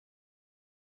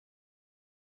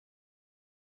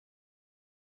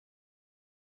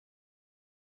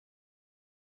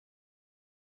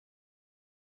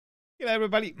G'day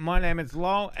everybody, my name is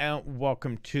Lyle and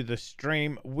welcome to the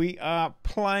stream. We are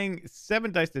playing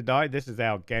 7 Days to Die. This is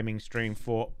our gaming stream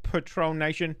for Patrol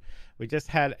Nation. We just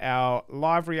had our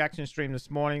live reaction stream this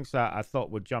morning, so I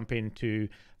thought we'd jump in to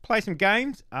play some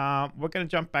games. We're going to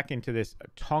jump back into this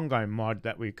TongoMod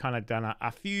that we've kind of done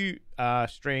a few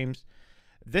streams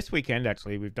this weekend.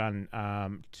 Actually, we've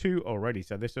done 2 already,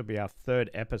 so this will be our 3rd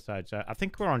episode. So I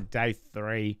think we're on day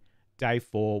 3, day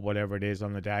 4, whatever it is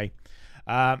on the day.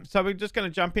 So we're just going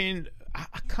to jump in. I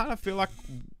kind of feel like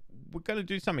we're going to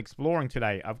do some exploring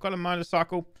today. I've got a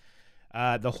motorcycle.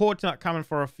 The Horde's not coming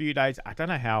for a few days. I don't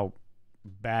know how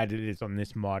bad it is on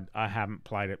this mod. I haven't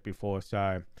played it before,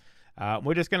 so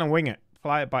we're just going to wing it.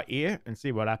 Fly it by ear and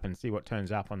see what happens. See what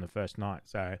turns up on the first night.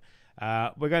 So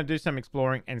we're going to do some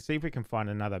exploring and see if we can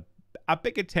find a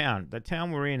bigger town. The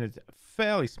town we're in is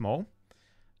fairly small.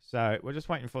 So we're just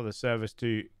waiting for the service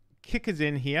to kick us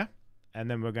in here. And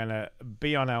then we're going to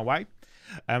be on our way.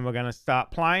 And we're going to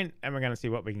start playing. And we're going to see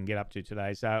what we can get up to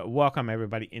today. So welcome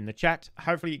everybody in the chat.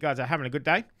 Hopefully you guys are having a good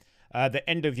day. The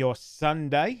end of your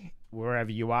Sunday,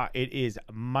 wherever you are. It is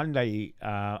Monday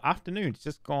afternoon. It's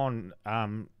just gone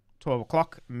 12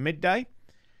 o'clock midday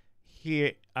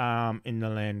here in the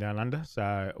land down under.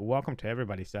 So welcome to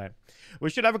everybody. So we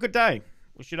should have a good day.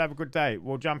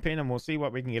 We'll jump in and we'll see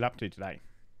what we can get up to today.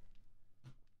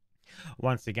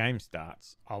 Once the game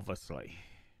starts, obviously.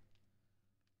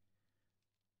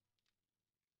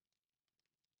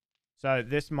 So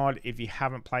this mod, if you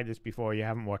haven't played this before, you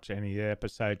haven't watched any of the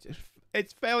episodes,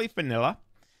 it's fairly vanilla.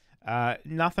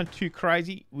 Nothing too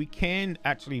crazy. We can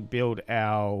actually build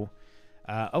our...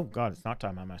 oh god, it's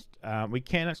nighttime almost. We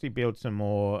can actually build some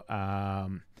more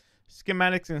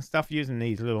schematics and stuff using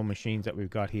these little machines that we've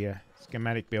got here.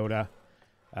 Schematic builder,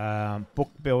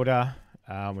 book builder,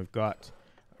 we've got...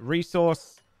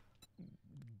 resource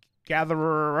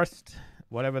gathererist,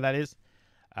 whatever that is,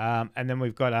 and then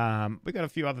we've got a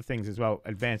few other things as well.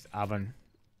 Advanced oven,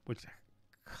 which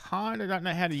kind of don't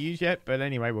know how to use yet, but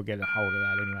anyway, we'll get a hold of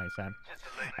that anyway. So,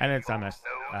 and it's almost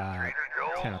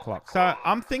 10 o'clock. So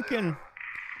I'm thinking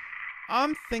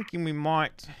we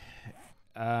might.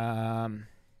 The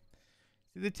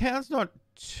town's not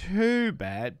too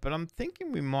bad, but I'm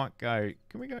thinking we might go.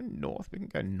 Can we go north? We can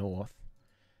go north.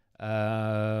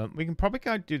 We can probably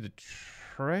go do the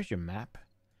treasure map.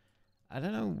 I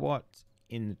don't know what's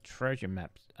in the treasure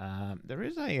maps. There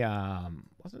is a,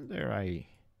 wasn't there a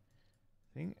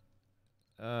thing?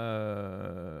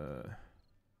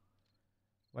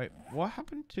 Wait, what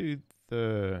happened to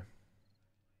the...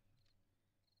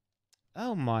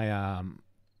 Oh, my,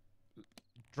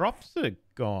 drops are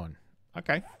gone.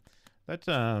 Okay. Let's,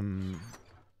 drop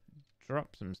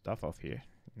some stuff off here.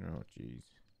 Oh, jeez.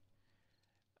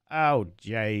 Oh,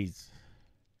 jeez.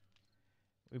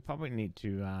 We probably need to,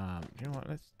 you know what,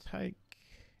 let's take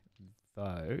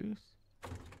those.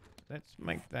 Let's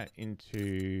make that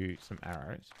into some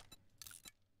arrows.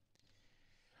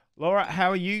 Laura, how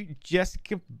are you?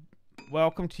 Jessica,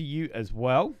 welcome to you as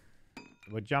well.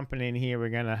 We're jumping in here. We're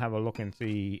going to have a look and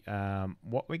see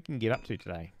what we can get up to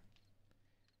today.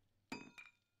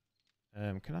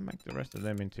 Can I make the rest of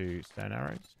them into stone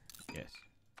arrows? Yes.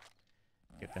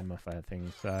 Get them off our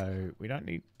thing, so we don't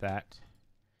need that.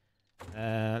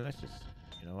 Let's just,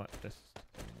 you know what, just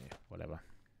yeah, whatever,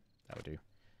 that'll do.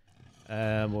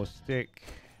 We'll stick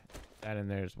that in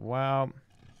there as well.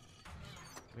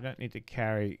 We don't need to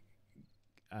carry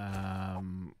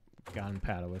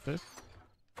gunpowder with us.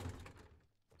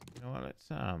 You know what,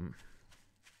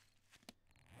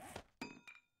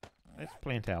 let's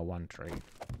plant our one tree.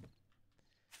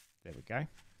 There we go,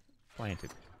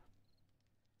 planted.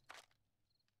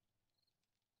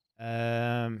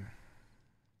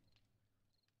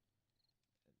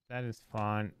 That is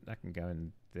fine. That can go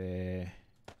in there.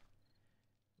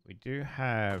 We do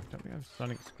have... Don't we have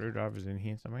sonic screwdrivers in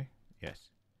here somewhere?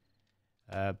 Yes.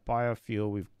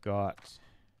 Biofuel we've got.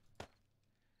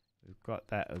 We've got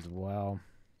that as well.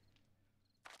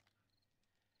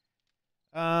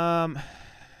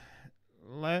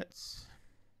 Let's...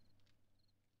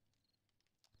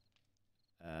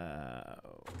 do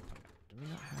we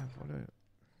not have... What a...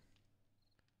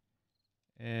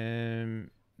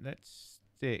 let's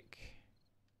stick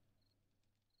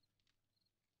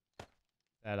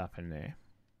that up in there.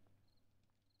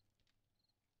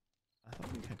 I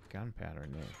thought we had gunpowder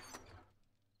in there.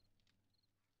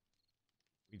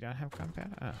 We don't have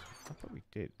gunpowder? Oh, I thought we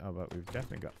did. Oh, but we've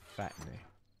definitely got fat in there.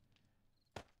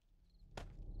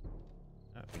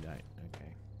 No, we don't.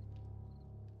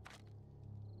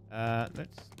 Okay.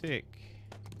 Let's stick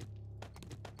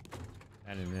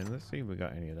that in there. Let's see if we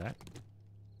got any of that.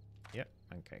 Yep.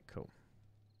 Okay, cool.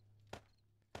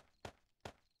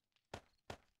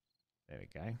 There we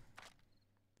go.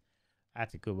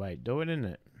 That's a good way to do it, isn't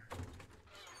it?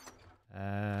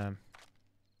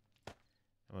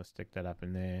 We'll stick that up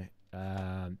in there.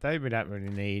 They we don't really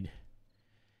need.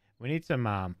 We need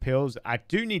some pills. I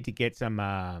do need to get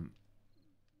some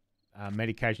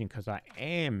medication because I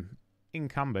am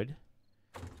encumbered.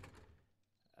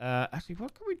 Actually,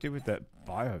 what can we do with that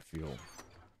biofuel?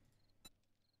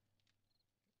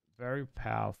 Very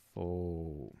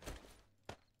powerful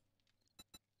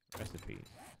recipes.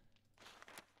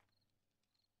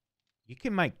 You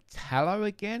can make tallow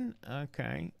again?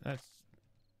 Okay, that's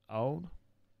old.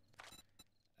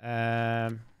 Okay,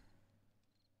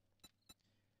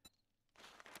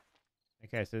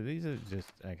 so these are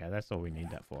just... Okay, that's all we need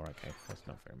that for. Okay, that's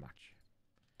not very much.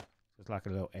 It's like a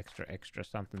little extra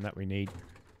something that we need.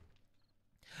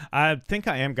 I think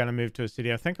I am going to move to a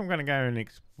city. I think I'm going to go and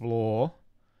explore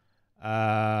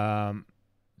the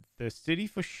city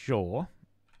for sure.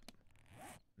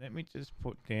 Let me just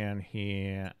put down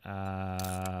here.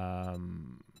 Let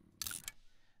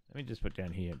me just put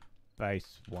down here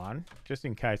base 1, just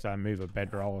in case I move a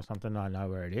bedroll or something. I know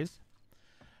where it is.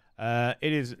 It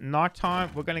is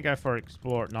nighttime. We're going to go for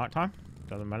explore at nighttime.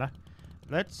 Doesn't matter.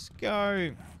 Let's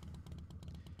go.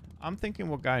 I'm thinking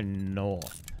we'll go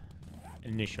north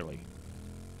initially.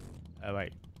 Oh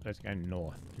wait, let's go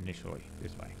north initially.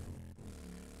 This way.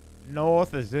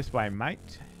 North is this way,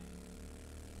 mate.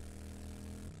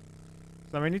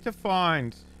 So we need to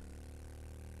find...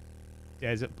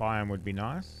 Desert biome would be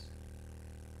nice.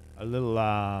 A little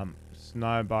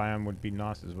snow biome would be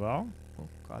nice as well. Oh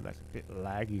god, that's a bit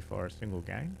laggy for a single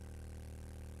game.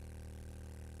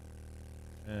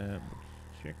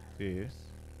 Check this.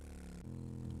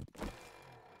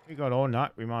 We got all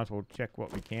night. We might as well check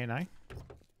what we can, eh?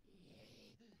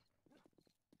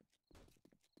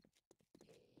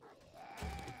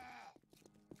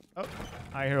 Oh,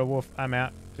 I hear a wolf. I'm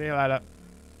out. See you later.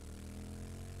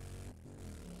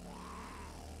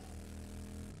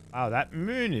 Oh, that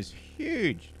moon is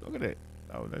huge. Look at it.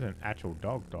 Oh, there's an actual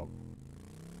dog.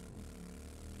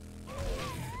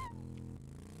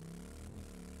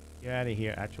 Get out of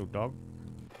here, actual dog.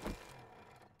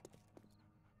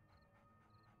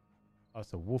 Oh,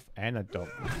 it's a wolf and a dog.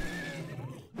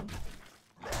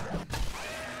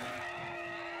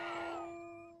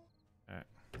 Right.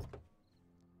 As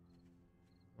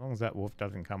long as that wolf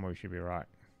doesn't come, we should be right.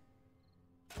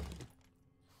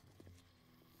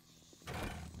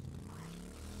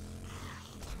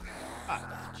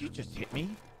 Did you just hit me?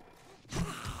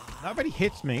 Nobody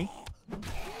hits me.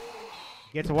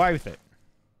 Gets away with it.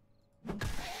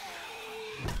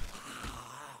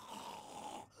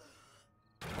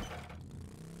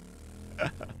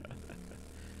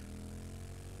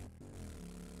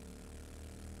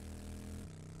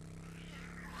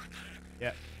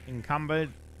 Yep. Encumbered.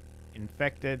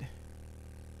 Infected.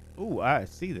 Ooh, I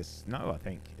see the snow, I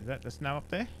think. Is that the snow up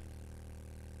there?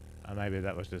 Or maybe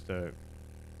that was just a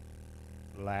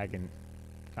lag and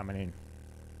coming in.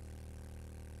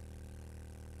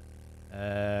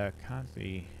 Can't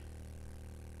see.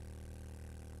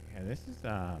 Yeah, this is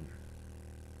I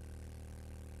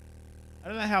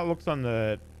don't know how it looks on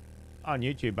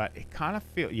YouTube, but it kind of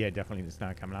feels... Yeah, definitely the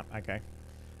snow coming up. Okay.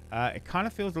 It kind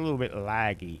of feels a little bit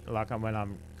laggy. Like when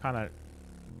I'm kind of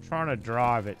trying to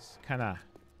drive, it's kind of...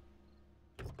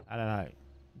 I don't know.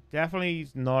 Definitely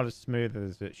not as smooth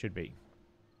as it should be.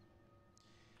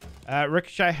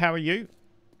 Ricochet, how are you?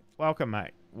 Welcome,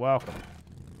 mate. Welcome.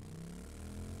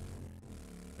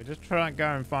 We're just trying to go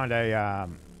and find a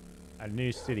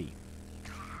new city.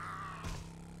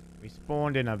 We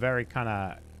spawned in a very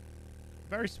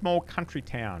small country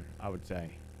town, I would say.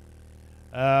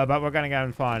 But we're going to go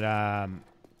and find a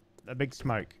big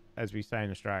smoke, as we say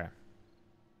in Australia.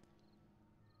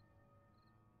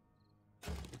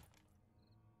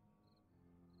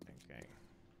 Okay.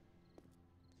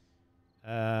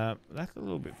 That's a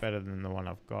little bit better than the one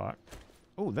I've got.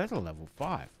 Oh, there's a level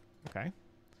 5. Okay.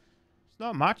 It's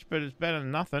not much, but it's better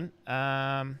than nothing.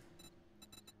 Let's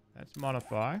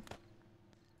modify.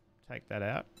 Take that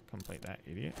out. Complete that,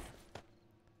 idiot.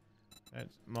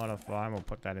 Let's modify, and we'll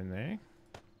put that in there.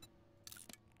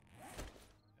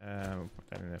 We'll put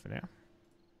that in there for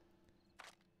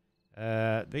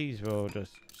now. These will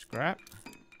just scrap.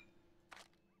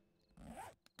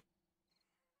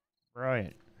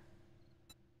 Brilliant.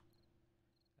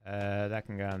 That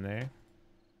can go in there.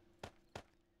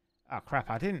 Oh crap,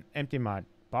 I didn't empty my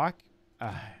bike.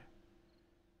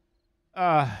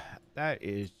 That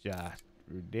is just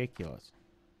ridiculous.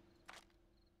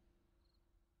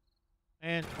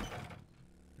 And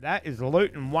that is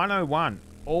looting 101.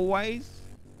 Always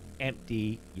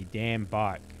empty your damn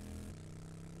bike.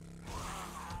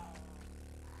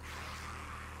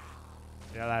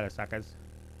 See you later, suckers.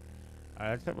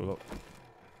 Alright, let's have a look.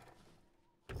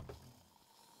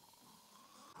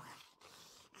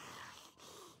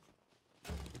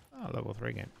 Oh, level 3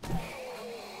 again.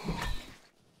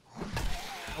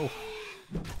 Oh.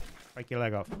 Break your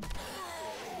leg off.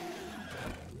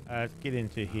 Let's get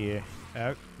into here.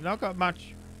 Not got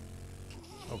much.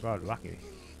 Oh god, lucky.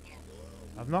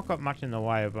 I've not got much in the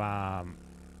way of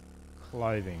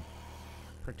clothing.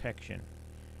 Protection.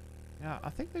 Now,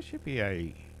 I think there should be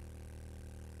a...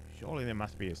 Surely there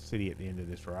must be a city at the end of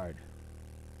this road.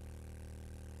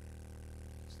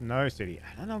 Snow city.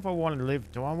 I don't know if I want to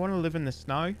live... Do I want to live in the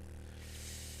snow?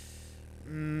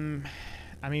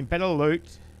 I mean, better loot.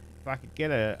 If I could get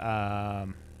a...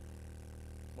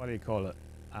 what do you call it?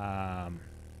 Dry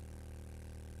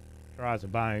as a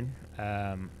bone.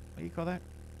 What do you call that?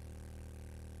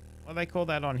 What do they call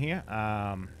that on here?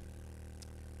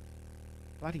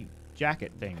 Bloody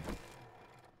jacket thing.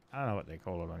 I don't know what they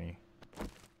call it on here.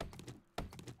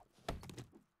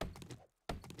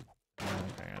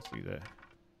 Okay,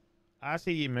 I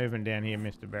see you moving down here,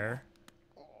 Mr. Bear.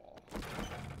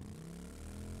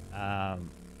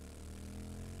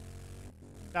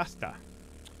 Duster.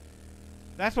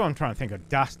 That's what I'm trying to think of.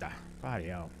 Duster. Bloody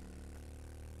hell.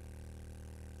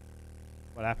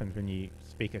 What happens when you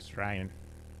speak Australian?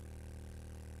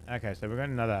 Okay, so we've got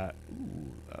another...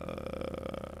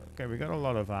 okay, we got a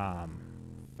lot of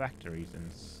factories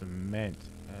and cement.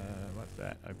 What's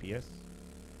that? OPS?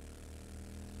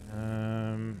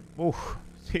 Oh,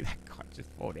 see that guy just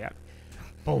fall out.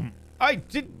 Boom. I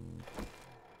did...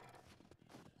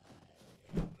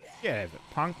 Yeah, but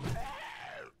punk.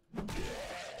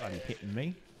 Bloody hitting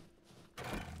me.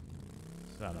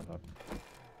 Son of a...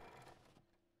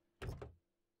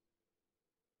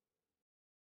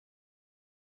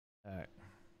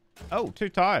 Oh, 2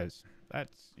 tires.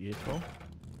 That's useful.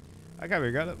 Okay,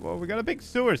 we got it. Well, we got a big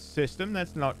sewer system.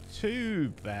 That's not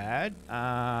too bad.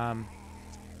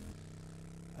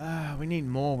 We need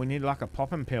more. We need like a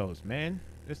popping pills, man.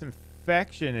 This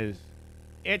infection is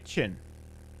itching,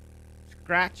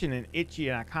 scratching and itchy,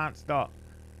 and I can't stop.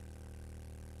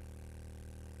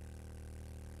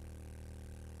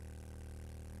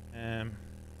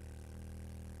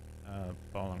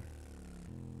 Bowling.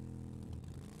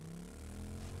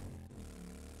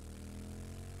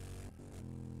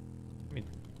 Let me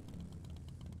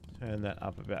turn that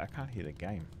up a bit. I can't hear the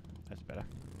game. That's better.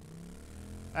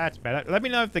 That's better. Let me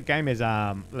know if the game is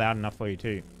loud enough for you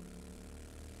too.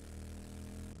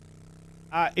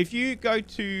 If you go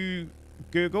to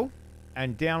Google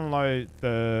and download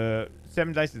the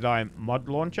 7 Days to Die mod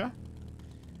launcher,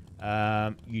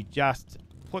 you just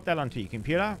put that onto your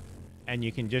computer and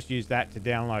you can just use that to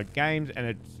download games, and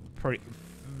it's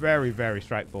very, very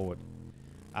straightforward.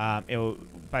 It'll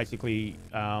basically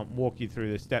walk you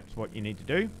through the steps, what you need to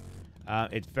do.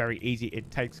 It's very easy. It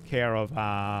takes care of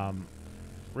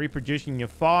reproducing your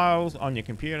files on your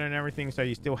computer and everything, so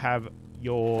you still have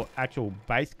your actual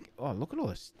base. Oh, look at all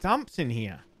the stumps in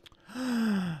here.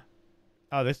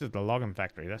 Oh, this is the logging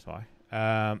factory, that's why.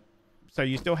 So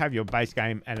you still have your base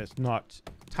game, and it's not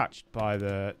touched by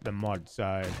the mod.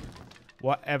 So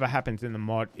whatever happens in the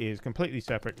mod is completely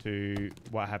separate to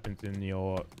what happens in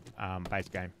your base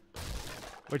game,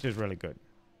 which is really good.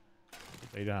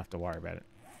 So you don't have to worry about it.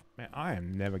 Man, I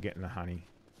am never getting the honey.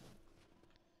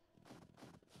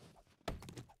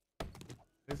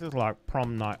 This is like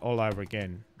prom night all over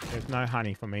again. There's no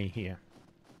honey for me here.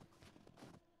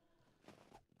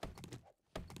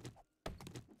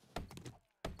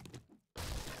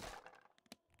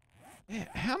 Yeah,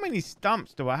 how many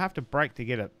stumps do I have to break to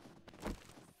get a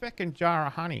feckin' jar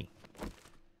of honey?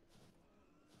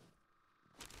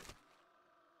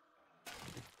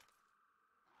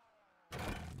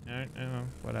 No,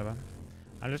 whatever.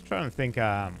 I'm just trying to think, oh,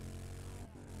 I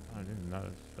didn't know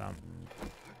stump.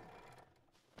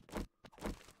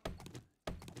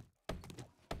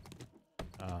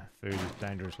 Oh, food is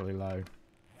dangerously low.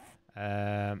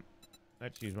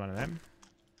 Let's use one of them.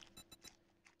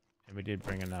 And we did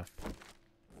bring enough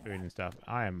food and stuff.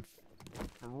 I am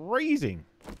freezing.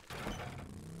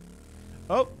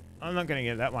 Oh, I'm not going to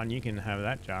get that one. You can have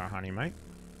that jar of honey, mate.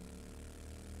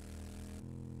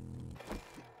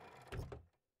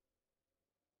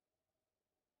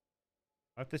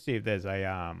 I have to see if there's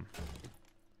a,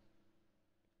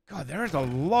 God, there is a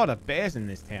lot of bears in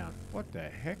this town. What the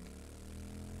heck?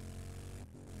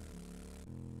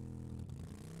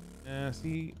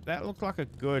 See, that looks like a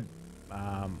good,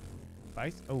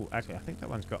 base. Oh, actually, I think that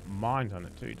one's got mines on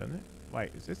it too, doesn't it? Wait,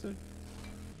 is this a...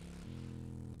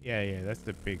 Yeah, that's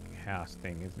the big house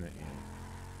thing, isn't it?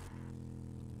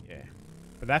 Yeah.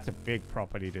 But that's a big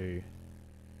property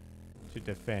to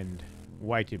defend.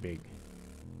 Way too big.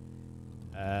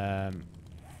 Yeah,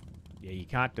 you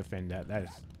can't defend that. That is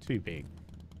too big.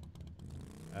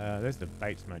 There's the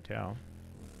Bates Motel.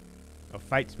 Or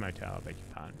Fates Motel, I beg your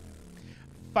pardon.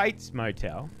 Fates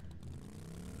Motel.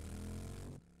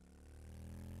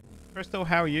 Crystal,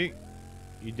 how are you?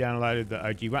 You downloaded the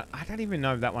OG one. I don't even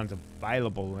know if that one's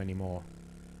available anymore.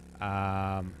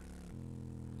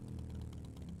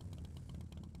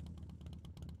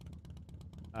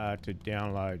 To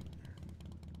download.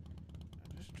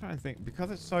 I'm just trying to think.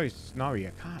 Because it's so snowy,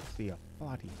 I can't see a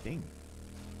bloody thing.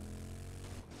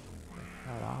 Where the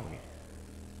hell are we?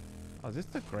 Oh, is this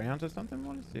the grounds or something?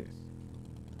 What is this?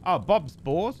 Oh, Bob's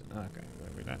Boars? Okay, well,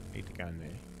 we don't need to go in there.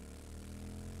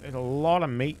 There's a lot of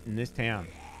meat in this town.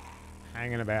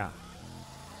 Hanging about.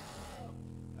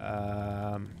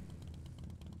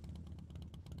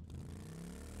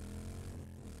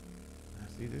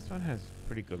 See, this one has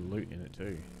pretty good loot in it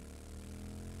too.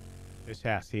 This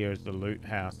house here is the loot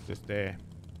house just there.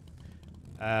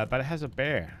 But it has a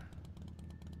bear.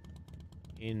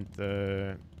 In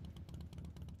the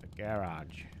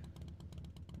garage.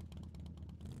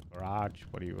 Garage,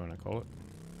 what do you want to call it?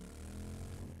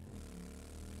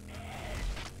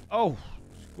 Oh,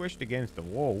 squished against the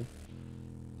wall.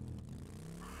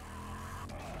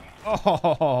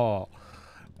 Oh,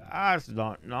 that's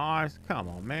not nice. Come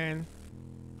on, man.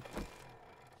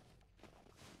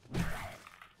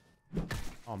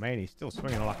 Oh, man, he's still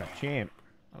swinging like a champ.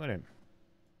 Look at him.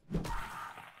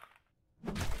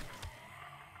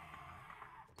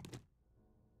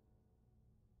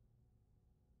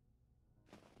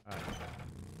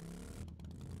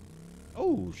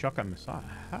 Oh, shotgun messiah.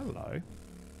 Hello.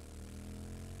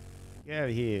 Get out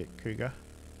of here, cougar.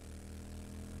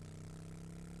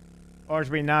 Or as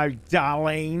we know,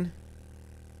 Darlene.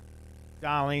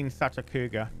 Darlene's such a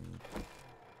cougar.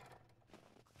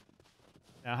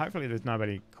 Now, hopefully there's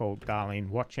nobody called Darlene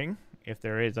watching. If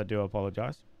there is, I do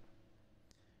apologize.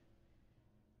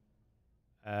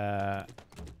 Alright,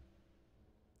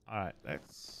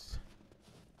 let's...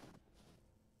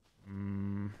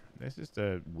 this is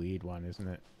the weird one, isn't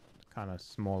it? Kind of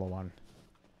smaller one.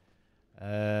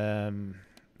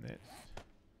 Let's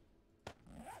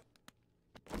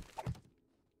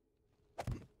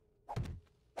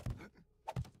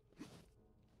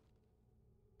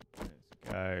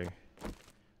go.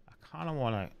 I kind of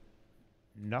want to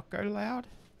not go loud,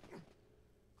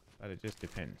 but it just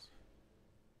depends.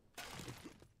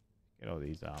 Get all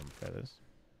these feathers.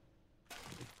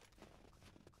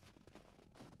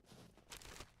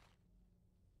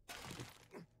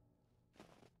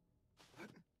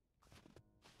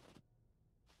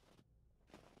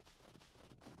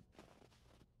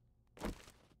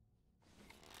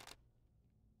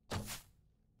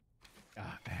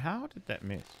 How did that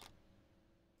miss?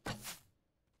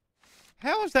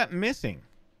 How is that missing?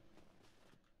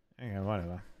 Okay,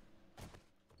 whatever.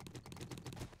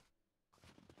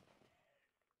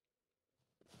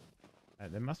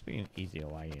 There must be an easier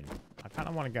way in. I kind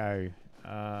of want to go...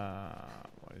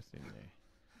 what is in there?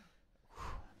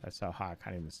 That's so high I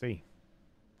can't even see.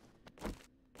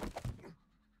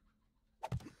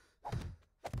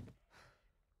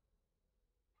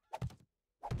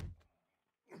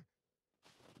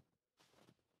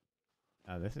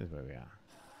 Oh, this is where we are.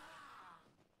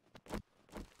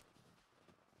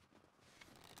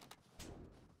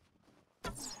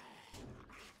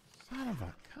 Son of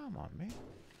a... Come on, man.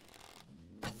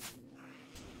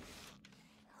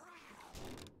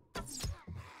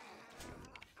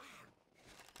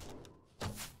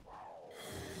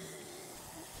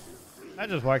 That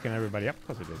just woken everybody up. Of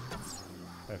course it did.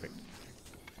 Perfect.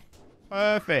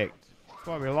 Perfect. That's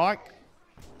what we like.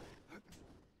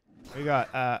 We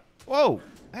got, whoa!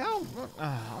 How?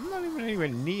 I'm not even anywhere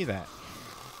near that.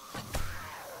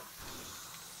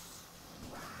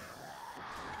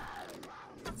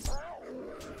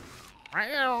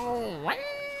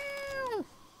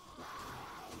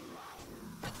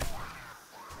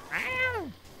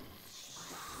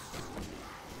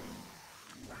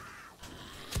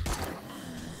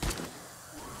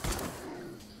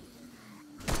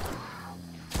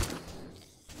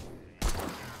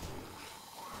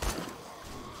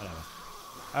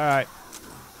 Alright.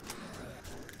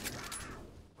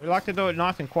 We like to do it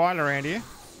nice and quiet around here.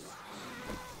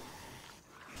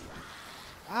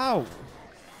 Oh!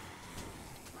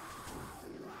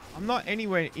 I'm not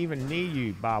anywhere even near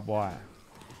you, barbed wire.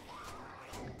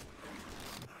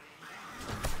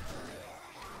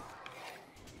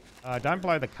 Don't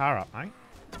blow the car up, mate.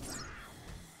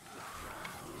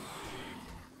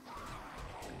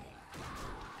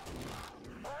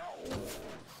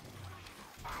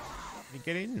 Can you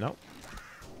get in? Nope.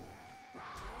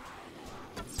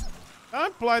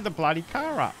 Don't blow the bloody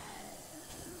car up.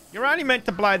 You're only meant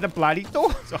to blow the bloody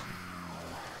doors off.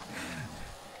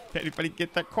 Did anybody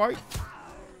get that quote?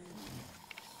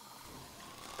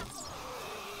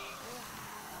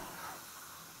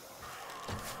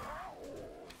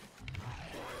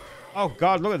 Oh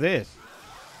God, look at this.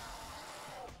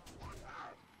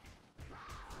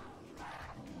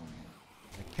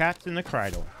 The cat's in the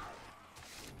cradle.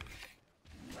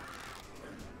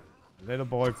 Little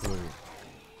boy blue.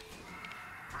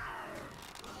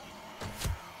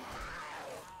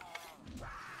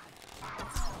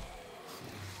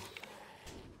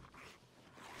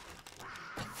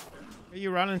 Where are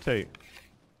you running to?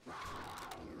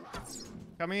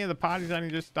 Come here, the party's only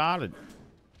just started.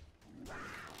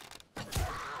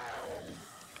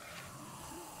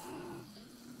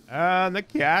 And the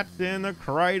cat's in the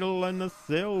cradle and the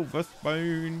silver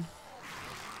spoon.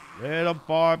 Little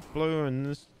boy blue and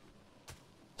this.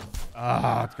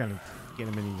 Oh, it's gonna get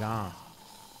him in his arm.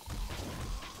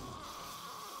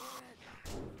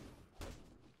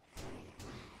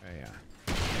 There you are.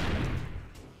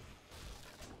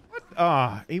 What?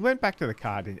 Oh, he went back to the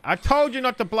car, did he? I told you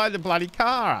not to blow the bloody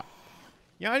car up.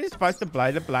 You're only supposed to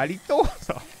blow the bloody doors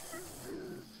off.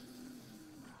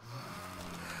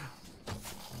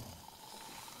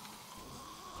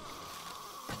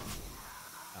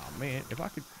 Oh, man, if I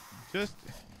could just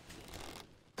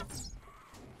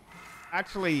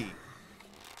actually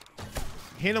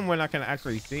hit him when I can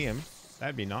actually see him,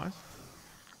 that'd be nice.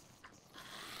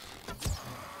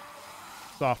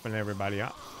 Soften everybody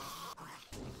up.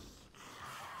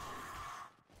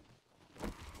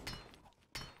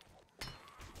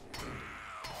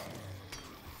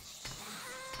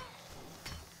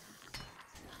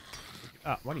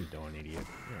 Oh, what are you doing, idiot?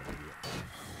 You're an idiot.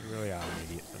 You really are an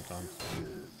idiot sometimes.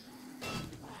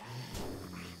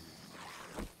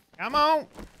 Come on!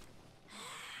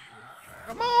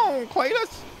 Come on,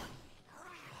 Cletus!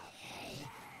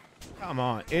 Come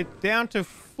on. It's down to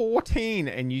 14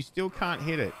 and you still can't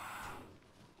hit it.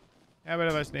 How about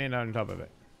if I stand on top of it?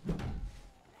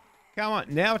 Come on.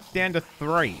 Now it's down to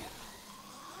 3.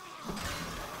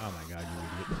 Oh my God, you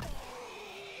idiot.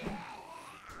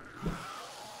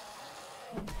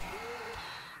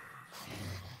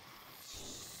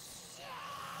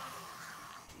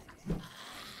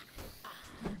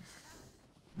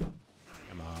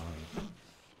 Come on.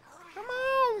 Come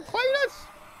on, Cletus!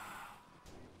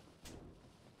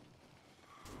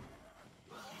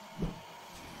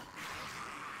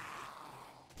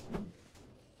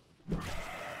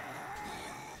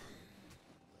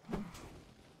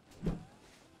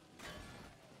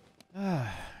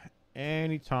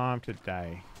 Any time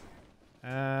today.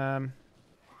 Oh,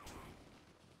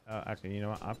 actually, you know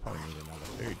what? I probably need another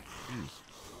food. Jeez.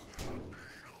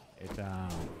 It's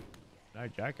no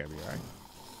joke over here, right?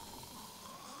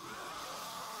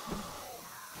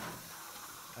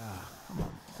 Come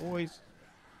on, boys.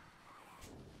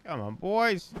 Come on,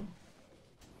 boys.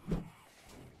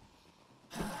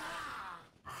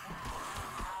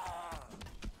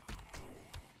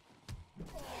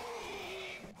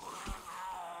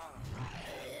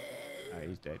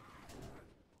 He's dead.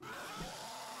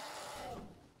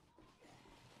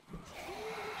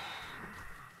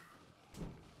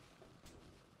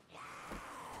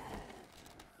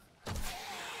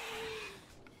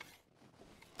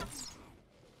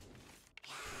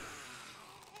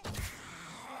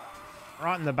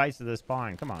 Right in the base of the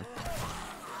spine. Come on.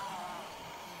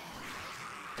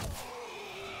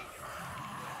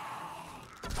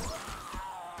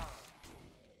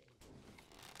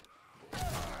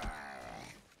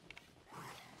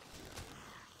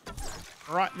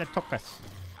 Right in the tuchus.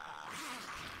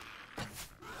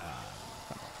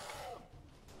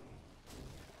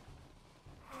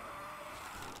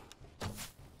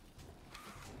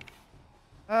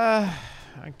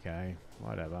 Okay,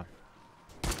 whatever.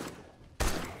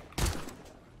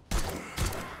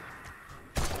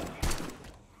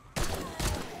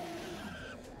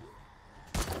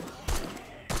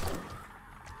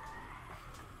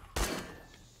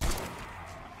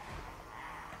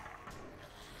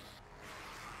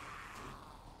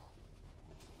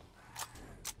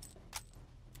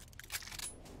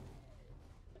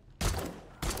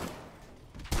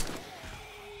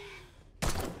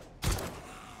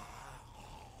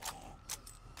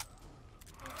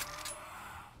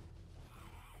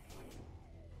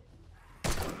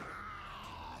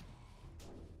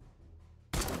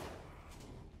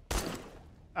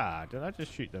 Ah, did I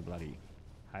just shoot the bloody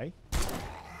hay?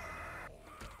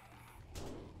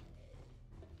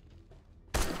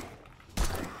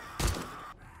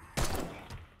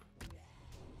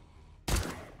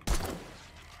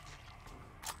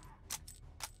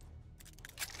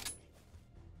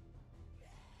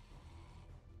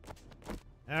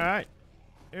 Alright.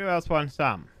 Who else wants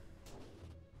some?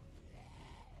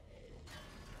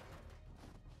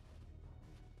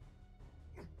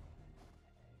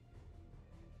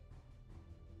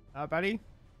 Oh, buddy?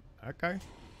 Okay.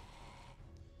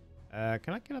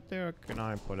 Can I get up there or can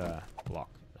I put a block?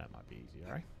 That might be easier,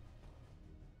 right?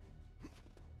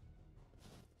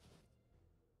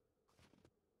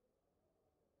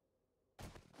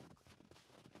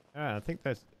 Alright, I think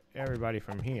that's everybody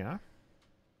from here.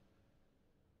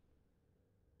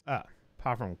 Ah,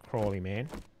 apart from Crawley Man.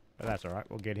 But that's alright,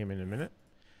 we'll get him in a minute.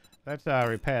 Let's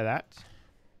repair that.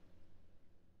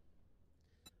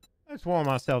 Let's warm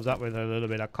ourselves up with a little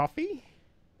bit of coffee.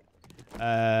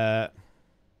 Len,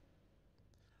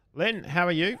 how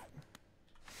are you?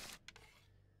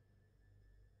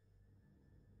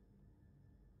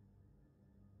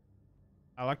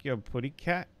 I like your putty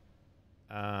cat.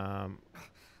 Oh,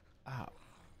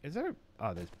 is there?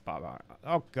 Oh, there's Baba.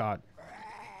 Oh God.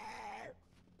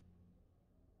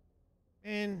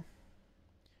 Man,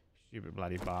 stupid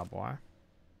bloody barbed wire.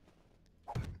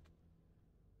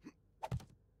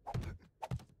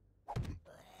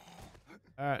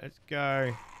 All right, let's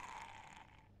go.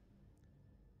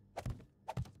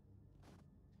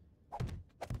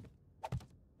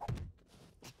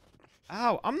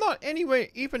 Oh, I'm not anywhere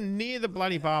even near the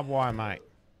bloody barbed wire, mate.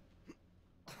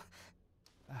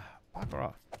 Bugger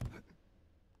off.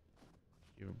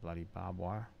 Stupid bloody barbed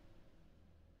wire.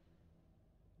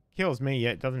 Kills me,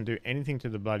 yet doesn't do anything to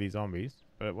the bloody zombies.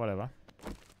 But whatever.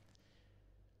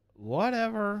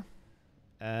 Whatever.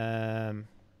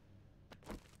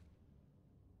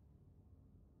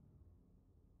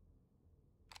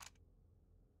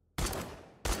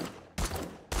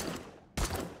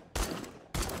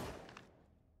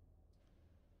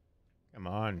 Come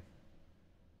on.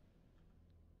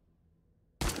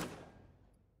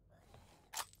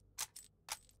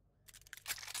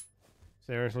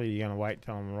 Seriously, you're gonna wait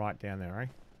till I'm right down there, eh?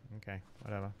 Okay,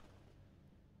 whatever.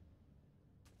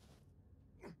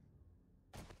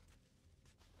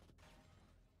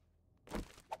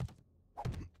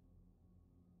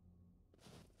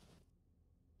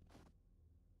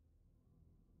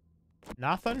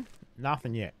 Nothing?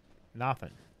 Nothing yet.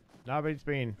 Nothing. Nobody's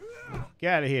been...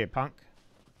 Get out of here, punk.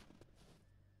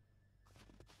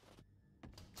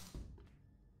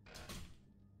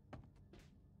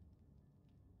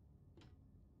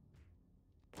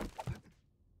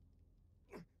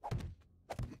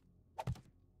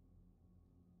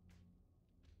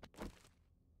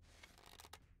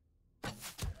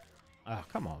 Oh,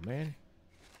 come on, man.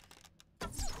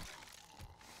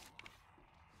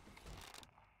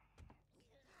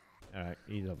 Alright,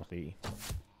 he's obviously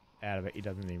out of it. He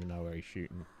doesn't even know where he's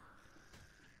shooting.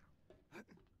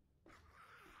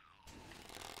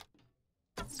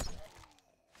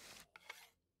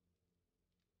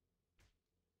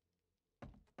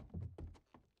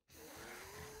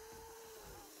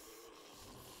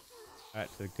 Alright,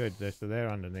 so good. So they're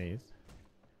underneath.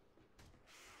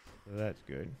 So that's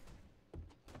good.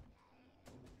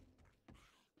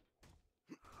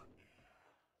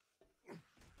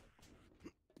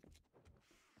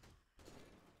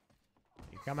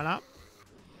 You coming up?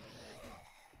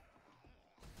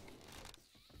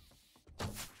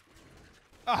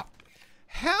 Oh,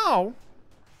 how?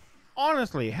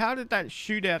 Honestly, how did that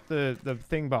shoot out the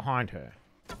thing behind her?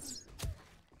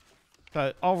 So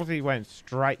it obviously went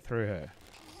straight through her.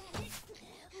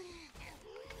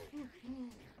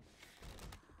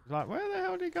 Like, where the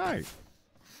hell did it go? And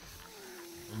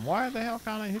why the hell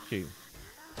can't I hit you?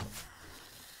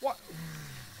 What?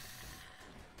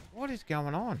 What is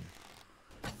going on?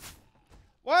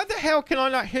 Why the hell can I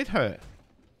not hit her?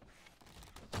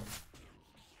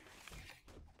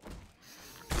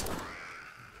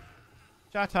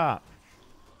 Shut up.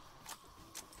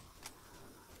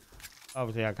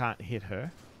 Obviously, I can't hit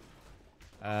her.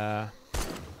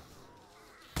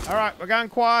 Alright, we're going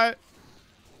quiet.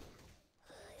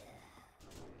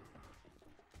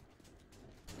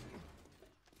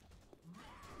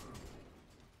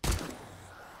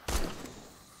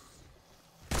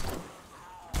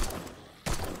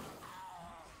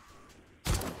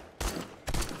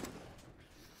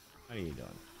 What are you doing?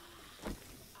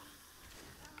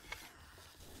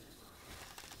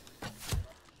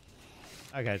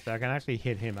 Okay, so I can actually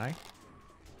hit him, eh?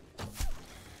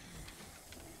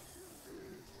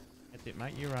 That's it,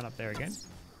 mate. You run up there again.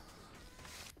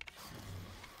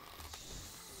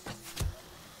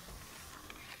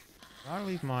 I'll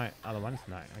leave my other ones.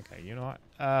 No, okay, you know what?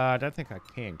 I don't think I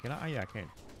can. Can I? Oh, yeah, I can.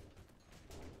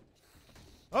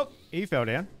 Oh, he fell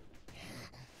down.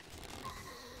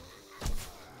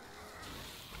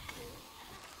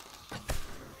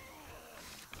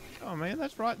 Oh man,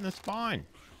 that's right in the spine.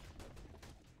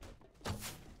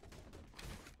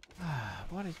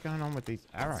 What is going on with these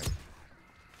arrows?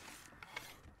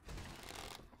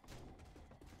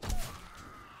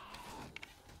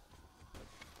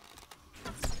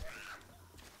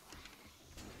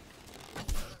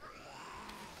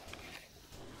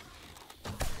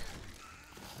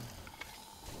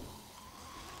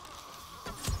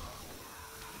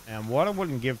 And what I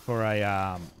wouldn't give for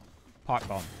a pipe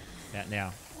bomb out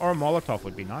now. Or a Molotov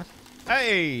would be nice.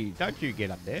 Hey, don't you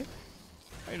get up there.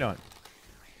 How you doing?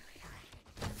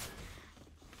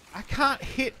 I can't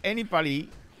hit anybody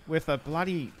with a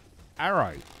bloody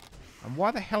arrow. And why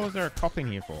the hell is there a cop in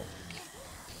here for?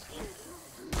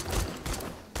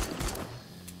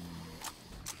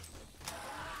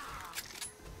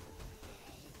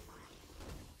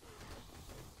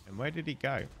 And where did he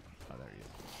go? Oh, there he is.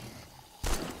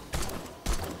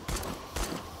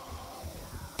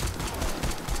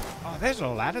 Oh, there's a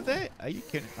ladder there? Are you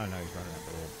kidding? Oh, no, he's running up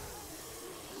the wall.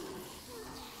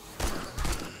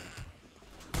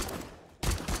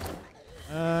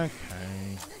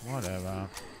 Okay, whatever.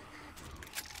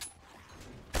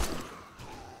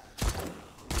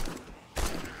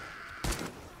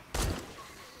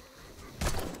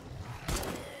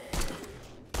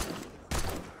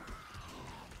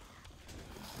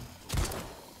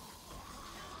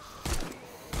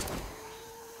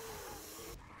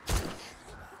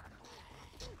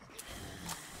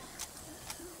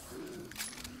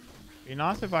 Be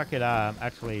nice if I could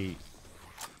actually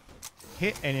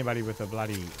hit anybody with a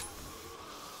bloody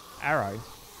arrow.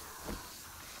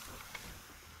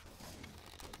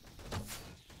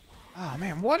 Oh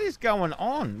man, what is going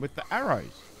on with the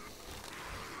arrows?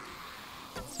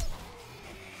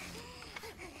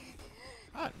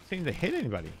 I don't seem to hit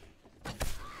anybody.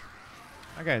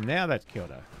 Okay, now that's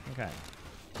killed her. Okay.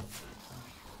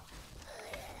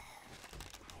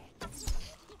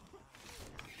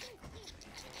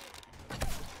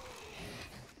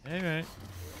 Anyway.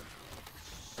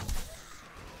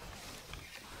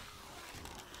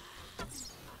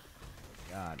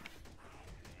 God.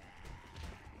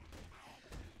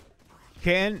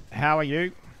 Ken, how are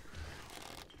you?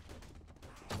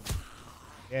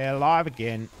 Yeah, live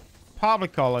again.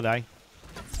 Public holiday.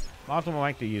 Might as well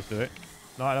make the use of it.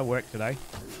 Not at work today.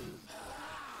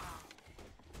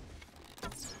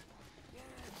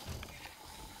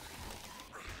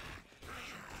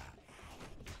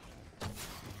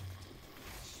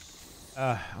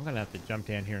 I'm gonna have to jump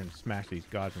down here and smash these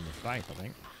guys in the face, I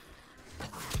think.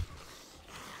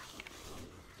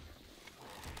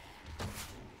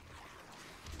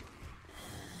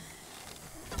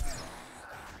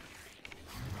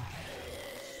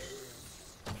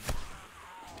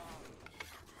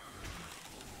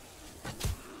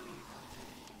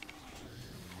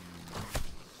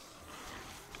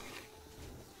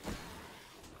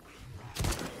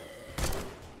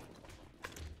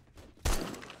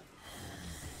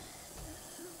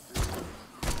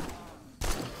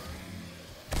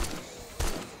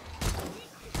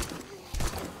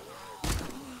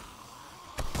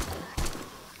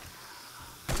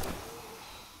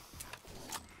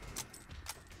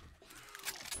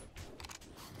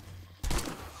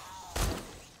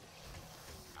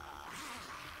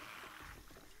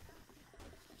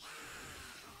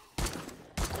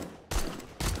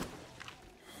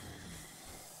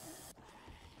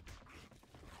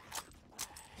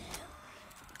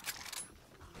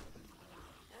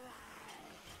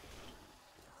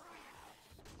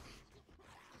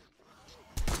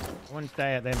 I wouldn't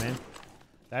stay out there, man.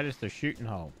 That is the shooting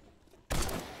hole.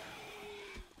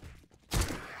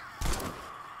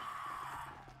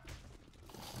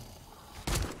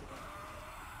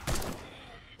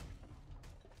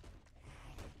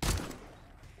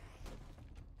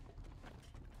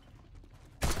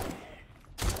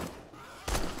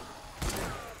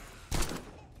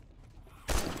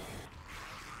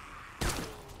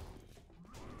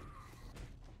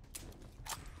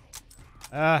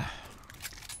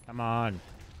 Come on.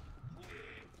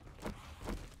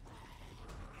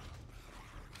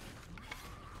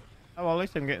 Oh, well, at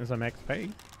least I'm getting some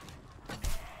XP.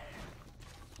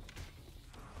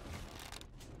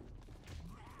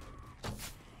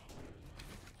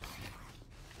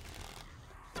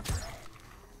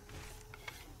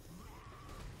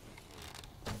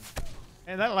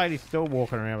 And that lady's still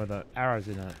walking around with the arrows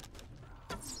in her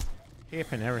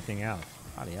hip and everything else.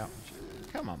 Bloody hell.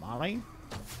 Come on, Marlene.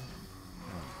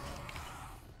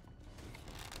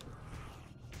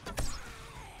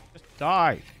 Just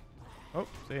die. Oh,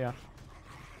 see ya.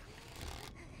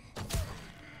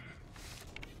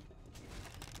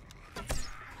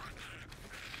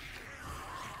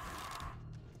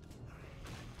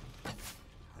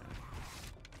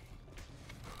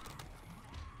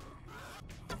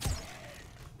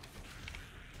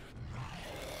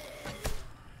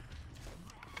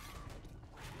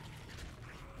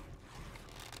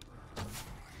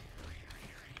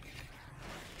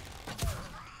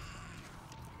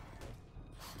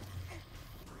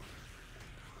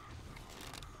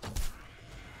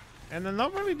 And they're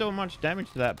not really doing much damage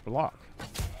to that block.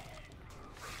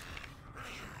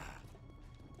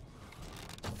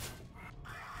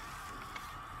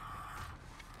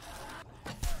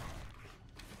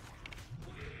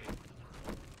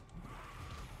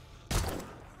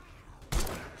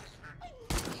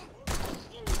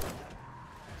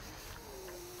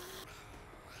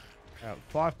 Oh,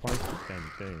 5 points to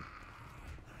them too.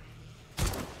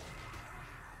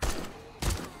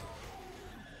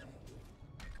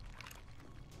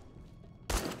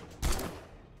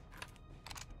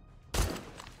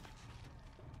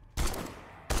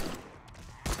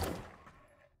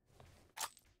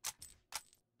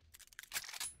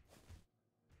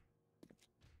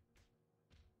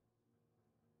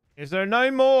 Is there no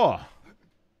more?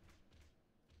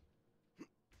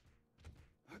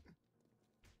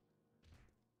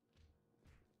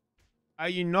 Are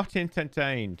you not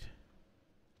entertained?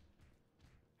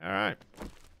 Alright.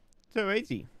 Too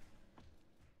easy.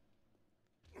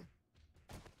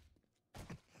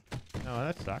 Oh,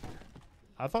 that sucked.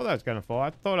 I thought that was going to fall. I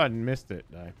thought I'd missed it,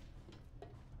 though.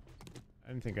 I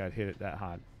didn't think I'd hit it that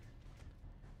hard.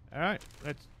 Alright,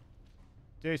 let's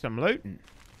do some looting.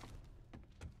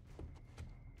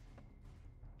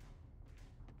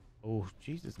 Oh,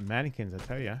 Jesus, mannequins, I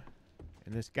tell you.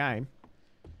 In this game.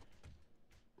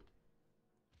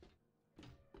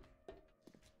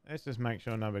 Let's just make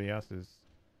sure nobody else is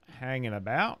hanging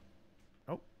about.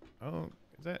 Oh,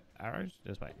 is that arrows?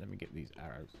 Just wait, let me get these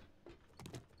arrows.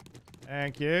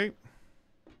 Thank you.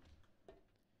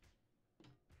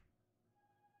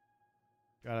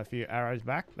 Got a few arrows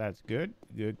back. That's good.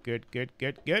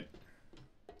 Good.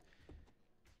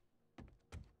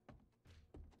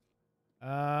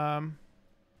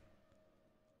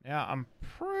 Now I'm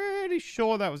pretty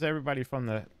sure that was everybody from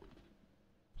the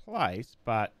place,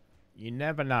 but you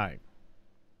never know.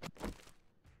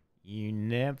 You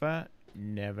never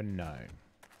know.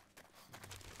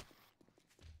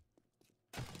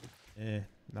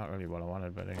 Not really what I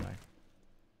wanted, but anyway.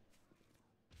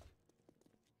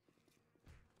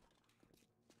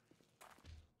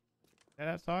 That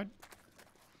outside?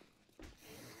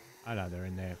 I know they're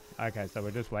in there. Okay, so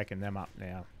we're just waking them up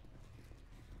now.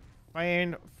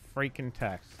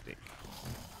 Freaking-tastic.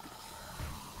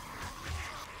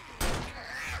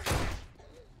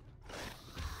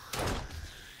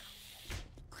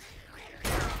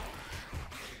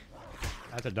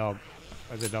 That's a dog.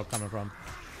 Where's the dog coming from?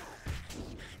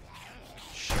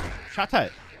 Shut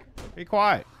it. Be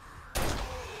quiet.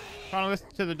 Trying to listen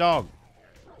to the dog.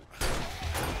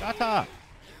 Shut up.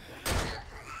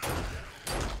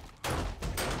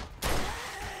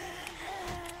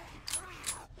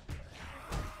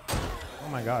 Oh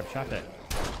my god, shut it.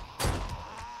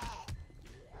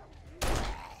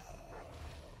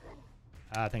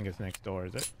 I think it's next door,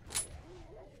 is it?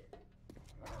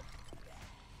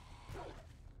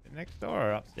 Next door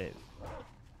or upstairs?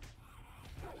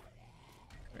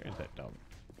 Where is that dog?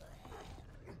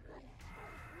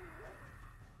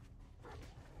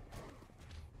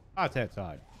 Oh, it's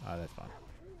outside. Oh, that's fine.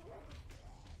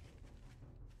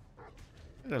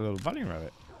 There's a little bunny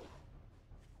rabbit.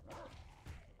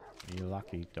 You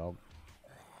lucky dog.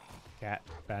 Cat,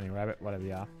 bunny rabbit, whatever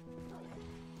you are.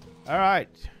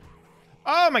 Alright.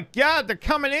 Oh my god, they're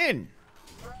coming in!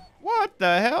 What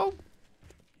the hell?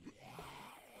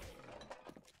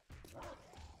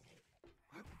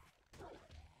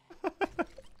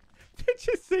 Did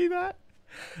you see that?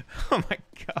 Oh my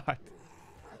god.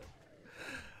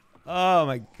 Oh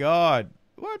my god.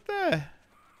 What the?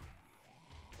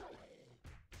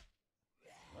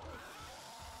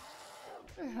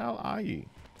 What the hell are you?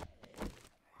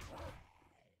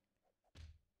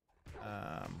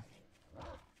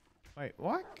 Wait,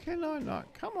 why can I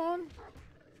not? Come on.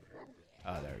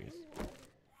 Oh, there he is.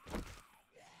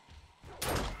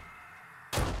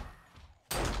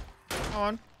 Come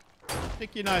on.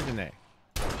 Stick your nose in there.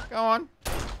 Go on.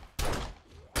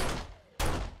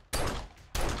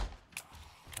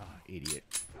 Oh, idiot.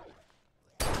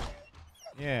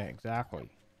 Yeah, exactly.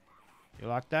 You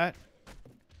like that?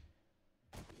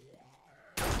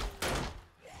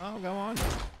 Oh, go on.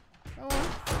 Go on.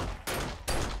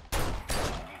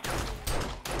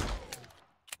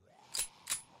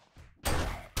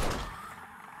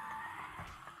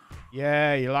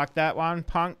 Yeah, you like that one,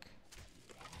 punk?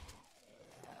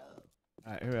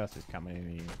 Alright, who else is coming in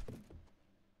here?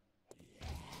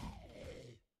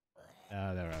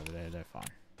 Oh, they're over there. They're fine.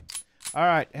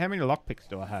 Alright, how many lockpicks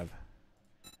do I have?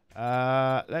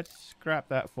 Let's scrap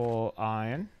that for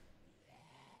iron.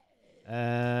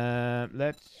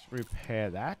 Let's repair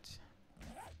that.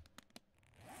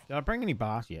 Did I bring any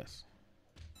bars? Yes.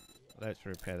 Let's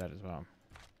repair that as well.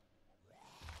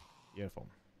 Beautiful.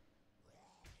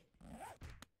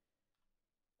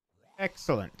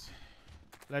 Excellent.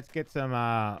 Let's get some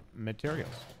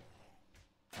materials.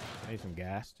 Need some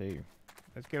gas too.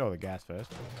 Let's get all the gas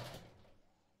first.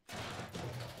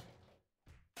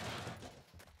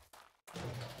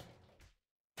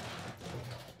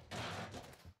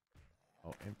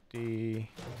 Oh, empty.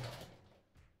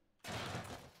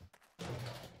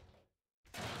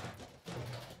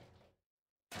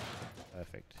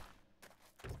 Perfect.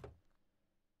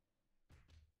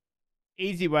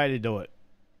 Easy way to do it.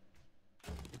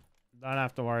 Don't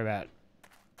have to worry about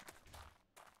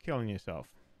killing yourself.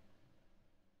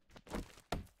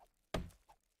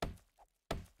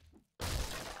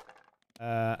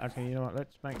 Okay, you know what?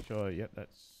 Let's make sure. Yep,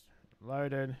 that's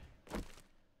loaded.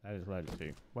 That is loaded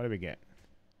too. What do we get?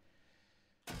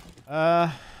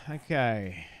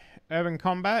 Okay. Urban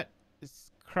combat.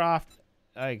 Craft.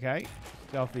 Okay.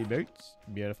 Stealthy boots.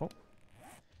 Beautiful.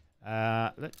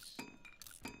 Let's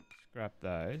scrap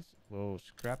those. We'll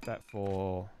scrap that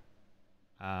for,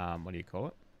 what do you call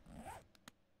it?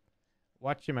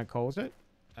 Whatchamacalls it.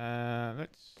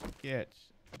 Let's get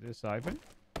this open.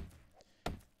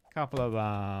 Couple of,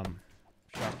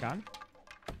 shotgun.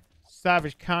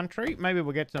 Savage country. Maybe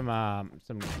we'll get some, oh,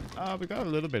 we got a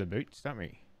little bit of boots, don't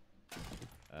we?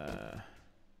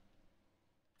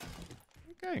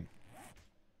 Okay.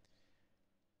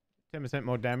 10%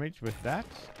 more damage with that.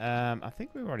 I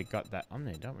think we've already got that on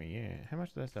there, don't we? Yeah. How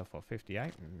much does that sell for?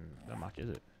 58? Not much, is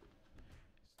it?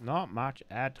 It's not much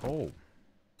at all.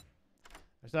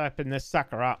 Let's open this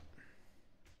sucker up.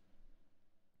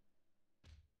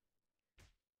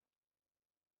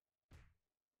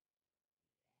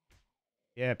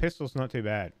 Yeah, pistol's not too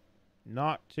bad.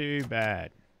 Not too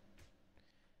bad.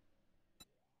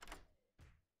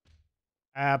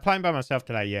 Playing by myself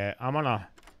today, yeah. I'm on a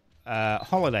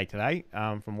holiday today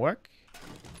from work.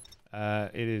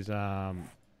 It is it's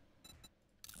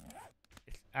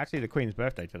actually the Queen's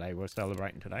birthday today. We're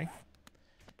celebrating today.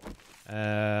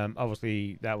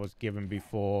 Obviously that was given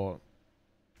before,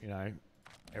 you know,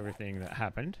 everything that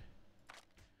happened.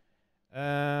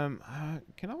 Can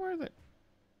I wear that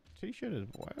t-shirt as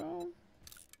well?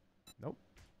 Nope.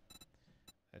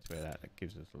 Let's wear that. That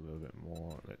gives us a little bit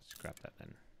more. Let's scrap that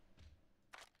then.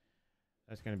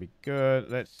 That's going to be good.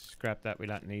 Let's scrap that. We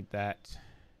don't need that.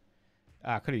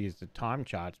 I could have used the time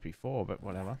charge before, but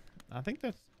whatever. I think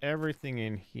that's everything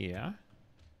in here.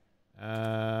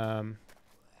 We'll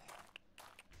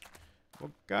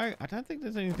go. I don't think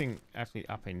there's anything actually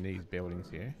up in these buildings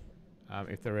here.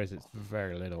 If there is, it's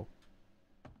very little.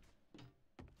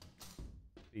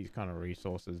 These kind of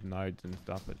resources, nodes and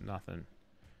stuff, but nothing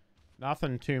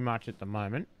too much at the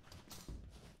moment.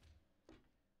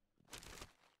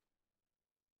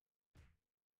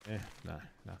 Yeah, no,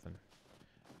 nothing.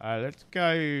 Let's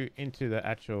go into the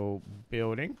actual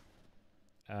building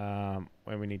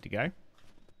where we need to go.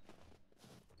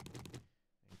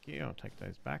 Thank you. I'll take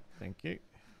those back. Thank you.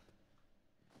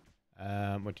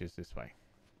 Which is this way.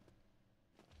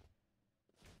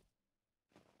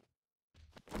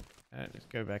 Let's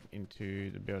go back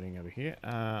into the building over here.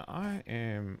 I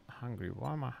am hungry.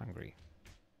 Why am I hungry?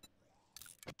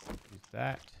 Use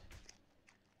that.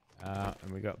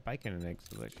 And we got bacon and eggs,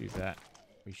 so let's use that.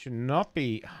 We should not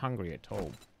be hungry at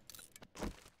all.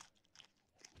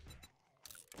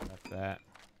 That's that.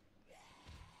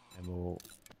 And we'll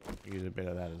use a bit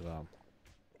of that as well.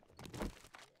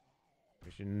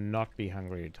 We should not be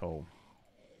hungry at all.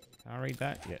 Can I read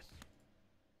that? Yes.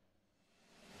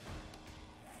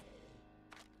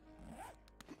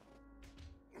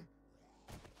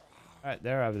 Alright,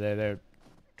 they're over there. They're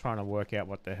trying to work out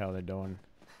what the hell they're doing.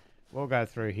 We'll go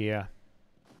through here.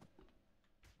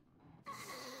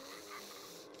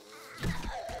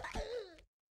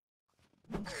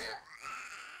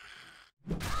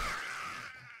 Let's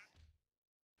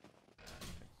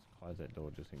close that door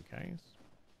just in case.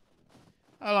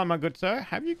 Hello, my good sir.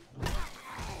 Have you...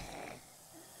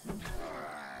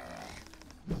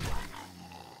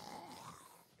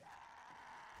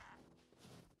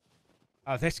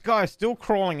 Oh, this guy's still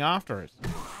crawling after us.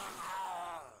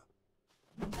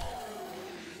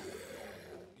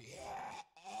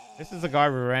 This is the guy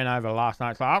we ran over last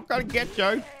night. So I've got to get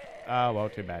you. Oh, well,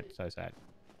 too bad. So sad.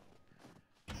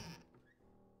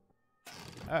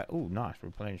 Oh, nice.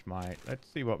 Replenish my... Let's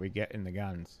see what we get in the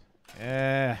guns.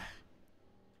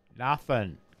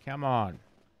 Nothing. Come on.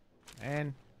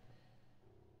 Man.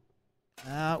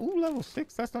 Ooh, level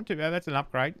 6. That's not too bad. That's an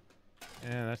upgrade.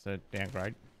 Yeah, that's a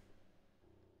downgrade.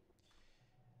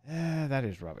 That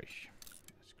is rubbish.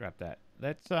 Scrap that.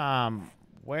 Let's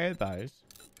wear those.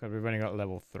 Because we've only got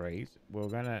level 3s. We're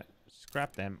going to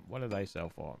scrap them. What do they sell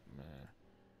for?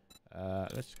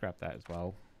 Let's scrap that as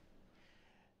well.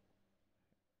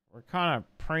 We're kind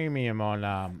of premium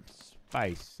on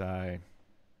space, so...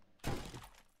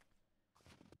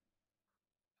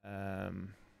 you know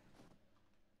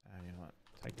what?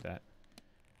 Take that.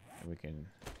 And we can...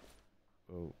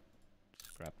 Oh,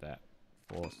 scrap that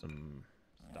for some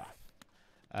stuff.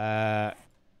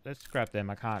 Let's scrap them.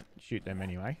 I can't shoot them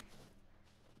anyway.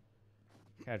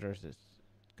 Cadras has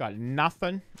got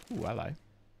nothing. Ooh, hello.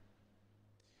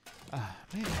 Ah,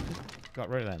 man, just got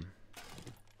rid of them.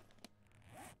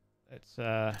 Let's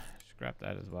scrap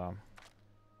that as well.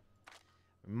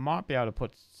 We might be able to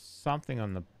put something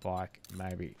on the bike,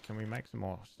 maybe. Can we make some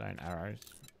more stone arrows?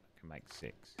 I can make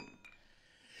 6.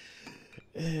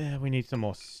 We need some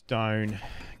more stone.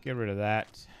 Get rid of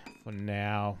that for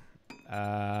now.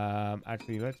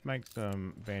 Actually, let's make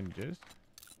some bandages.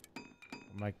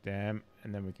 We'll make them,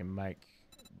 and then we can make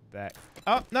that.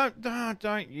 Oh, no,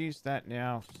 don't use that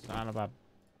now, son of a...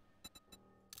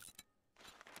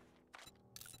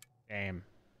 Damn.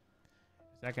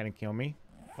 Is that going to kill me?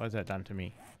 What has that done to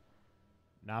me?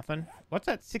 Nothing? What's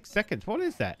that? 6 seconds? What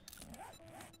is that?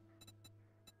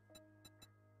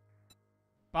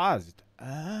 Buzzed.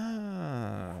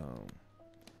 Oh.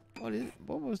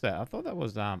 What was that? I thought that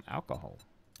was alcohol.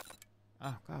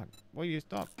 Oh god. Will you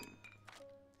stop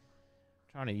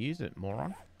trying to use it,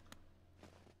 moron?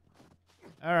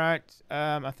 Alright.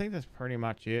 I think that's pretty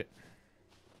much it.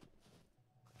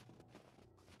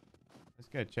 Let's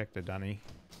go check the dunny.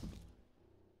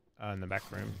 In the back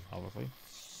room, obviously.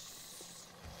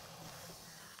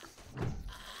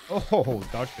 Oh,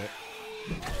 dodged it.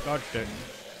 Dodged it.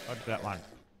 Dodged that one.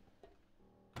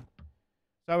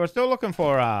 So we're still looking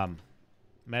for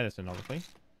medicine, obviously.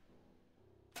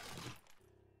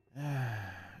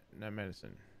 No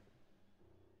medicine.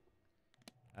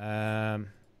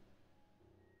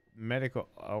 Medical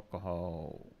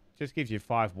alcohol just gives you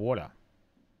 5 water.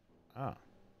 Oh,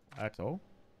 that's all.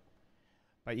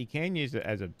 But you can use it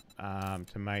as a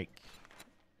to make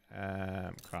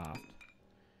craft,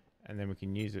 and then we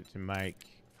can use it to make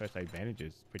first aid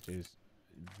bandages, which is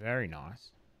very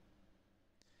nice.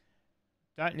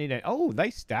 Don't need it. Oh, they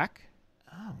stack.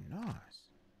 Oh, nice.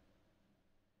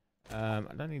 I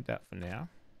don't need that for now.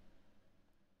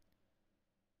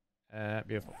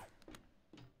 Beautiful.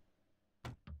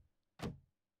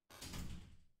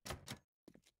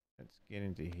 Let's get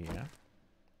into here.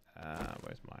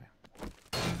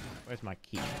 Where's my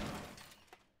key?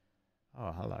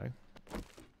 Oh, hello.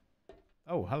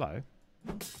 Oh, hello.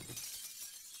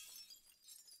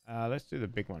 Let's do the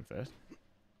big one first.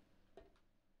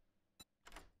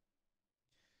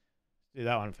 Let's do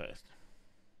that one first.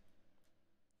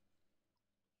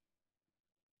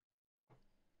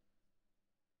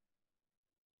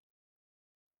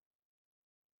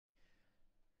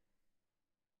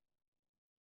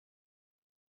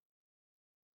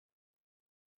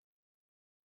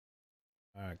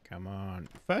 Oh, come on.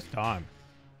 First time.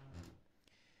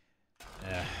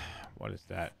 What is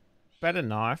that? Better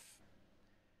knife.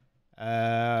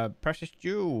 Precious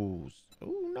jewels.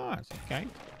 Oh, nice. Okay.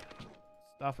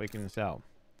 Stuff we can sell.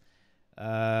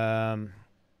 Okay,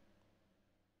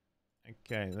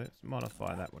 let's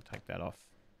modify that. We'll take that off.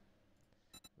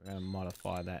 We're going to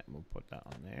modify that and we'll put that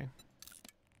on there.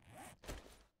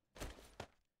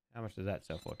 How much does that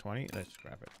sell for? 20? Let's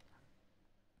scrap it.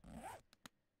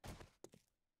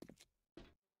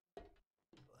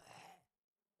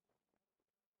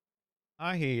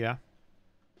 I hear ya.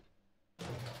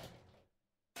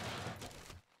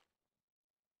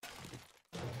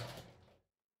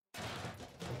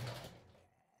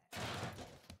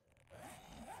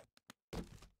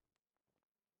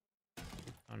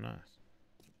 Oh, nice.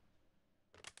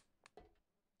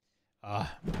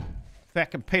 Ah,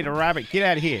 fucking Peter Rabbit, get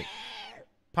out of here,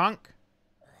 punk.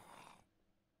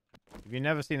 If you've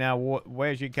never seen our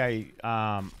Where's UK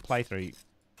playthrough,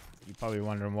 you're probably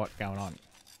wondering what's going on.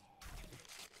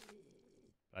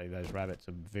 Hey, those rabbits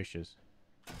are vicious.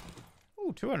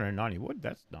 Oh, 290 wood.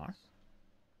 That's nice.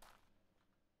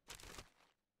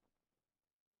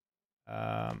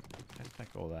 Let's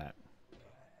take all that.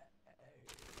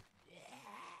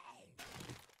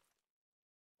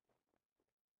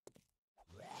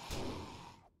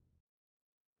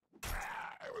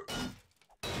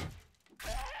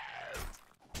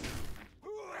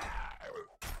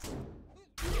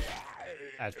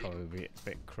 That's probably a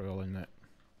bit cruel, isn't it?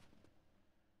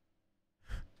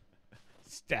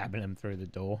 Stabbing him through the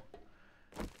door.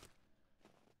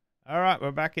 Alright,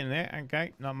 we're back in there.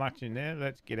 Okay, not much in there.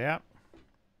 Let's get out.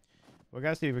 We're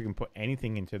going to see if we can put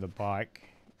anything into the bike.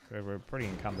 We're pretty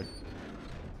encumbered.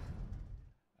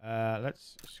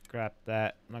 Let's scrap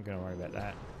that. I'm not going to worry about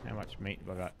that. How much meat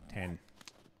have I got? 10.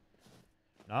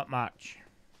 Not much.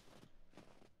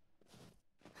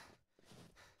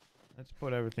 Let's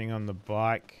put everything on the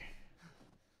bike.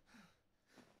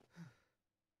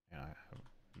 I have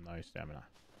no stamina.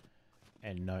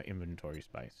 And no inventory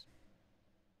space.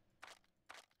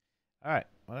 Alright,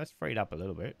 well that's freed up a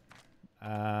little bit.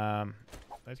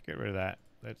 Let's get rid of that.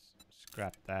 Let's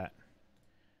scrap that.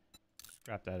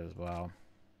 Scrap that as well.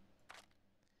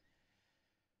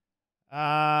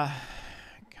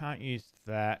 Can't use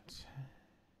that.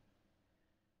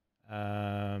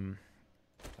 I'm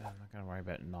not going to worry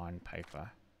about 9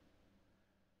 paper.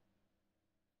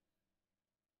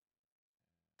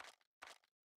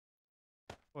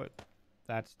 Put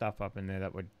that stuff up in there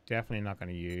that we're definitely not going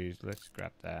to use. Let's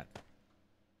scrap that.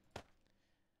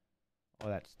 All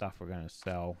that stuff we're going to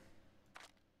sell.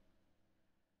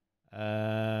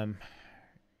 Let's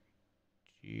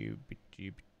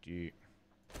get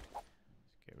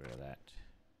rid of that.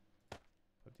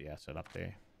 Put the asset up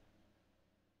there.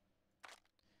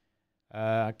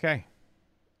 Okay.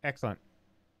 Excellent.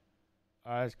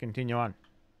 Let's continue on.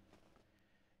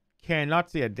 Cannot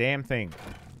see a damn thing.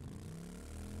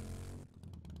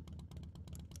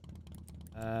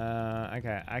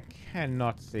 Okay. I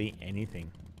cannot see anything.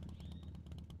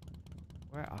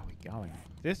 Where are we going?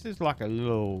 This is like a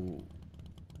little...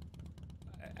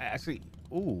 Actually...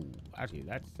 Ooh. Actually,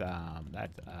 that's...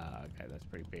 okay, that's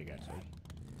pretty big, actually.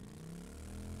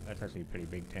 That's actually a pretty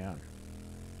big town.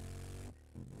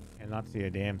 Cannot see a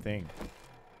damn thing.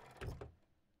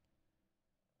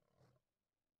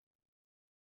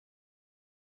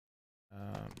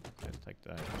 Let's take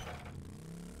that.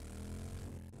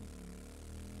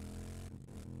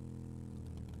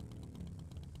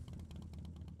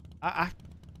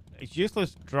 It's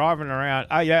useless driving around.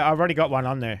 Oh yeah, I've already got one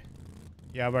on there.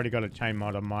 Yeah, I've already got a chain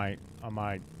mod on my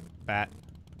bat.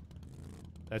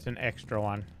 That's an extra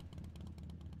one.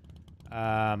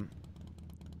 I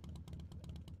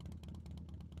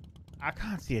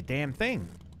can't see a damn thing.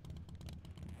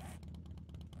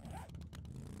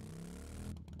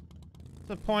 What's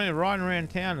the point of riding around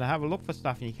town to have a look for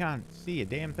stuff and you can't see a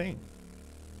damn thing?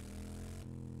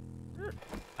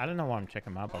 I don't know why I'm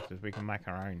checking mailboxes. We can make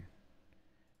our own.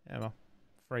 Yeah, well,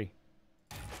 free.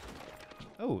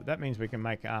 Oh, that means we can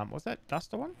make, what's that,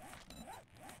 duster one?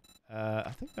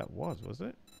 I think that was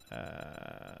it?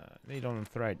 Needle and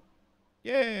thread.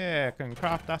 Yeah, can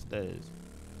craft dusters.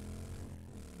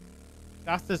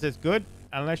 Dusters is good,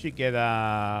 unless you get,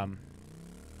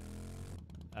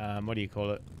 what do you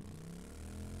call it?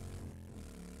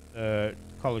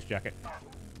 College jacket.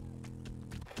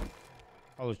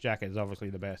 College jacket is obviously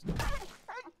the best.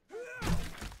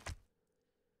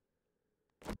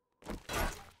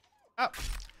 Oh,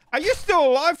 are you still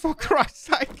alive, for Christ's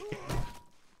sake?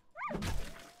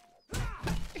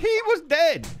 He was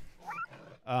dead.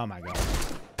 Oh my god.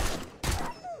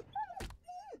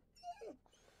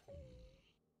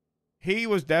 He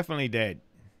was definitely dead.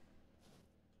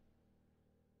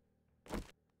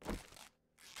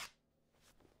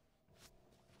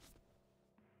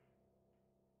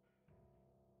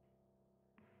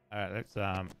 Alright, let's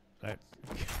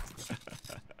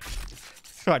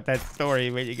it's like that story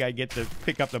where you go get to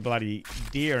pick up the bloody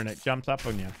deer and it jumps up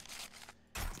on you.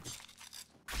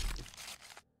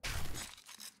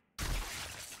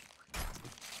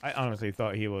 I honestly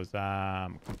thought he was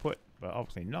kaput, but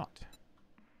obviously not.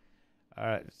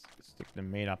 Alright, let's stick the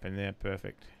meat up in there.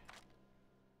 Perfect.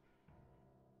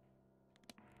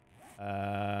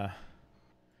 It's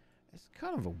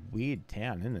kind of a weird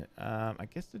town, isn't it? I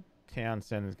guess the town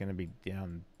center is going to be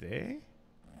down there.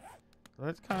 So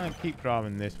let's kind of keep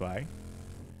driving this way.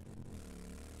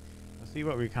 Let's see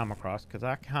what we come across, because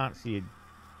I can't see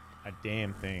a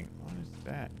damn thing. What is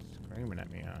that screaming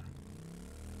at me?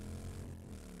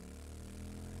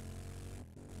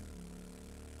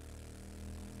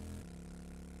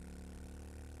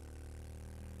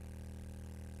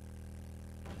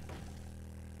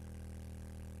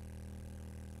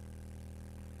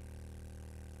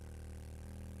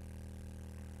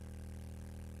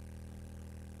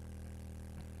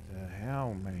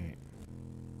 Hell, mate.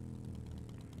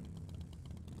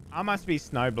 I must be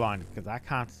snowblind because I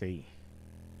can't see.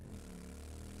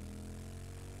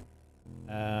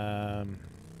 I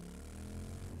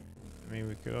mean,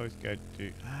 we could always go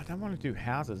to... I don't want to do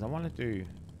houses. I want to do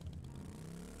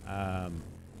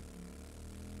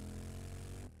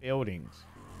buildings.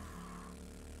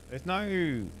 There's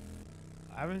no...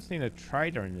 I haven't seen a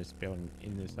trader in this building.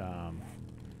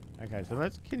 Okay, so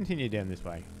let's continue down this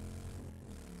way.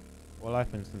 We'll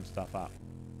open some stuff up.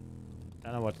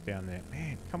 Don't know what's down there.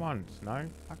 Man, come on, Snow.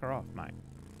 Fuck her off, mate.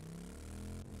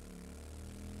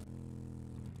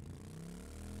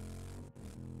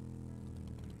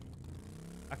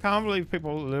 I can't believe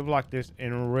people live like this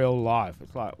in real life.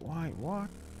 It's like, why, what?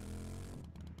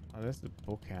 Oh, there's the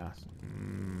book house.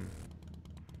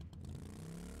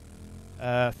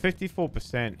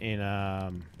 54% in,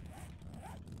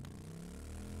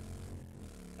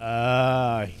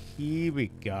 here we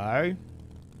go.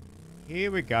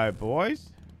 Here we go, boys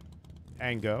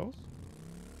and girls.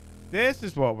 This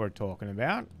is what we're talking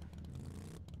about.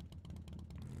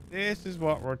 This is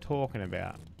what we're talking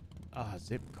about. Oh,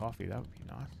 zip coffee. That would be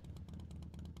nice.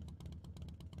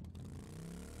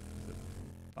 There's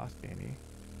a bus down here.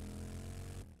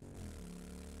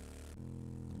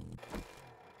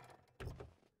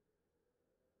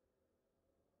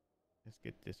 Let's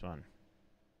get this one.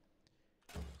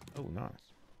 Oh, nice.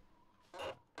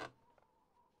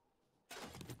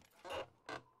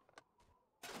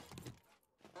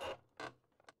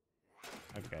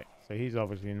 Okay, so he's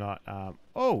obviously not,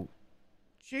 oh!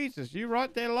 Jesus, you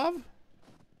right there, love?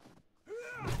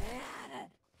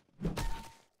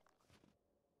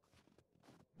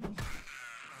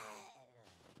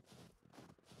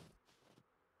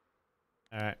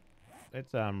 Alright,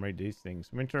 let's, read these things.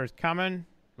 Winter is coming.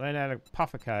 Learn how to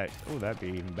puffocate. Oh, that'd be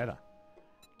even better.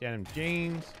 Denim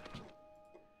jeans.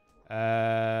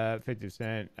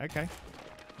 50%. Okay.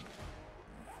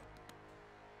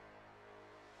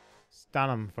 Stun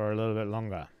them for a little bit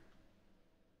longer.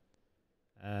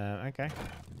 Okay.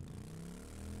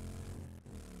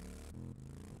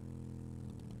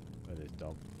 Where's this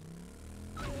dog?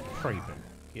 Creeping.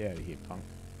 Get out of here, punk.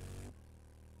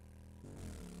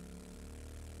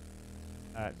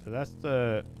 Alright, so that's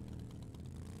the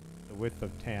width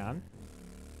of town.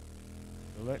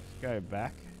 So let's go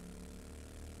back.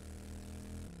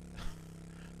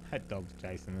 That dog's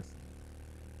chasing us.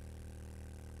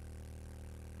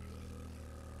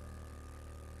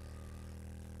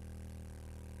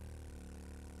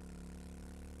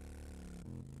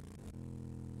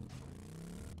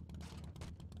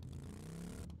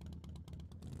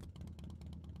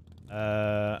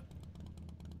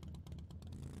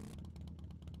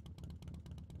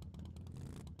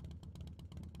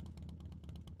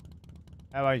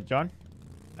 How are you, John?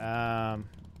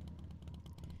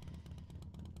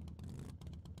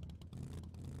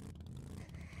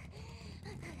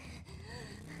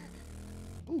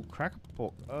 Ooh, cracker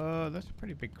book. That's a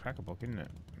pretty big cracker book, isn't it?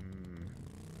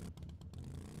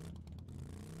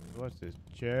 What's this?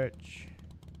 Church.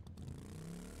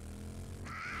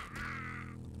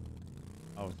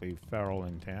 Obviously, feral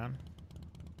in town.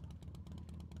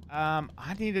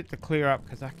 I need it to clear up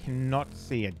because I cannot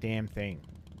see a damn thing.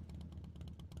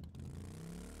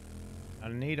 I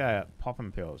need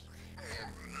popping pills.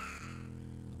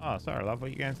 Oh, sorry, love. Were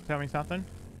you going to tell me something?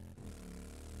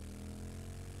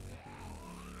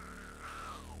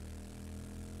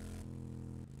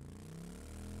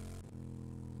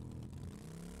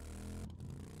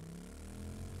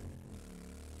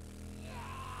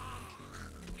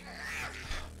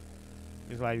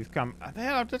 This lady's come.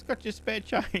 Hell, I've just got your spare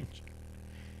change.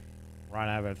 Run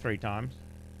over 3 times.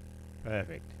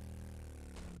 Perfect.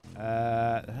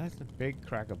 That's a big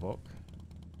cracker book.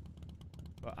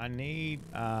 But I need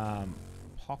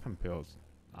popping pills.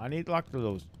 I need like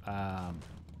those what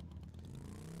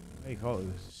do you call it?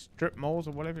 Strip malls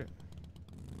or whatever.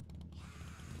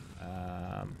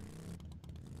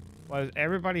 Well, is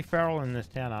everybody feral in this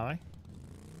town, are they?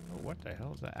 Oh, what the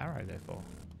hell is that arrow there for?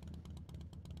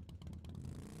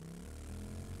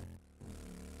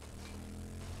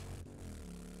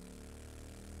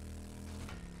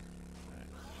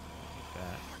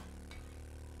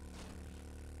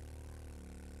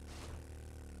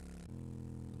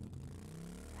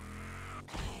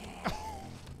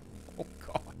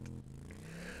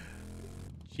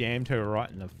 Jammed her right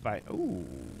in the face. Ooh,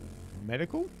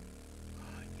 medical?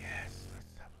 Oh, yes, let's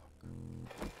have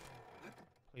a look.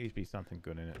 Please be something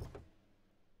good in it.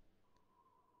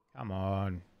 Come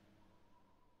on.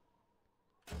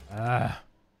 Ah.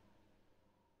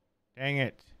 Dang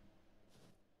it.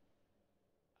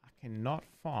 I cannot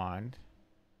find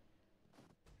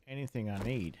anything I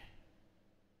need.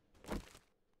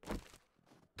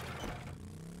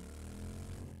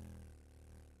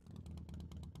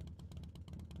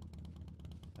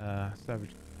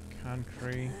 Savage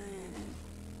country.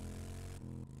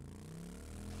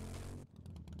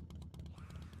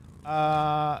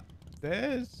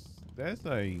 There's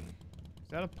a, is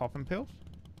that a popping pills?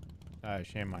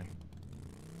 Chamois.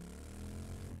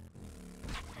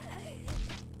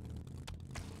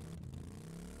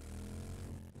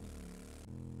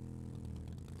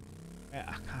 Man,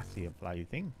 I can't see a bloody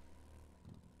thing.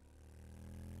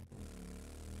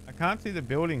 I can't see the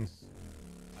buildings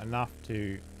enough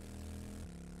to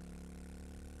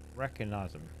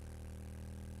recognize them.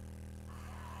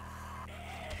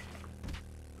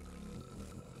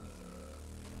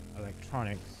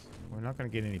 Electronics. We're not going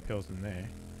to get any pills in there.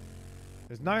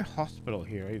 There's no hospital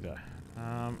here either.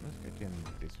 Let's go down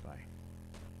this way.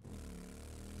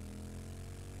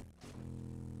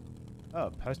 Oh,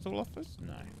 postal office?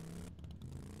 No.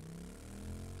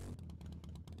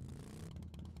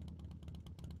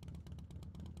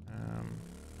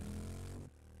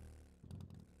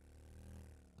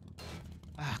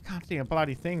 I can't see a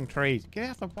bloody thing, trees. Get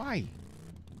out of the way.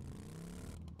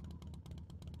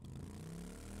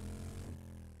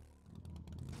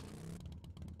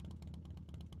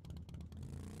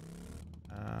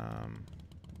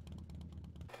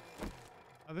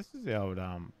 Oh, this is the old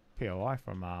POI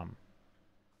from oh,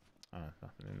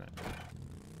 nothing in that.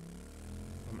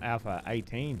 From Alpha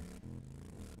 18.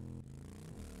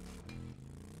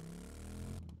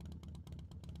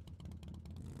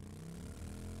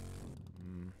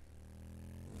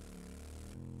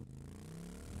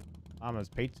 Mama's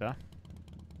Pizza.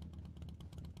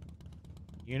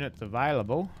 Units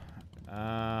available.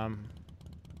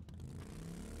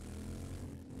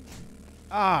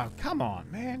 Oh, come on,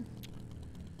 man.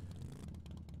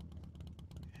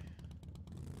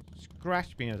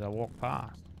 Scratched me as I walk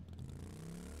past.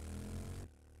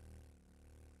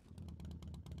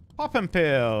 Poppin'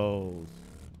 pills.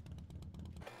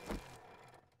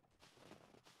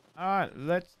 Alright,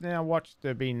 let's now watch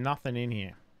there be nothing in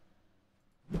here.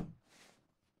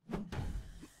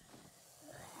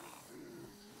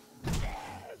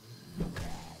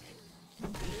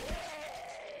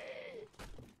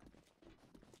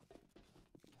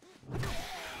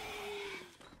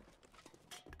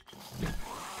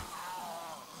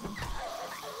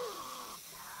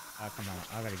 Oh, come on.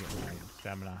 I gotta get my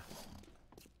stamina.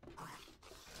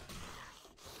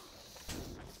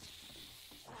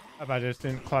 Hope I just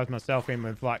didn't close myself in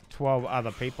with like 12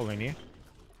 other people in here.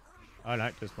 Oh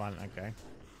no, just one. Okay.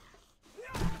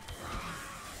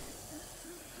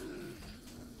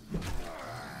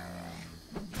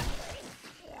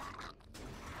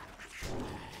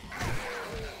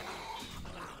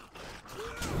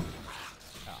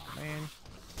 Oh man.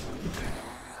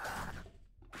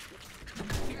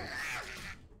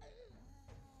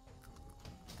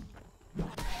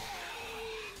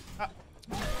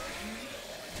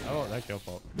 Oh, that's your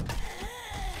fault.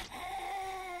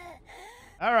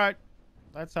 Alright.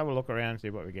 Let's have a look around and see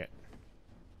what we get.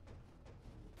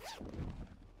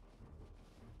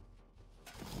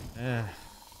 Can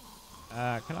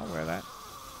I wear that?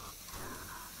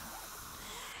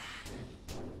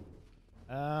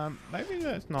 Maybe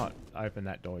let's not open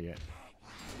that door yet.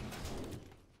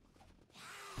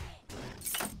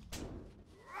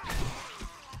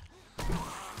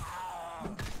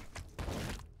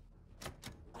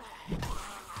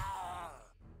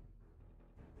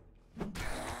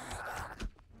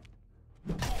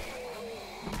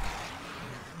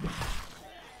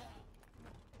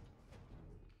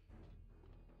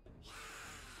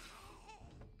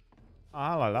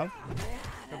 Oh, hello, love.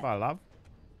 Goodbye, love.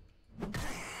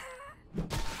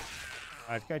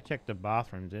 Let's go check the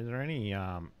bathrooms. Is there any,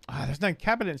 there's no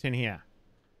cabinets in here.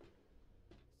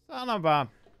 Son of a...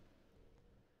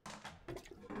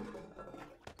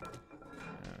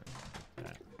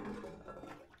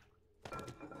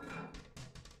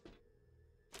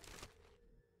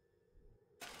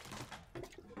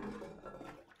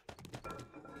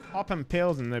 Popping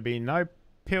pills and there'd be no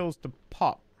pills to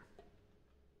pop.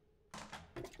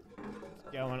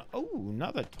 Going, oh,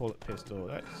 another toilet pistol.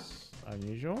 That's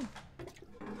unusual.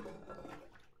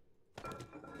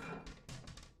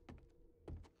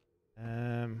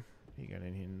 You got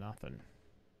in here? Nothing.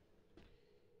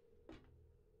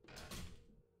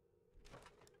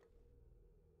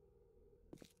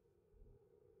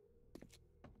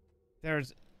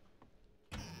 There's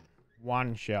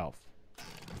one shelf.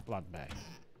 Blood bag.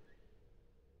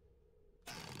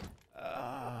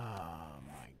 Oh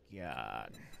my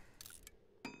god.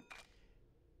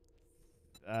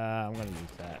 I'm gonna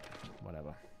use that.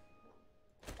 Whatever.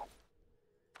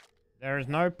 There is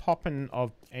no popping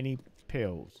of any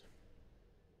pills.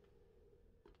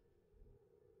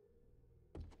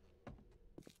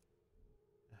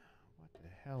 What the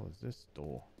hell is this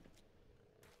door?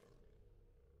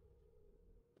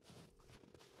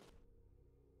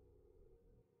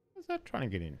 What's that trying to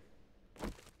get in?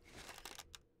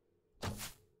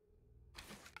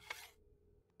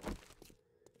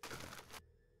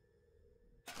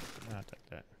 I'll take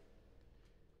that.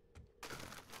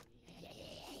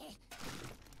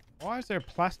 Why is there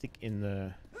plastic in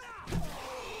the...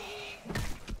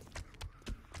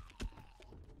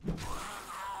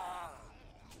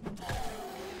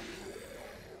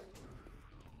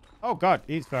 Oh god,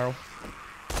 he's feral.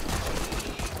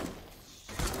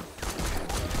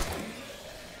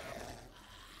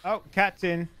 Oh, cat's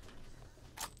in.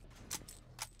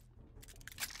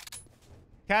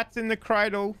 Cat's in the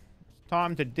cradle. It's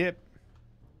time to dip.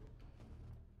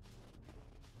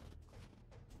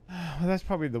 Well, that's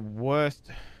probably the worst.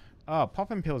 Oh,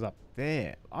 popping pills up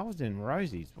there. I was in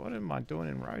Rosie's. What am I doing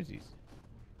in Rosie's?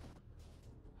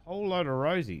 Whole load of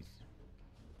Rosie's.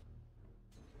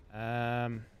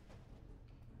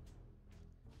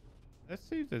 Let's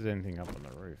see if there's anything up on the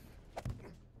roof.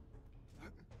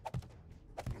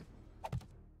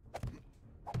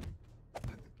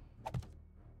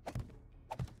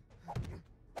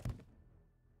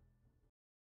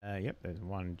 Yep, there's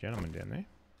one gentleman down there.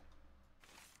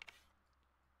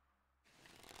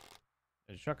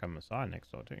 There's a shotgun Messiah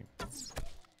next door too.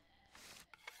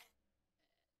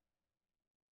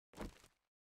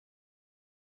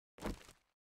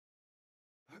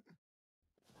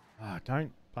 Oh,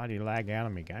 don't bloody lag out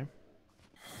on me, game.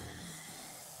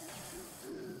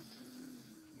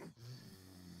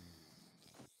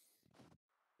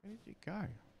 Where did you go?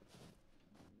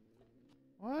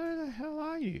 Where the hell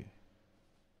are you?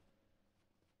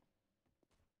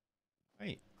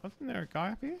 Wait, wasn't there a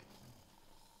guy up here?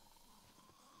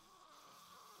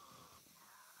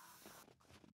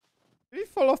 Did he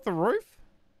fall off the roof?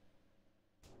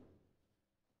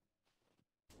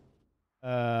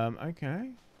 Okay.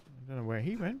 I don't know where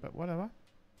he went, but whatever.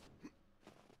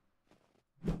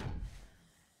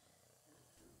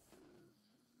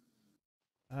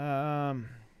 Okay,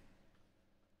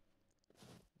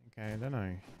 I don't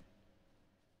know.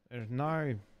 There's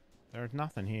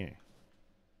nothing here.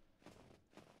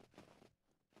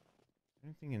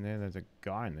 Anything in there? There's a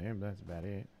guy in there, but that's about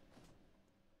it.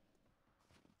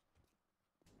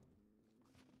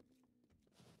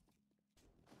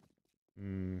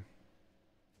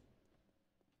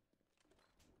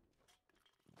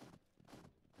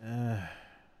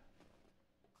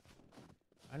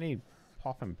 I need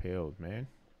popping pills, man.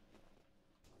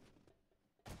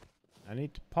 I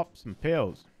need to pop some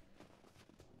pills.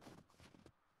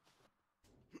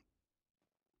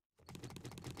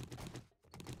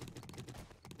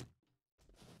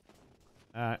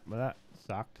 Alright, well that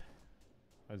sucked.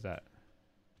 What's that?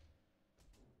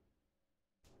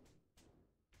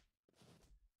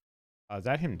 Oh, is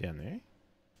that him down there?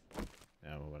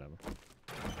 No, well, whatever.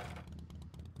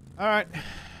 Alright.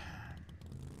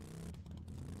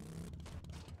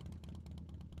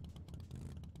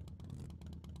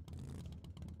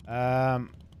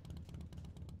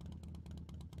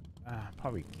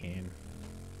 Probably can.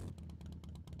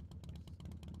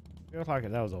 Feels like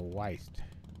that was a waste.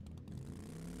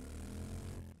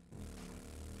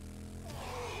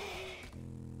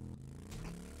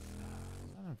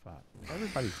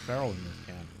 Everybody's feral in this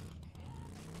town.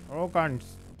 We're all going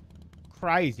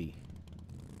crazy.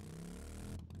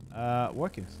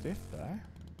 Working stiff though.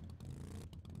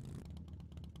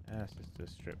 That's just a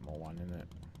strip mall one, isn't it?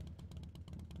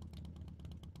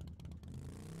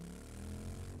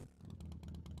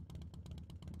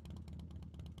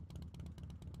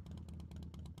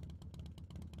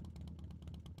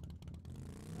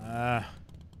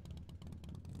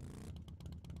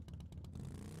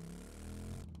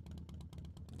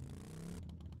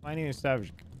 Finding a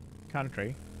savage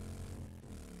country.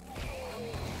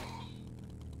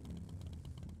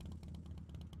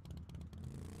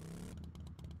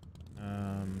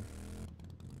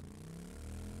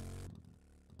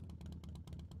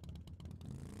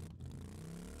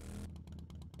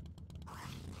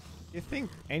 Do you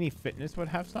think any fitness would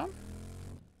have some?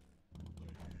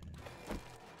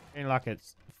 I mean, like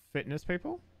it's fitness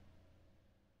people?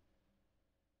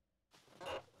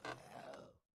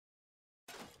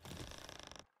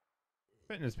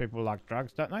 Fitness people like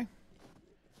drugs, don't they?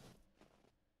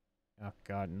 Oh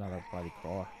god, another bloody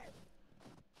crawler.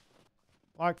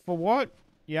 Like, for what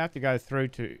you have to go through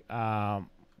to,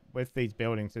 with these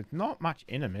buildings, there's not much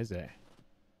in them, is there?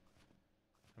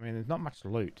 I mean, there's not much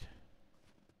loot.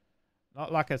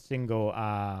 Not like a single,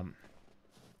 what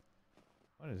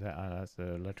is that? Oh, that's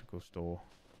the electrical store.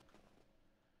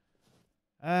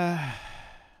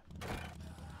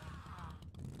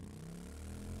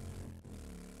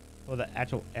 Or the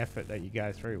actual effort that you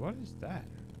go through. What is that?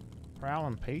 Prowl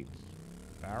and Pete's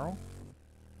barrel.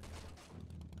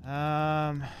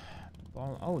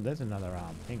 Well, oh, there's another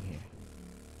thing here.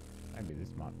 Maybe this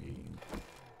might be.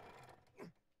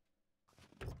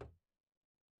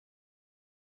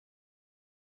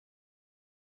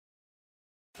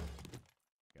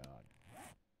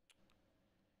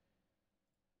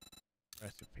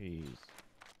 recipes.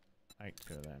 Make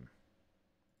 2 of them.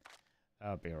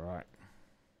 That'll be alright.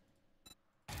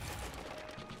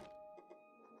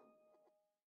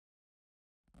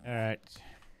 Alright.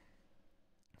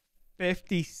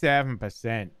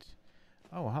 57%.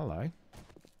 Oh, hello.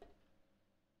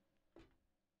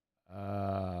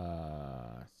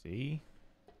 See?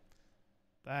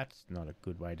 That's not a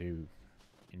good way to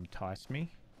entice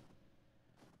me.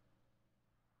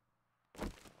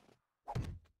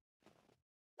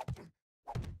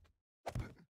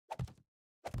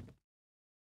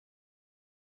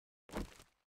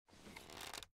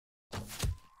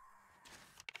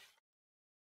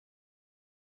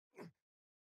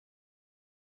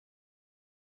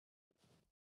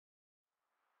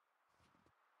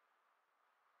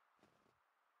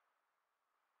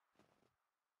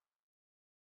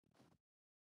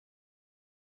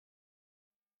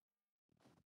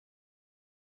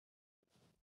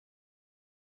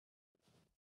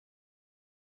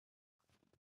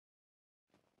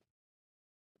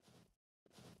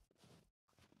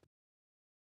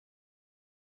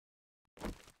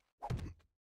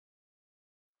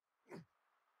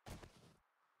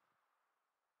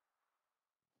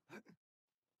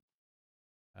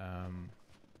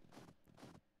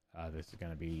 This is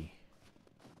going to be...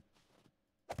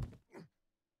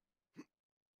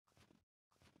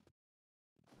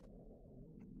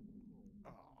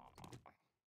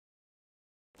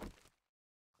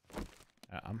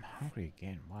 I'm hungry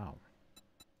again. Wow.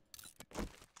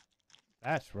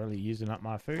 That's really using up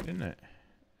my food, isn't it?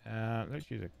 Let's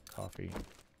use a coffee.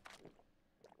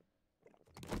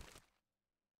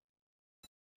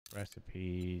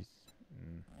 Recipes.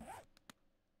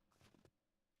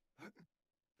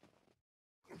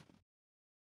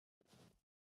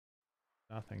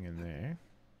 Nothing in there.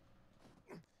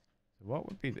 So what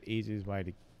would be the easiest way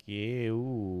to get...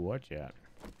 Ooh, watch out.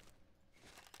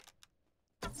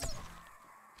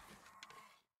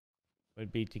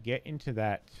 Would be to get into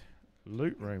that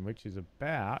loot room, which is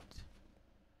about...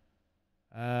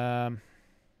 I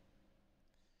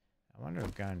wonder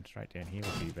if going straight down here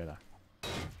would be better.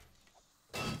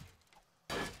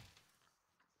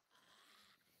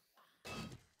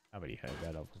 Nobody heard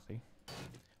that, obviously.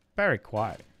 Very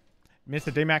quiet.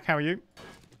 Mr. DMAC, how are you?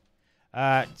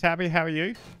 Tabby, how are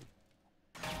you?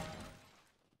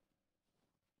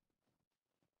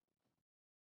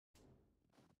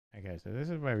 Okay, so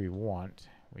this is where we want.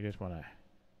 We just want to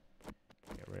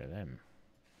get rid of them.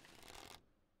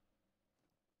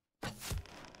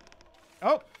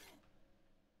 Oh!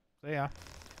 See ya.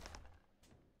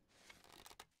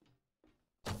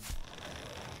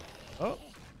 Oh!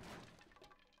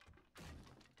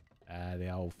 The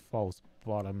old false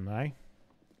bottom, eh?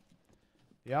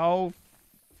 The old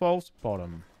false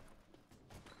bottom.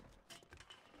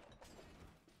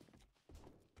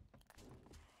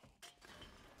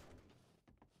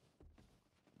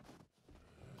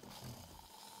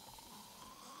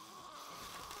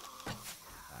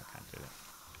 I can't do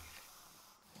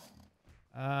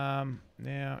that.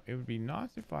 Now, it would be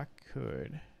nice if I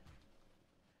could.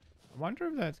 I wonder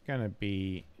if that's going to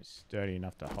be sturdy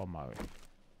enough to hold my...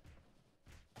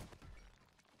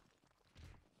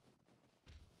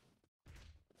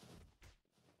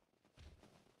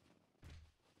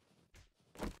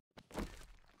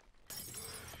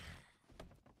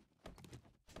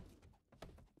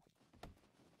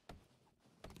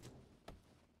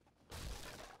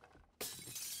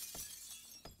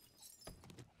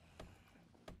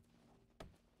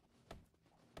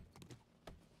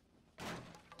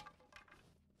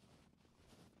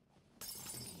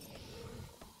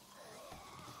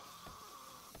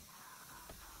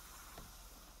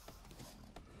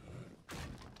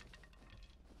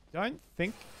 Don't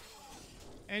think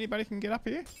anybody can get up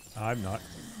here. I hope not.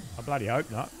 I bloody hope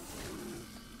not.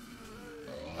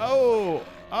 Oh!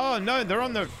 Oh no, they're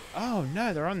on the... Oh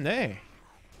no, they're on there.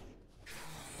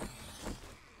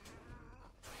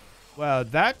 Well,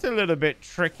 that's a little bit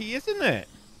tricky, isn't it?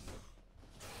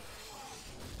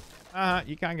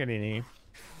 You can't get in here.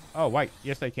 Oh wait,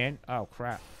 yes they can. Oh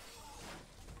crap.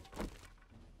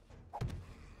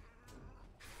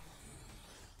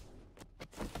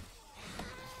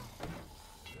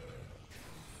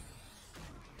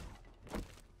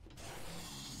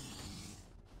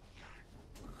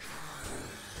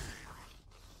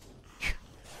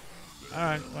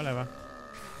 Alright, whatever.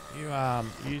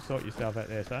 You sort yourself out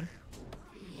there, son.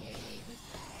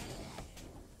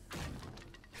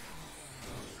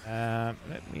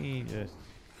 Let me just...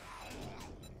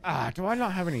 do I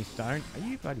not have any stone? Are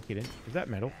you bloody kidding? Is that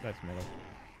metal? That's metal.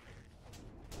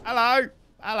 Hello!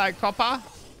 Hello, copper!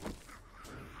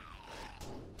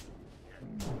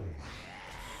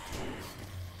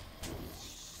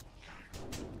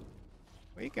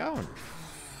 Where you going?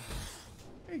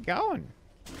 Where you going?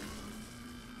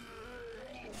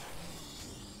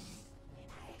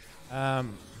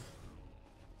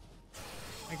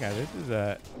 Okay, this is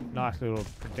a nice little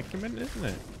predicament, isn't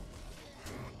it?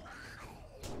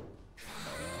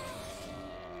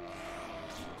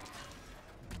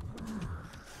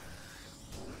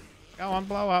 Go on,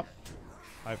 blow up.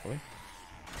 Hopefully.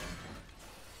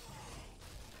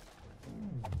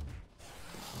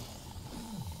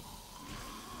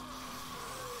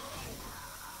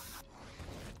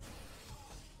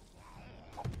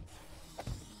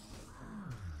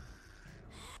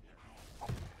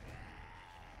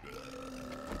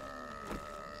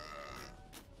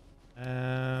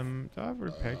 Do I have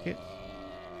repair kits?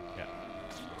 Yeah.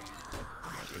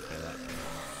 Repair that.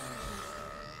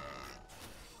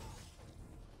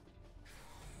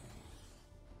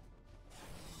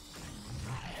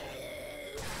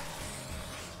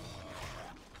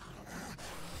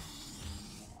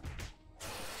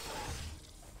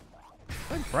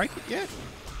 Don't break it yet.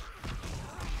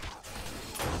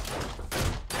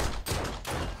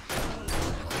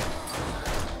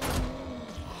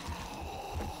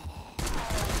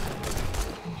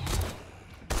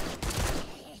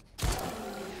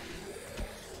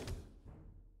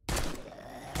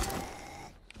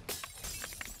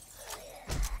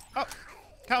 Oh,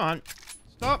 come on.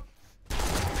 Stop.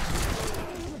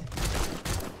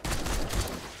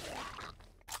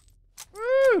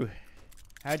 Woo!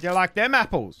 How'd you like them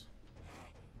apples?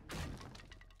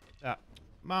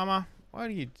 Mama, what are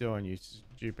you doing, you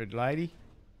stupid lady?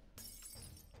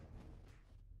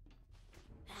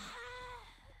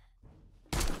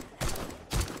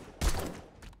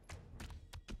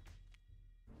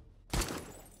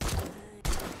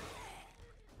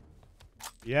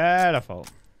 Beautiful.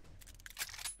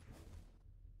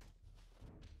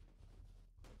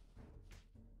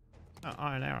 Oh,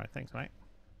 iron arrow. Thanks, mate.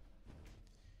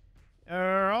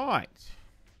 Alright.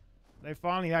 They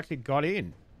finally actually got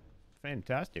in.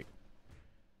 Fantastic.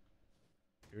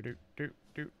 Do do do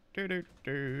do do do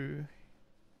do.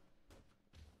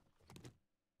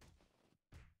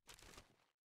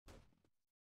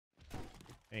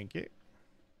 Thank you.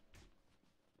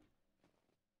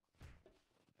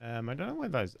 I don't know where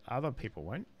those other people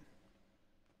went.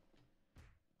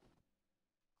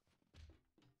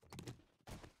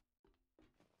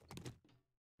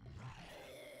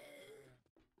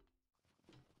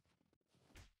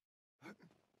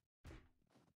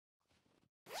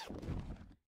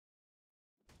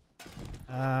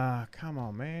 Come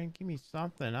on, man. Give me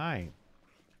something, eh?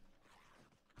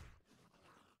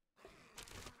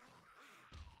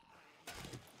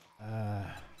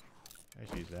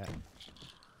 Let's use that.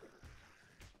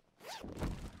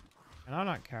 Can I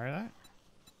not carry that?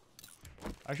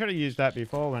 I should have used that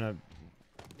before when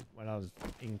I was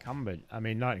encumbered. I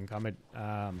mean, not encumbered.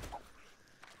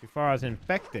 Before I was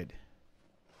infected.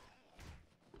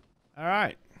 All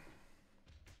right.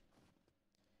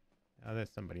 Oh,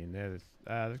 there's somebody in there.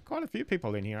 There's quite a few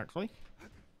people in here, actually.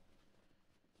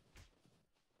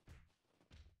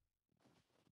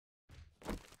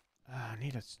 I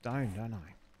need a stone, don't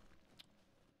I?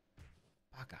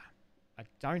 Bugger. I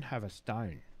don't have a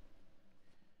stone.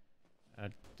 I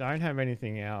don't have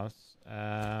anything else.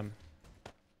 Oh,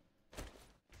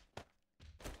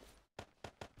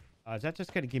 is that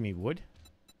just going to give me wood?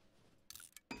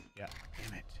 Yeah,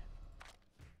 damn it.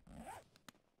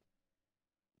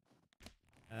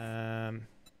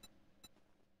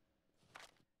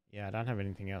 Yeah, I don't have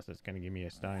anything else that's going to give me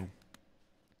a stone.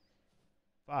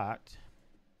 But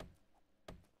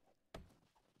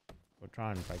we'll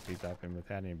try and break these open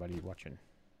without anybody watching.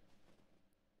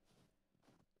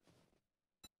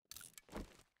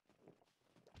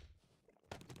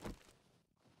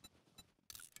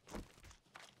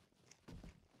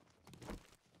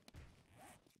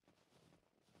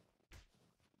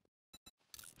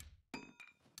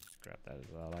 Grab that as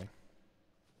well, eh?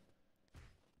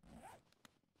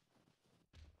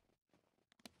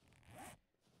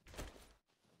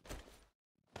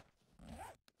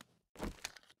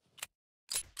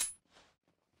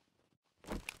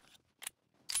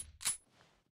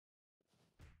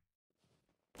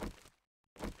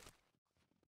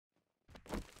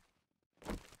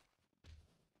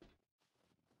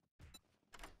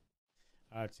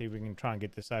 Let's see if we can try and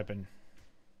get this open.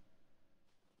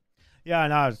 Yeah,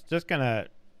 no, I was just gonna,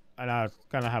 I was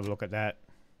gonna have a look at that.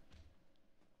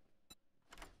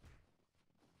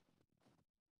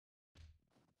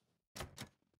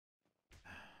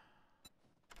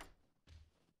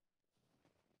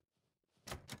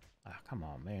 Oh, come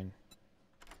on, man.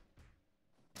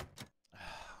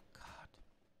 Oh, God.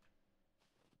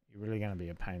 You You're really going to be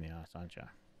a pain in the ass, aren't you?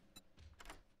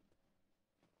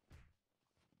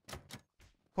 Of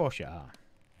course you are.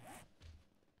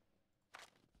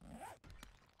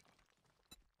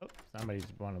 Oh, somebody's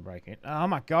want to break in. Oh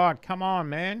my god, come on,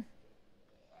 man.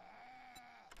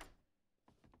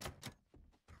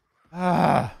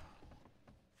 Ah.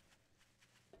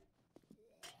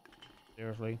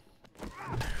 Seriously?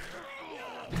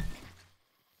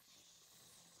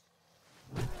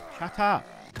 Shut up.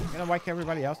 You're gonna wake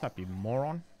everybody else up, you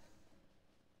moron.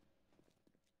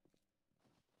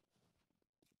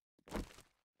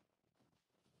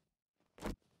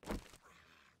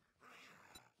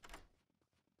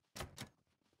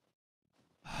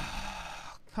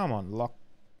 Come on, lock.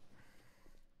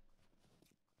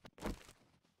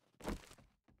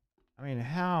 I mean,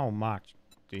 how much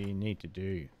do you need to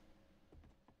do?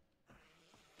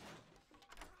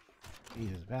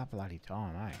 Jesus, about bloody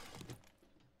time, eh?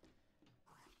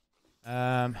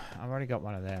 I've already got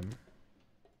one of them.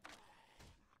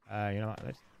 You know what?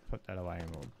 Let's put that away and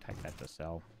we'll take that to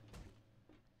sell.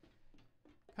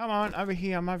 Come on, over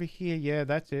here. I'm over here. Yeah,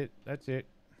 that's it. That's it.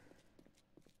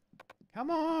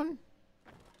 Come on.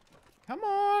 Come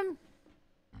on.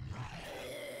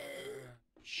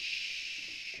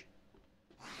 Shh.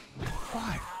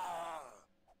 Quiet.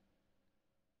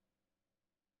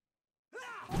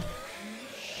 Shh.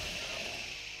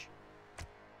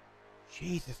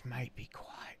 Jesus, mate, be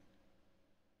quiet.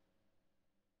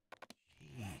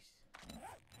 Jeez.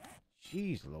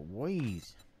 Jeez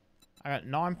Louise. I got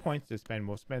 9 points to spend.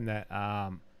 We'll spend that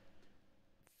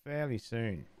fairly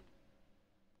soon.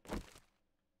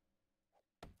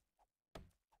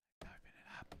 Open it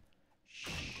up.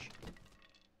 Shh.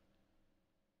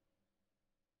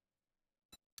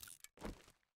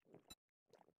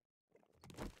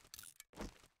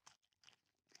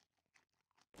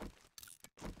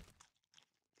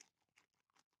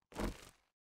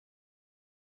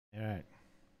 All right.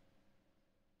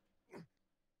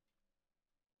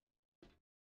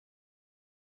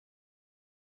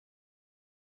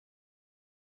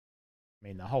 I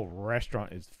mean, the whole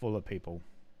restaurant is full of people.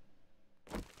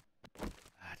 I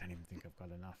don't even think I've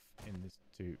got enough in this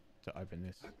to open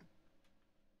this.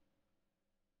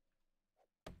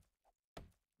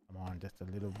 Come on, just a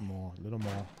little more, a little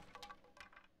more.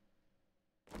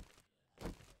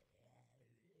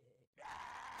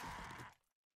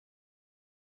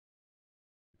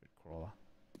 Stupid crawler.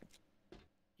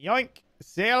 Yoink!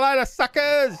 See you later,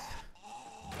 suckers!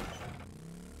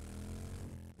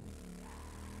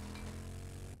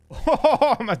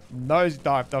 Oh, my nose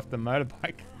dived off the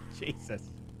motorbike. Jesus.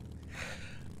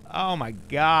 Oh my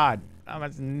god. I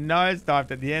almost nose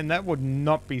dived at the end. That would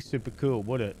not be super cool,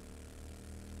 would it?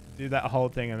 Do that whole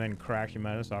thing and then crash your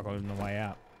motorcycle on the way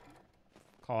out.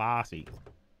 Classy.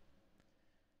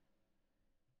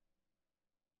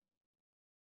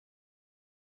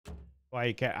 Well,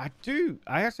 you can.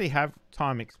 I actually have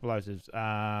time explosives. Oh,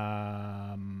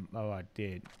 I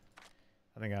did.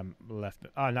 I think I'm left.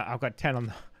 Oh no, I've got 10 on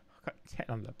the. I've got 10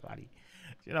 on the bloody.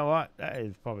 You know what? That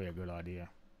is probably a good idea.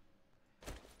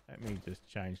 Let me just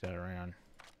change that around.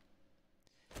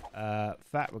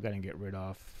 Fat we're going to get rid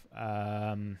of.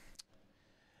 I'm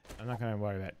not going to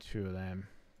worry about 2 of them.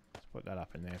 Let's put that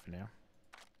up in there for now.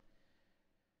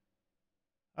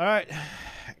 All right.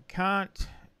 Can't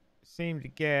seem to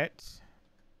get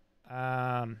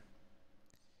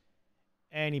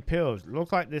any pills.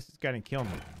 Looks like this is going to kill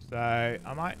me. So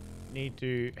I might need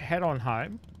to head on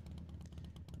home.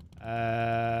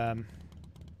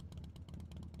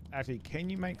 Actually, can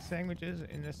you make sandwiches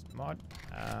in this mod?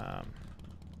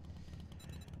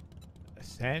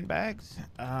 Sandbags?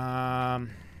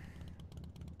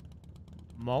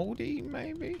 Moldy,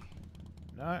 maybe?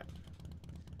 No.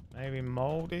 Maybe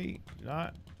moldy?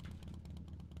 No.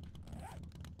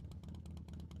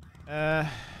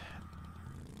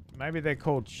 Maybe they're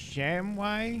called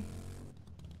Shamway?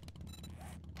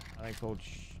 Are they called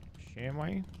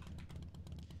Shamway?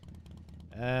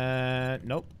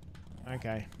 Nope.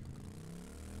 Okay.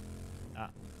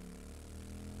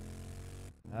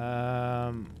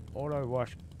 Auto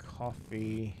wash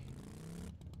coffee.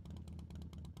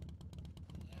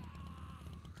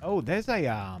 Oh, there's a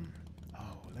oh,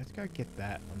 let's go get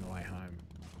that on the way home.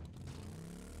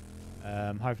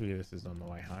 Hopefully this is on the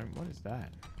way home. What is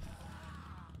that?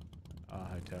 Oh,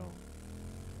 hotel.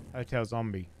 Hotel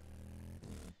zombie.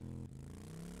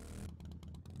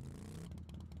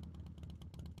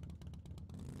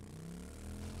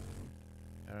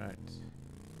 Alright.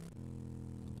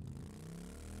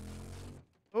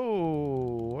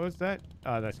 Oh, what was that?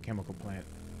 Oh, that's chemical plant.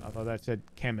 I thought that said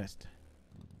chemist.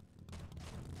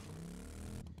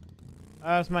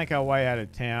 Let's make our way out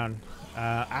of town.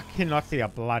 I cannot see a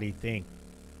bloody thing.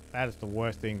 That is the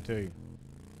worst thing too.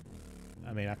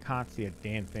 I mean, I can't see a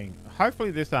damn thing.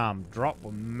 Hopefully this drop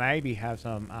will maybe have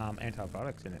some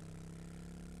antibiotics in it.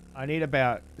 I need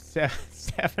about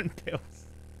seven pills.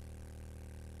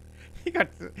 You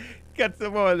got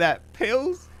some more of that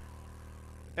pills?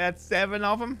 About 7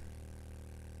 of them.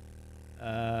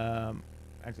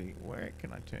 Actually, where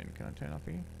can I turn? Can I turn off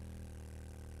here?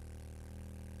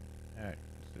 Alright,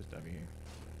 it's just over here.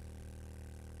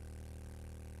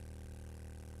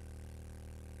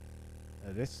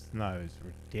 This snow is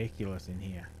ridiculous in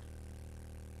here.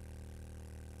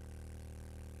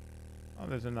 Oh,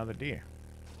 there's another deer.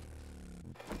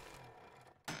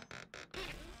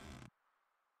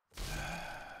 Is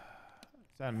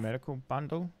that a medical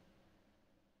bundle?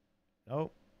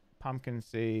 Nope. Pumpkin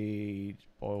seed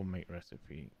boiled meat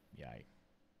recipe. Yay.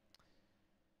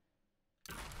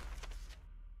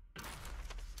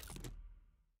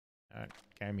 Alright,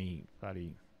 gave me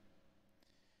bloody...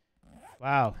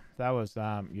 Wow, that was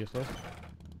useless.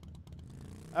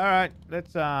 Alright,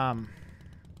 let's head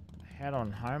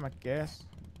on home, I guess.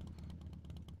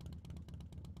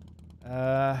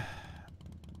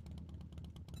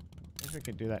 If we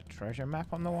could do that treasure map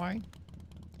on the way,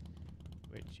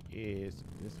 which is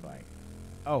this way.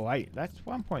 Oh wait, that's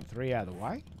 1.3 out of the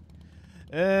way.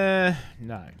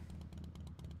 No.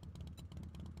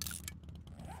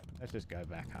 Let's just go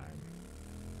back home.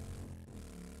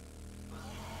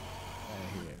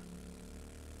 Here.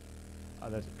 Oh,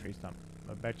 there's a tree stump.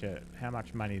 I bet you how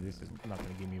much money this is not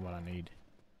going to give me what I need.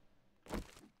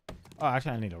 Oh,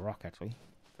 actually I need a rock actually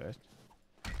first.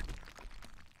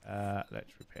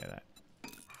 Let's repair that.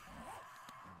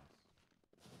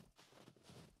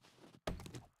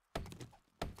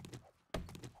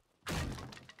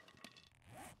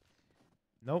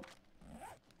 Nope.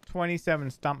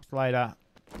 27 stumps later,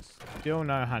 still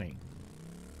no honey.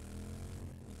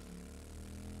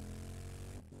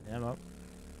 Yeah, well.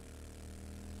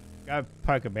 Go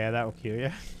poke a bear, that will kill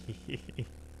you.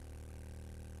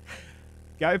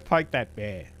 Go poke that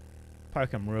bear.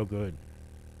 Poke him real good.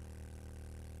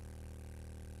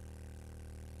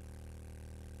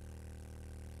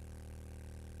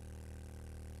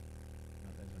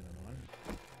 Oh, there's another one.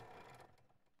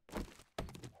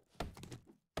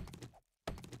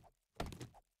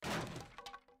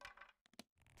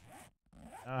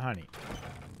 No honey.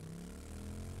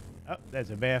 Oh, there's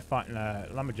a bear fighting a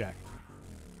lumberjack.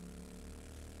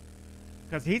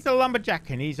 Because he's a lumberjack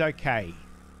and he's okay.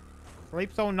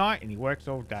 Sleeps all night and he works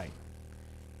all day.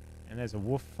 And there's a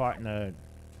wolf fighting a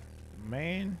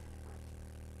man.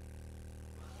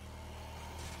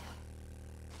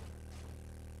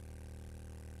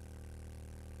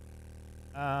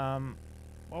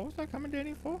 What was I coming down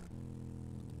here for?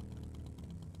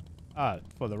 Oh,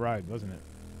 for the road, wasn't it?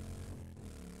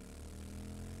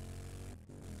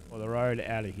 For the road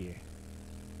out of here.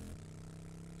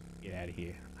 Get out of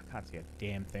here. I can't see a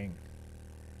damn thing.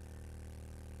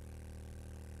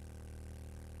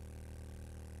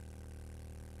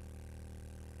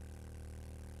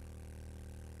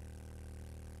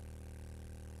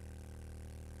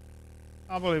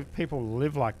 I believe people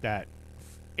live like that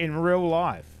in real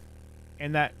life.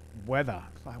 In that weather.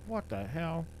 It's like, what the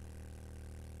hell?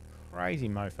 Crazy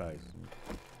mofos.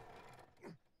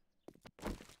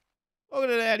 Look at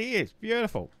it out here. It's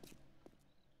beautiful.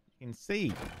 You can see.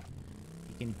 You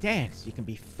can dance. You can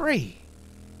be free.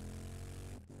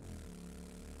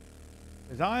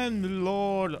 As I am the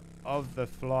Lord of the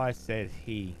Fly, said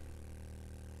he.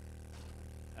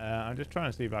 I'm just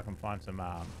trying to see if I can find some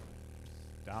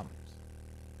stumps.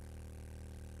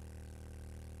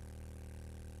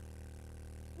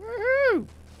 Woohoo!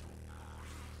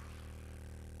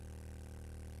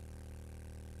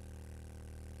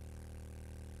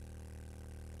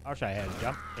 I'll show you how to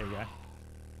jump. There you go.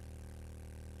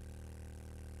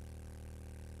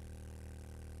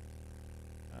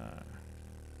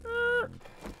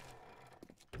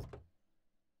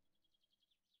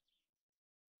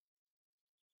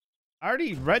 I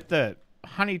already read the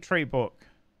honey tree book.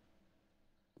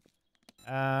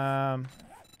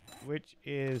 Which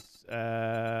is,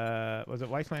 was it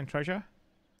Wasteland Treasure?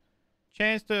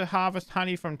 Chance to harvest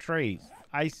honey from trees.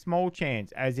 A small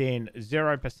chance, as in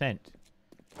 0%.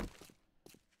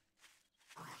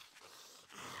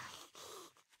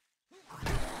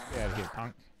 Get out of here,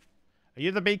 punk. Are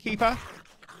you the beekeeper?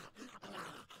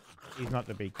 He's not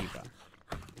the beekeeper.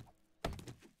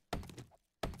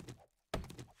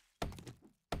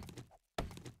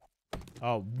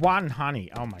 Oh, 1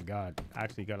 honey. Oh my god. I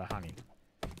actually got a honey.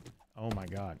 Oh my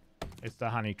god. It's the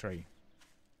honey tree.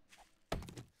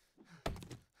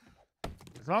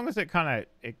 As long as it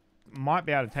might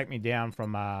be able to take me down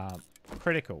from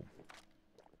critical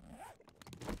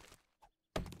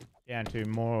down to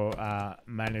more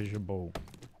manageable.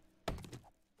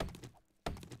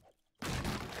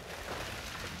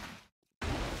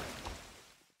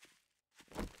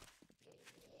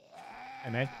 Hey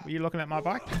man, were you looking at my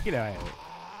bike? Get out of here.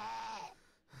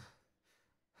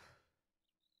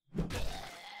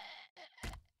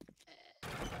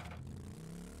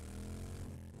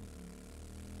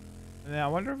 Now, I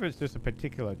wonder if it's just a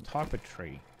particular type of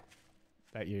tree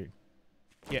that you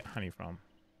get honey from.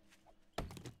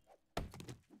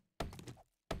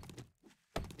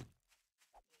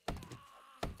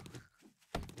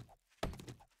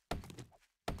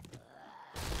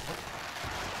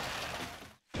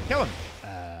 Kill him!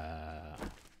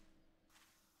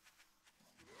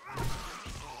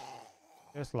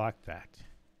 Just like that.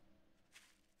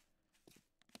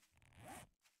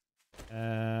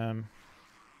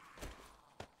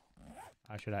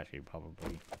 I should actually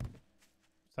probably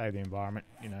save the environment,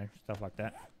 you know, stuff like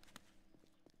that.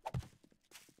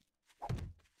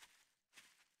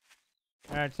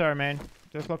 Alright, sorry man.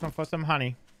 Just looking for some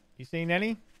honey. You seen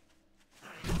any?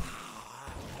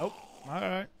 Nope.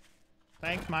 Alright.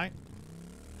 Thanks, mate.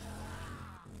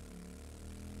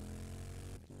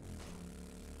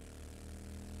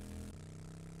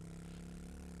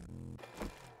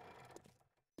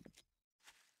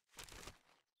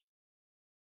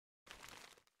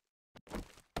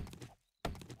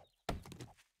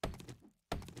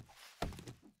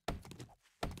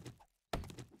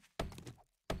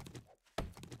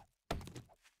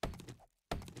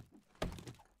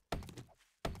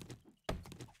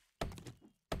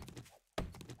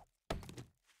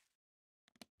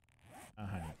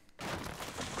 Honey.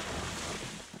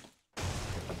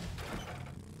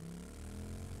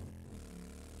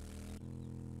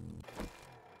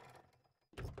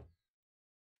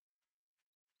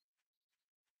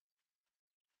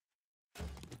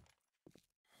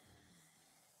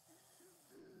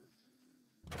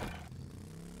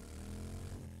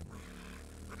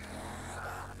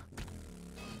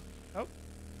 Oh.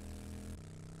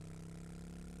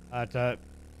 It's a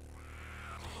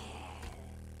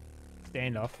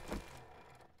standoff.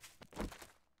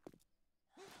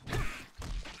 I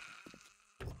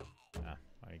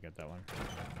got that one.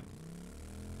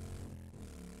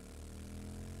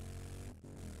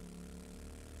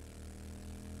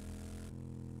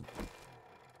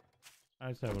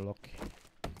 Let's have a look.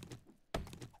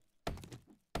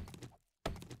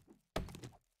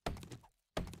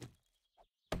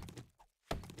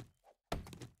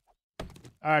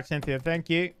 All right, Cynthia, thank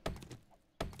you.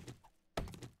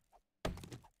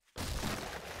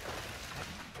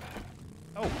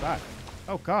 Oh, God.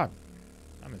 Oh, God.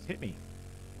 Almost hit me.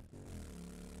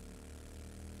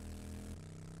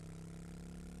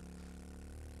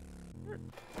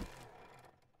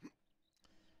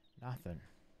 Nothing.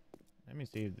 Let me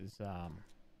see if this,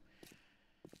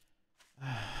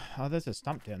 oh, there's a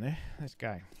stump down there. Let's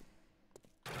go.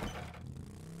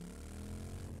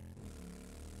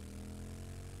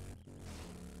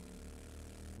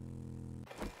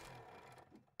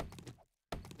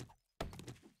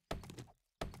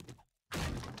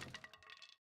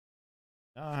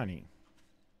 Oh, honey.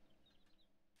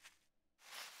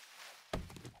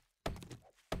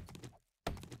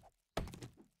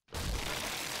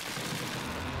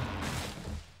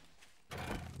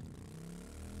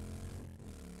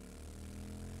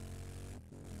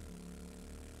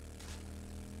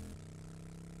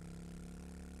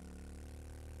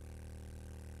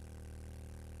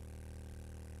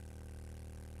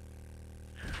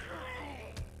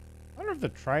 I wonder if the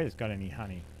trader's got any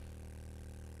honey.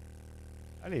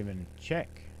 I didn't even check.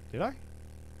 Did I? I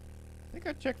think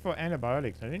I checked for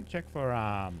antibiotics. I didn't check for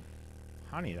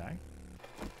honey though.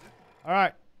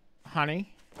 Alright.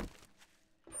 Honey.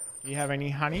 Do you have any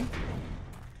honey?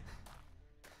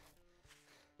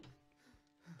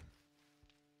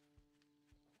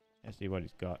 Let's see what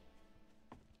he's got.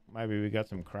 Maybe we got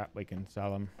some crap we can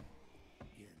sell him.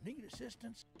 You need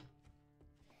assistance?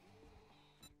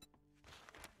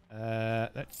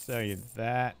 Let's sell you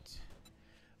that.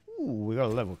 Ooh, we got a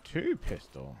level 2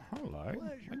 pistol. Hello.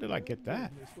 When did I get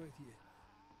that?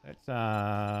 Let's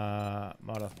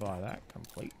modify that.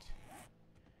 Complete.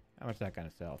 How much is that going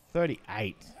to sell?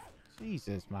 38.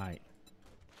 Jesus, mate.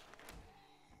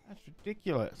 That's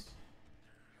ridiculous.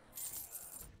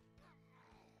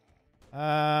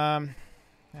 How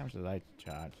much do they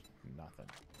charge? Nothing.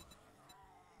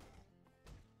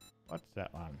 What's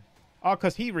that one? Oh,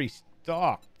 because he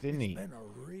restocked, didn't he? It's been a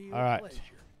real All right. pleasure.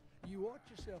 You watch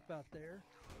yourself out there.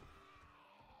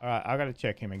 All right, I got to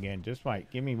check him again. Just wait.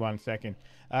 Give me 1 second.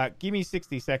 Give me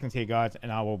 60 seconds here, guys,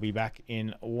 and I will be back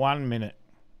in 1 minute.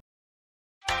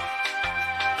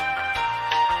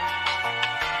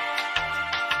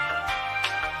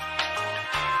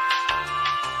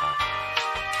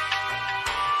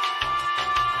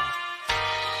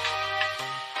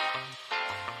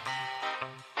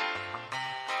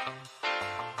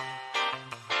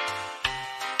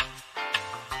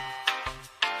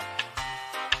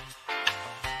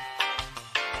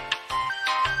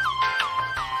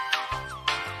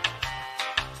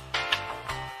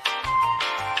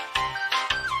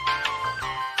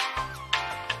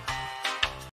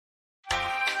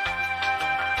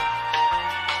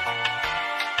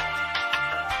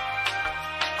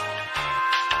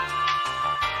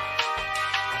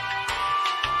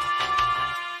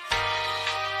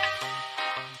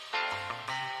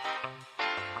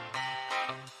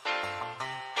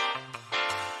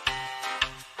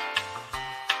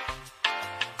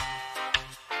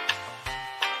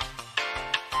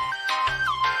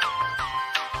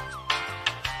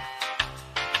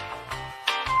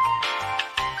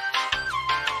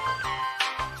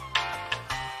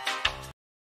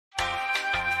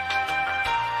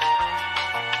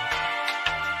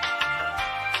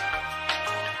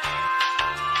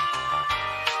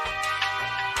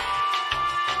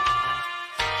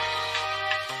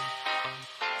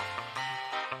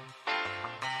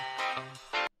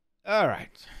 All right.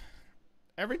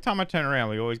 Every time I turn around,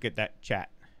 we always get that chat.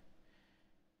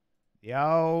 The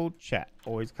old chat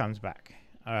always comes back.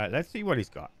 All right, let's see what he's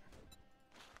got.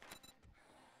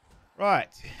 Right.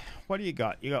 What do you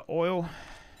got? You got oil.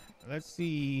 Let's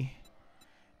see.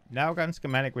 Nail gun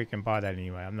schematic, we can buy that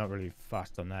anyway. I'm not really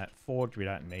fussed on that. Forge, we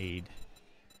don't need.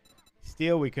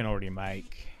 Steel, we can already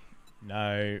make.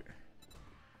 No.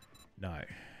 No.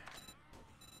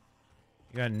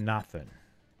 You got nothing.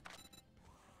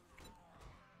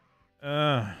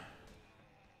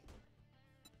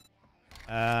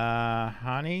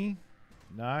 Honey?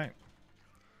 No.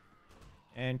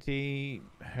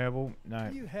 Anti-herbal? No.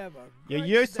 You have a You're great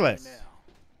useless. day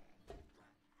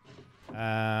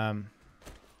now.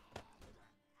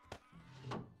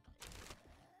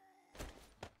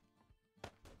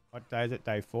 What day is it?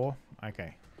 Day 4?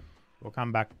 Okay. We'll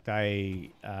come back day,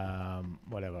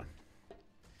 whatever.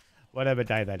 Whatever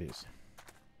day that is.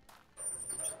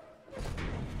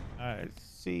 Let's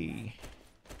see.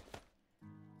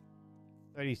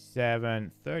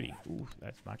 37, 30. Ooh,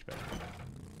 that's much better.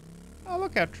 Oh,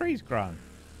 look, our tree's grown.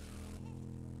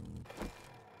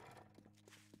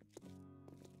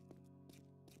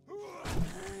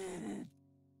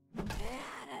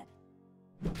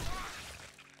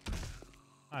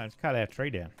 Oh, let's cut our tree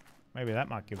down. Maybe that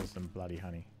might give us some bloody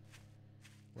honey.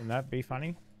 Wouldn't that be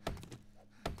funny?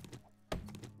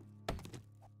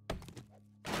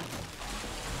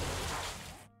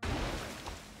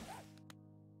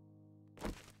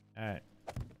 Alright.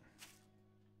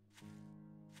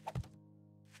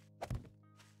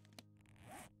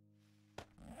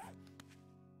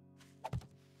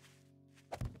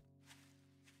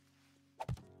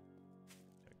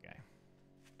 Okay.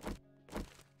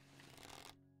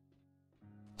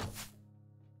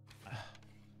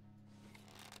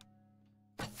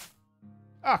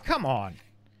 Oh, come on.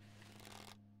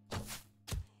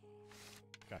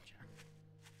 Gotcha.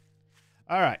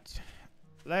 All right.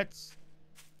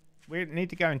 We need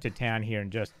to go into town here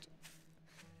and just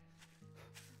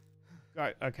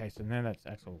go. Okay, so now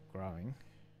that's all growing.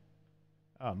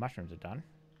 Oh, mushrooms are done.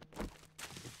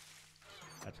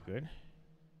 That's good.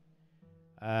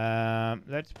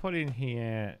 Let's put in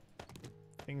here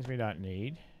things we don't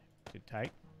need to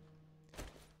take.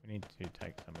 We need to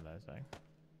take some of those though.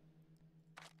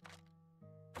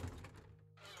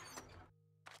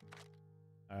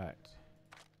 Alright.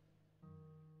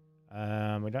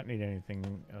 We don't need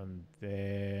anything on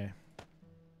there.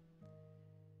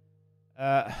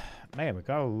 Man, we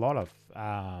got a lot of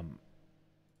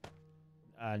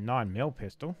 9mm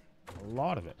pistol. A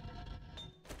lot of it.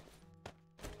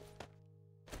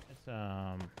 Let's you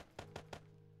know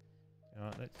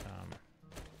what, let's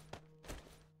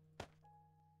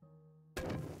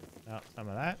out some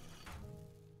of that.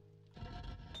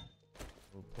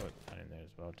 We'll put that in there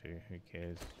as well too. Who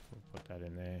cares? We'll put that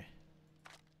in there.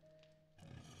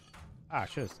 Ah, I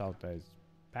should have sold those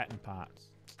pattern parts.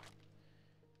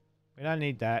 We don't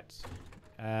need that.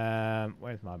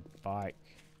 Where's my bike?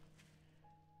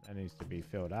 That needs to be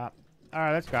filled up.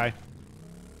 Alright, let's go.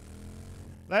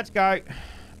 Let's go.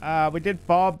 We did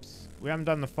Bob's. We haven't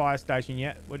done the fire station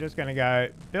yet. We're just going to go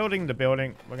building the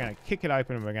building. We're going to kick it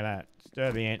open and we're going to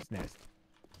stir the ant's nest.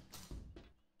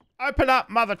 Open up,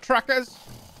 mother truckers.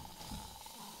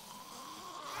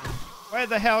 Where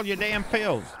the hell are your damn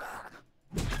pills?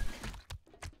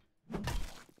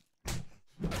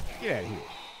 Get out of here.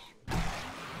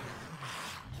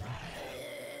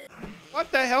 What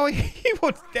the hell? He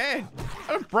was dead.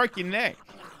 I done broke your neck.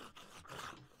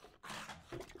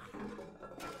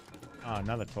 Oh,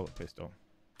 another toilet pistol.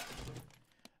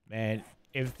 Man,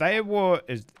 if that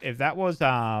was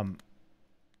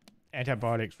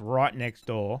antibiotics right next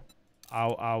door,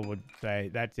 I would say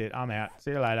that's it. I'm out.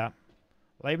 See you later.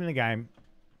 Leaving the game.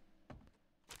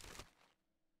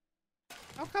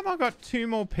 How come I got 2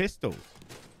 more pistols?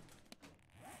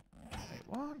 Wait,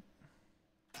 what?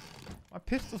 My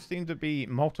pistols seem to be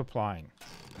multiplying.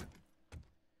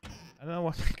 I don't know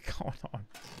what's going on.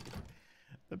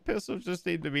 The pistols just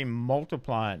seem to be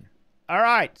multiplying. All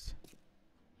right.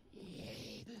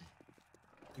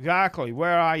 Exactly.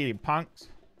 Where are you, punks?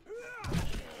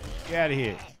 Get out of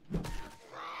here.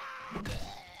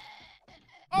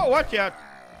 Oh, watch out.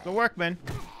 The workmen.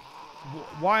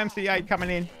 YMCA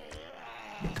coming in.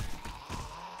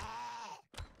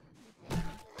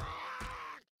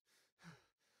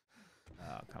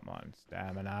 Oh, come on.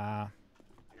 Stamina.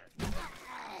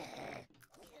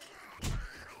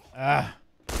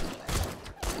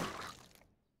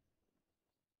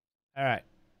 Alright.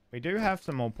 We do have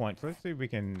some more points. Let's see if we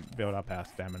can build up our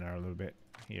stamina a little bit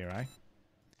here,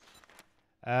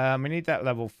 eh? We need that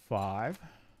level 5.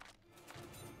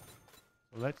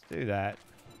 So let's do that.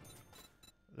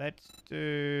 Let's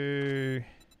do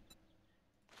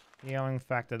healing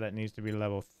factor. That needs to be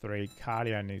level 3.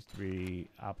 Cardio needs to be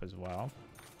up as well.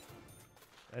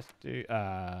 Let's do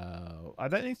oh,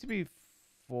 that needs to be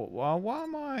 4. Well, why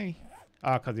am I?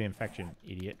 Oh, because the infection,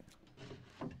 idiot.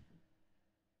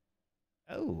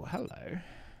 Oh, hello.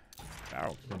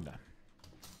 Barrel cylinder.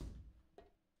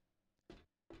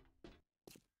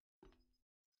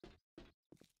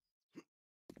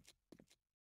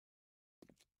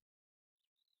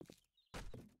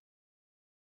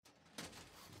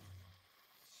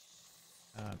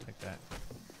 I'll take that.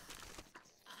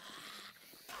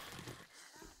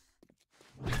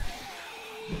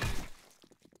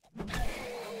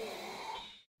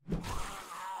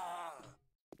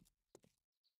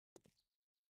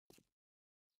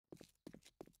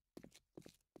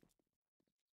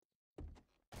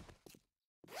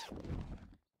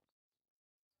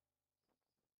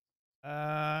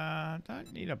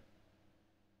 Don't need a...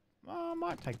 Oh, I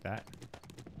might take that.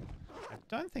 I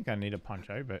don't think I need a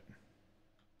poncho, but...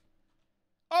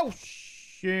 Oh,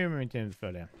 shoot! My intended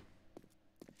fell down.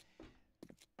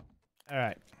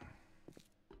 Alright.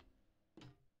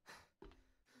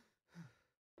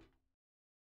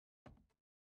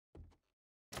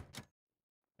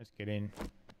 Let's get in.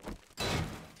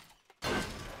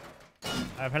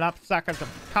 Open up, suckers! I'm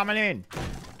coming in!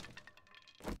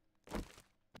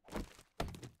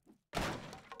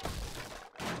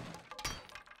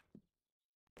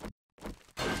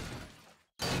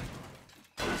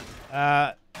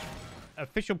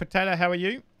 Official Potato, how are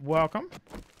you? Welcome.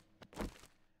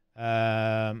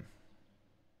 I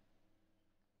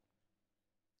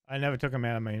never took them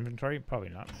out of my inventory. Probably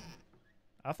not.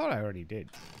 I thought I already did.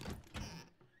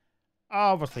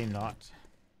 Obviously not.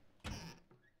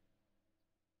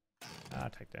 I'll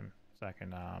take them so I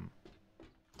can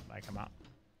make them up.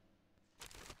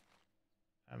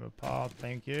 Ammo pile,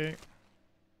 thank you.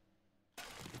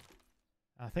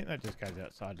 I think that just goes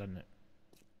outside, doesn't it?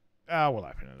 Oh, we'll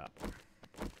open it up.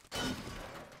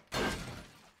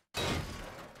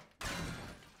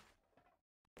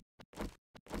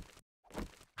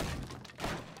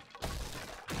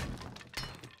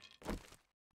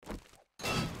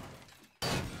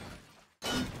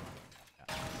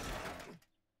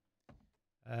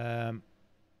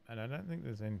 And I don't think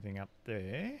there's anything up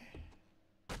there.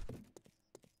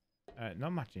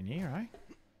 Not much in here, eh?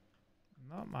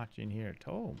 Not much in here at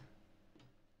all.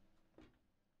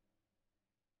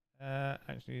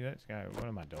 Actually, let's go. What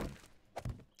am I doing? What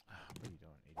are you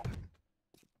doing, idiot?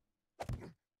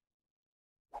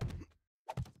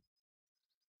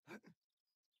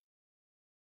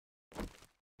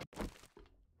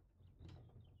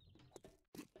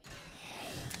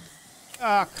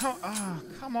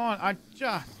 Come on. I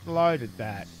just loaded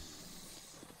that.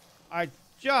 I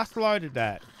just loaded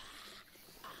that.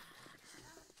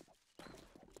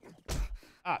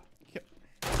 Ah.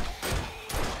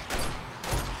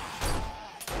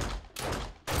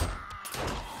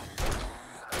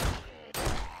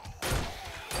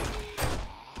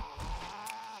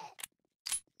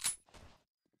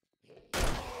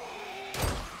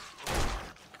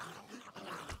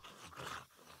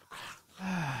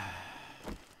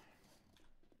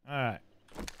 Alright.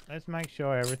 Let's make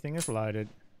sure everything is loaded.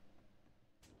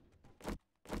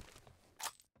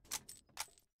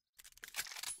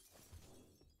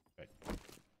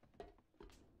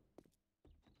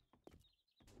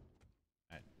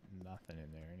 nothing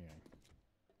in there anyway.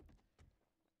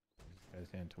 Goes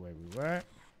down to where we were.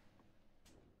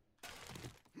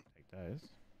 Take those.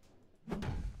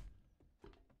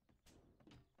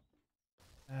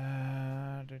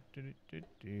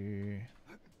 Do.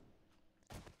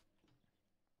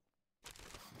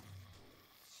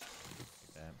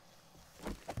 Damn.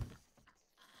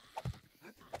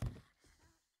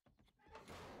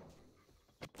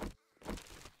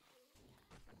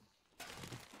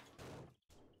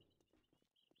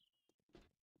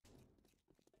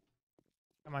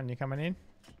 Come on, you coming in?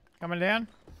 Coming down?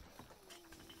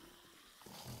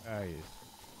 Oh, yes.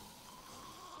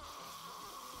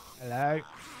 Hello.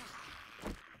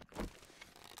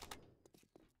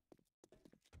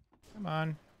 Come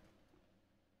on.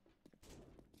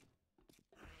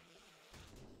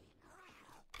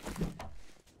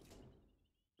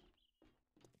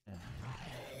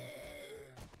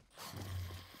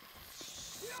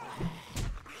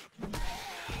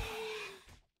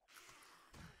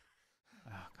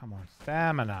 Oh, come on.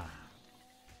 Stamina.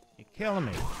 You're killing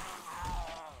me.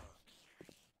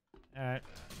 Alright.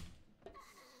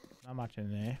 Not much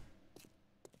in there.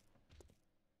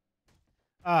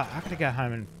 I have to go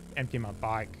home and empty my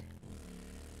bike.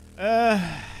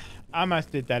 I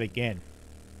almost did that again.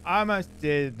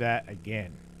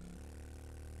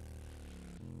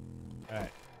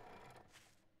 Alright.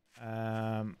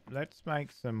 Let's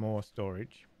make some more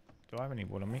storage. Do I have any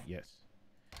wood on me? Yes.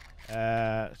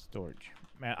 Storage.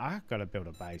 Man, I've got to build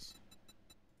a base.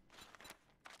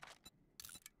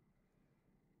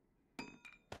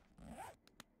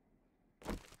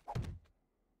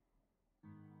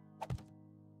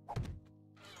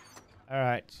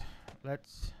 Alright.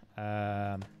 Let's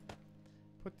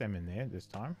put them in there this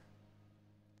time.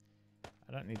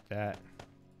 I don't need that.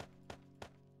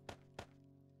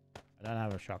 I don't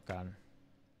have a shotgun.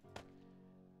 I'm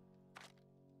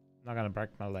not gonna break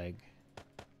my leg.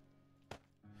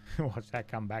 Watch that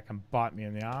come back and bite me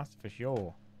in the ass for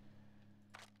sure.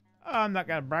 Oh, I'm not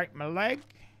gonna break my leg.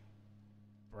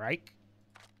 Break.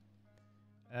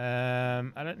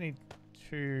 I don't need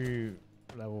 2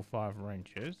 level 5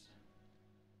 wrenches.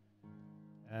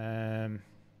 Alright.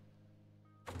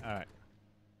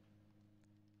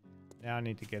 Now I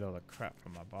need to get all the crap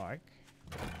from my bike.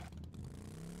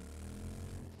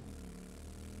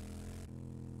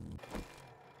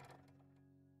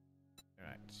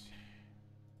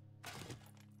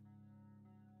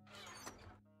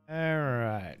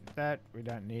 Alright, that we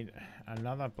don't need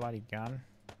another bloody gun.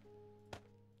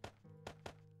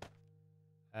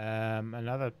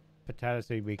 Another potato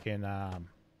seed we can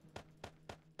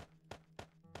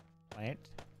plant.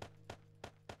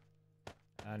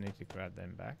 I need to grab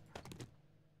them back.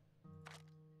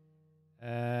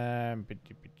 Let's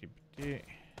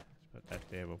put that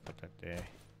there, we'll put that there.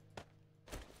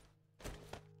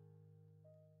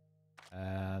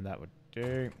 That would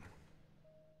do.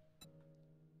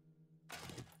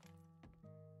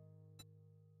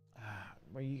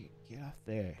 Well, you get off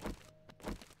there.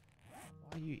 Why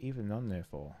are you even on there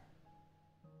for?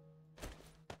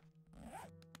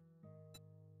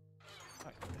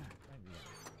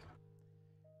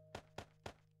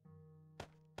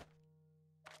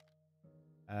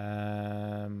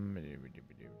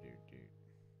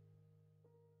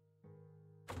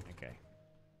 Okay.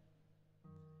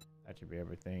 That should be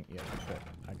everything. Yeah, good.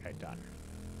 Okay, done.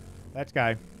 Let's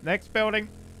go. Next building.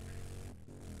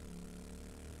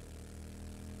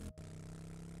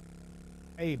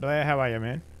 Hey Blair, how are you,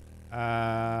 man?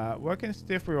 Working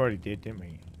stiff we already did, didn't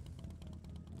we?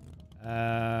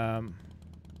 Fair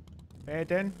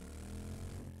den.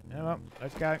 Yeah, well,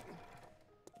 let's go.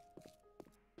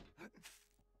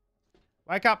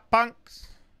 Wake up, punks!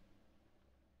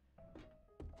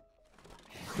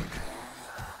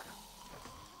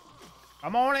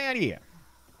 Come on out here.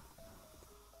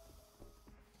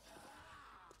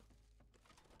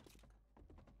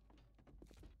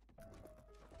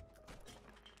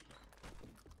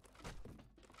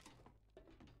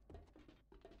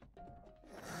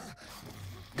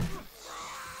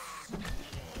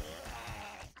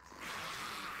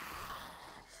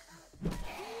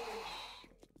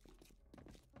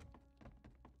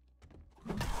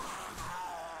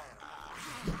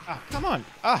 Ah, come on.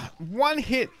 Ah, one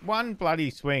hit, one bloody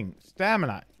swing.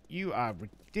 Stamina. You are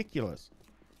ridiculous.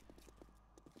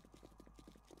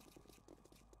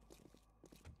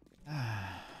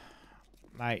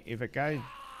 Mate, if it goes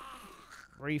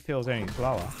refills any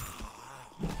slower.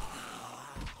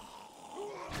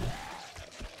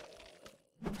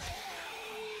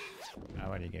 Oh,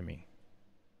 what do you give me?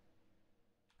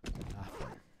 Nothing.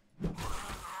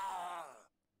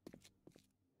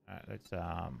 Alright, let's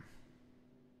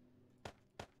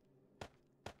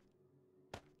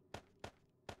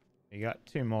You got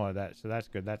 2 more of that, so that's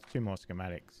good. That's 2 more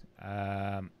schematics.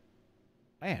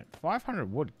 Man,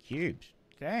 500 wood cubes.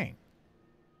 Dang.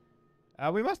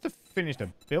 We must have finished a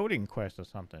building quest or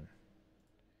something.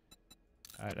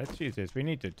 Alright, let's use this. We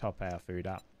need to top our food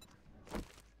up.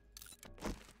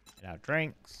 And our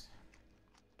drinks.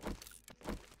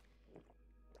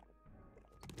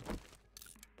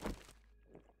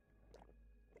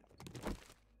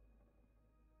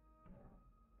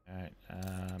 Alright,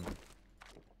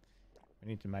 we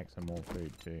need to make some more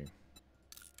food too.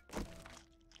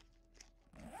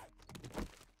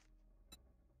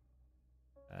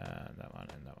 That one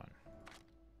and that one.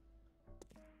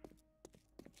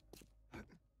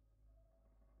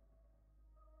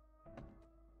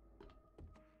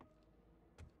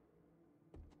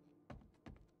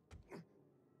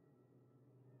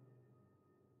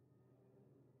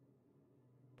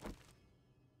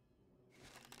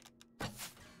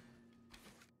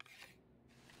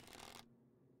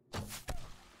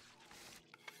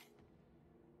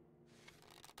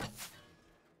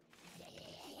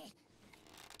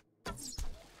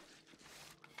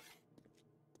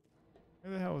 Who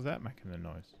the hell was that making the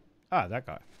noise? Ah, that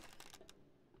guy.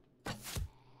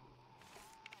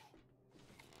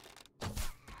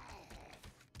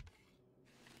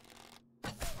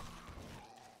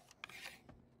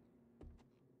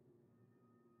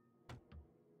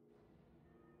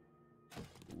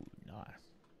 Ooh, nice.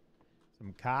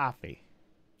 Some coffee.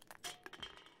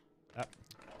 Oh,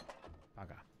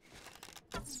 bugger.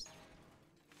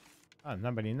 Oh,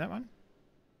 nobody in that one?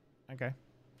 Okay,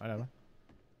 whatever.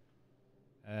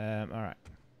 Alright.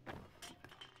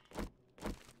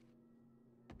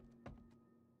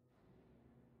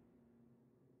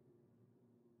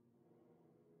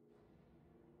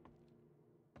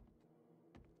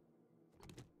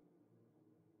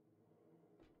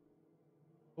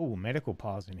 Ooh, medical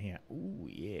piles in here. Ooh,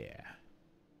 yeah.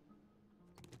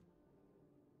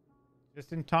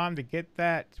 Just in time to get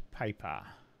that paper.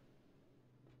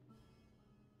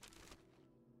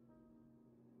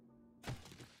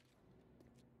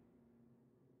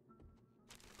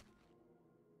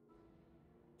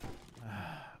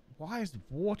 Why is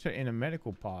water in a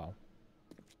medical pile?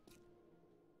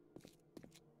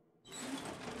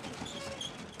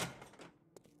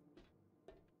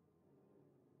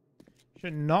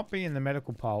 Should not be in the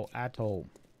medical pile at all.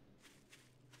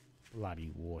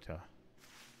 Bloody water.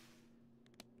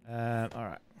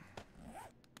 Alright.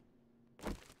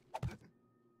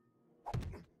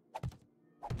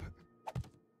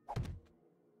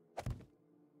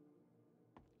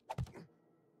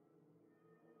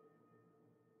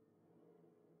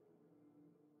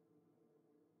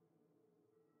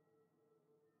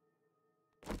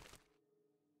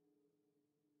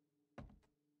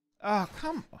 Oh,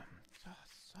 come on. Oh,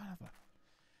 son of a...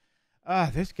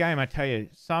 Ah, this game, I tell you,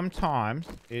 sometimes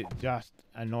it just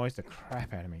annoys the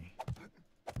crap out of me.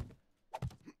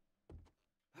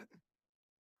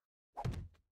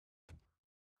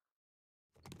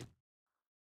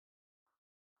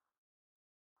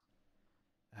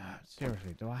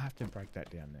 Seriously, do I have to break that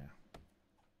down now?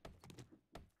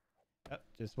 Oh,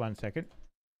 just 1 second.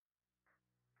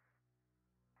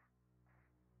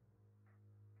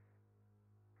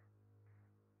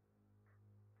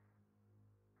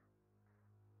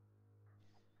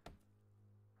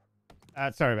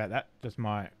 Sorry about that. Just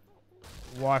my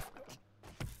wife.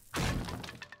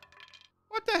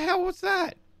 What the hell was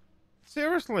that?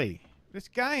 Seriously, this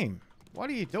game.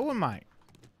 What are you doing, mate?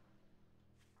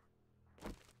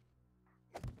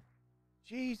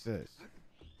 Jesus.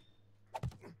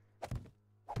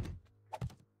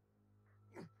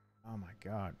 Oh my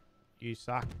God. You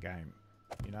suck, game.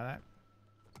 You know that?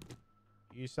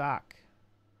 You suck.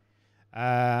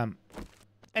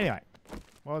 Anyway,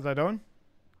 what was I doing?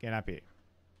 Get up here.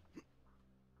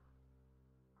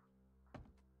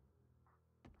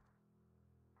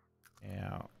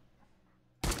 Now.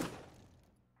 Come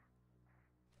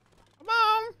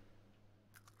on.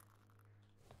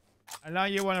 I know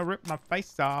you want to rip my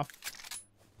face off.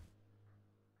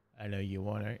 I know you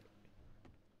want to.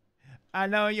 I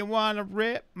know you want to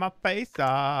rip my face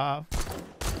off.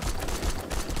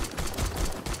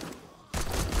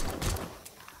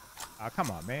 Oh,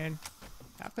 come on, man.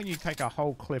 How can you take a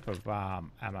whole clip of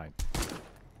ammo?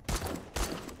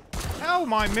 How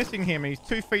am I missing him? He's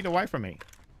 2 feet away from me.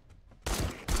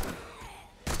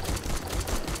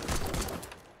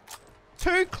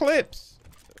 2 clips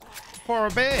for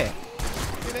a bear.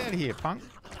 Get out of here, punk.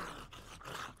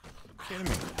 Kidding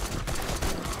me.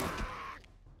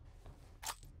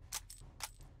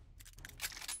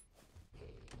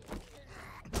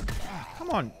 Oh, come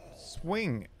on.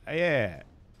 Swing. Yeah.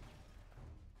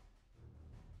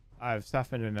 I've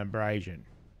suffered an abrasion.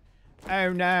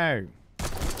 Oh no.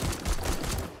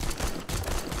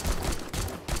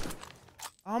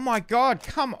 Oh my god,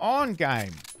 come on,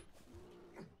 game.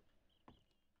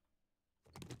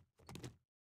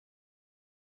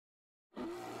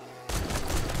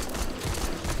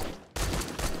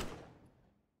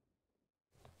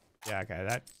 Yeah, okay,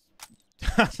 that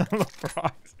doesn't look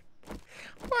right.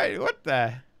 Wait, what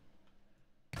the?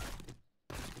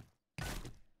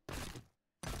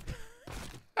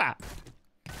 Ah.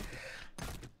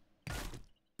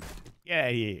 Yeah,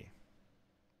 yeah.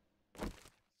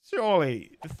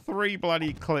 Surely 3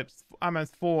 bloody clips,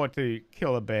 almost 4 to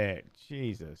kill a bear.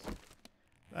 Jesus.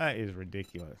 That is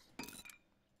ridiculous.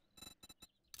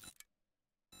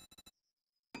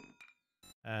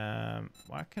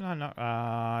 Why can I not?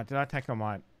 Did I take on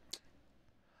my... Of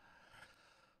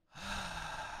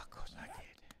course I did.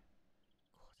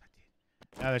 Of course I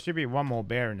did. Now, there should be one more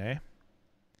bear in there.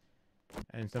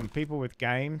 And some people with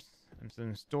games and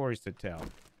some stories to tell.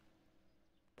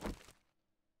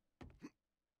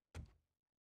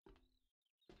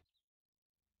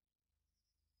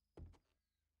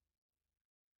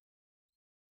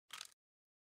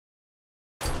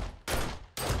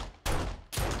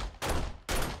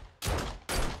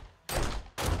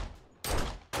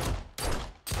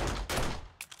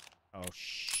 Oh,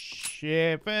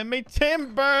 shit. For me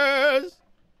timbers!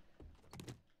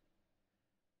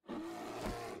 Oh,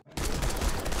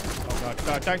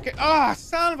 God, don't get... Oh,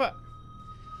 son of a...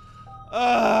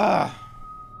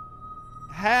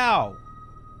 How?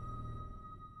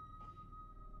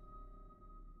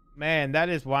 Man, that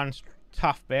is one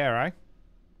tough bear, eh?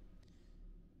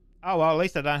 Oh, well, at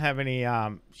least I don't have any,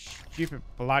 stupid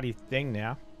bloody thing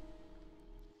now.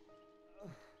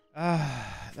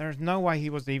 There's no way he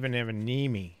was even ever near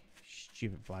me.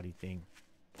 Stupid bloody thing.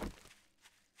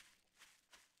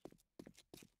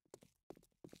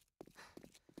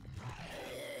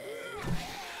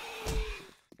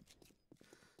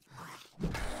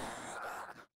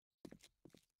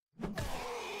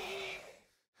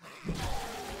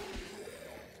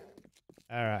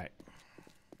 Alright.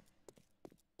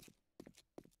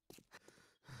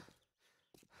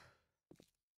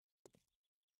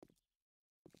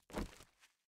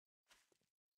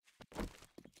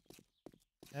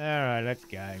 Alright, let's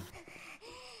go.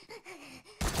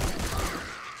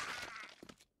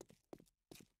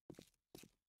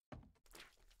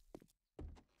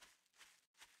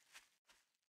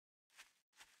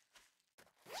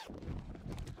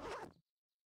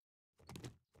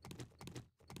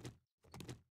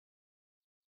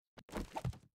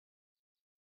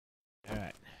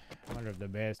 Alright. I wonder if the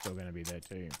bear's still going to be there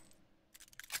too.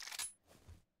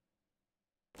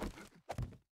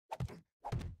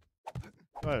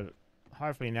 Well,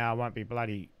 hopefully now I won't be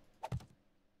bloody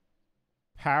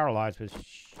paralyzed with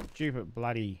stupid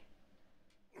bloody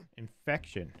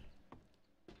infection.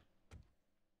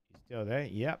 He's still there?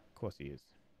 Yep, of course he is.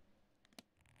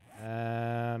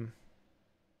 Of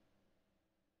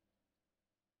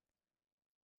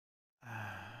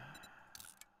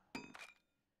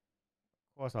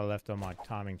course I left all my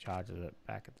timing charges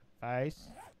back at the base.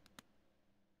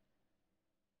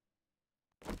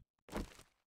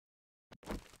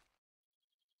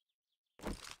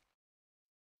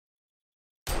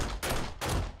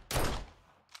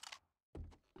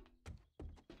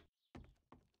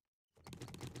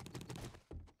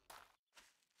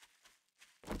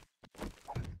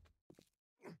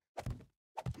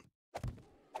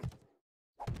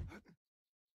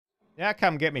 Yeah,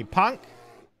 come get me, punk.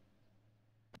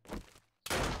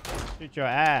 Shoot your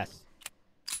ass.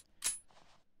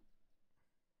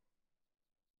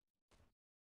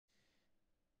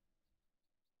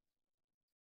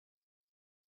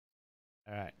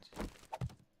 Alright.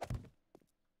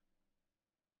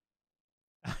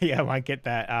 Yeah, I won't get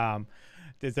that.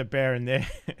 There's a bear in there.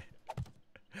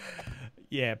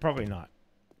 Yeah, probably not.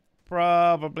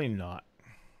 Probably not.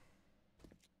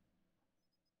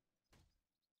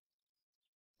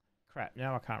 Crap,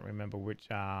 now I can't remember which,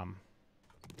 where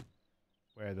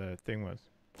the thing was.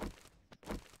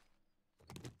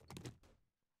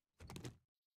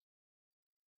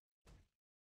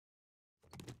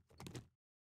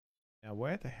 Now,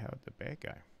 where the hell did the bear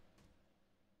go?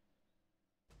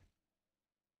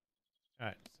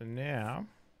 Alright, so now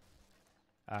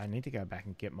I need to go back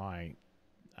and get my,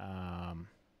 at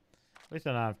least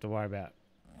I don't have to worry about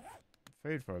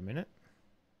food for a minute.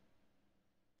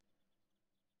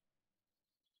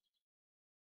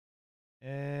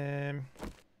 Right.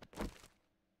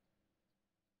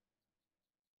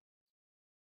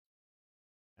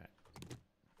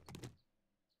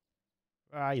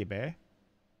 Where are you, bear?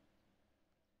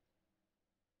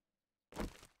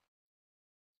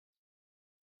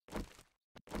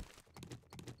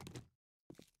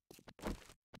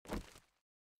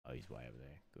 he's way over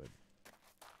there. Good.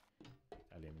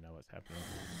 I don't even know what's happening.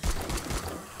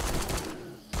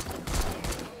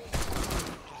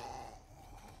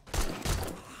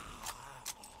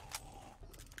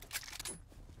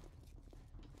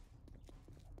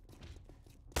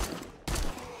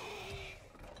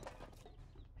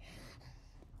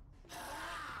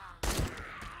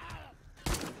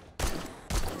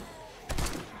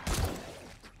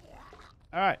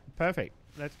 Alright, perfect.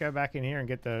 Let's go back in here and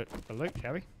get the loot,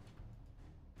 shall we?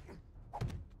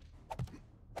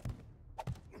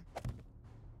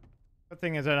 The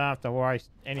thing is, I don't have to waste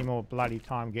any more bloody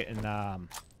time getting,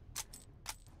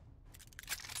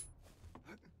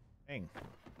 thing.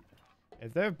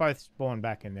 If they're both spawned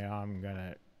back in there, I'm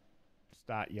gonna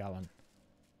start yelling.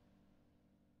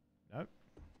 Nope.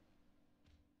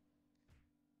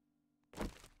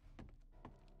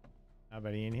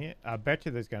 Nobody in here. I bet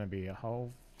you there's gonna be a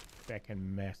whole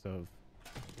fucking mess of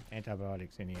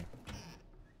antibiotics in here.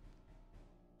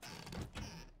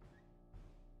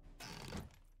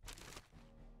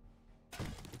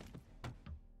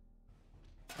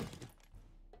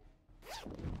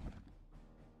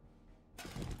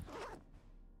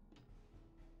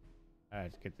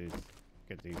 Alright, let's get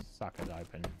these suckers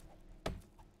open.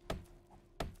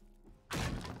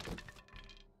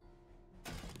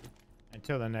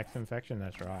 Until the next infection,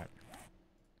 that's right.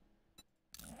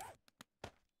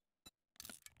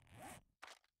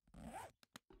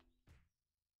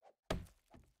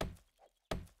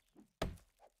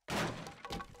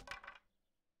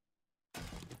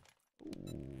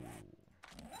 Ooh.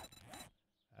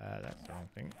 That's the wrong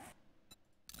thing.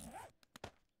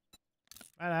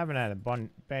 Man, I haven't had a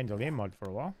bandolier mod for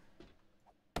a while.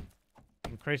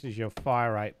 Increases your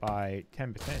fire rate by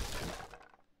 10%.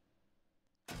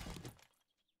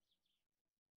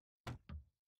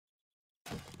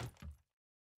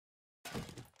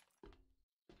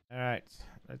 Alright,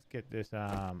 let's get this,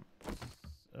 oh.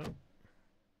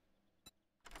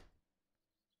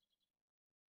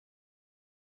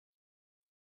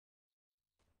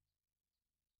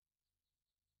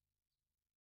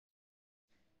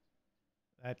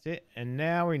 That's it. And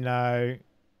now we know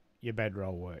your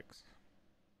bedroll works.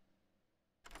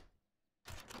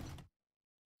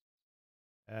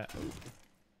 Use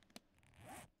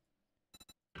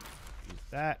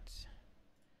that.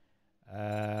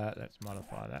 Let's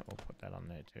modify that. We'll put that on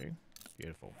there too.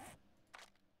 Beautiful.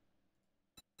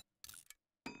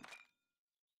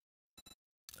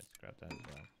 Let's grab that as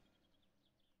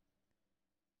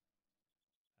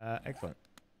well. Excellent.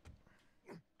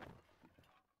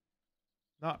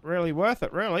 Not really worth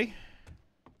it, really.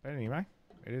 But anyway,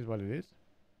 it is what it is. Is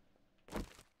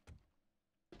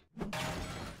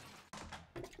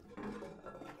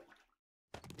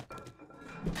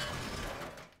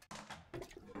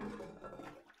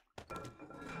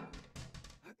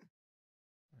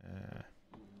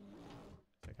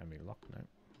that gonna be locked? No.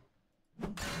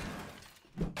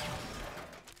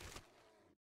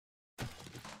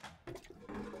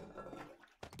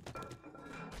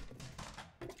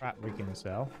 Crap, we can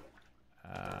sell.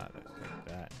 Let's take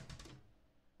that.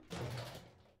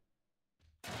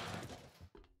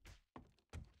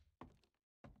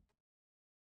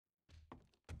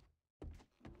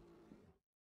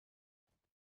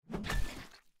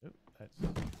 Oop, that's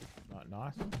not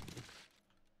nice.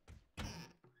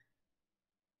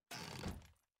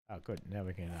 Oh, good. Now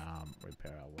we can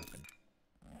repair our weapon.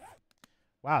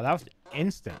 Wow, that was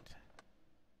instant.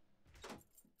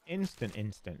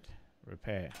 Instant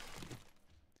repair.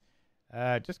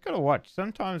 Just gotta watch.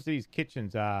 Sometimes these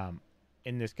kitchens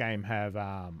in this game have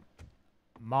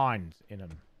mines in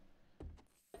them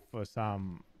for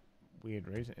some weird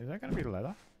reason. Is that gonna be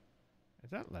leather? Is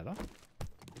that leather?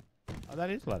 Oh, that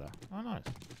is leather. Oh, nice.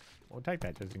 We'll take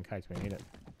that just in case we need it.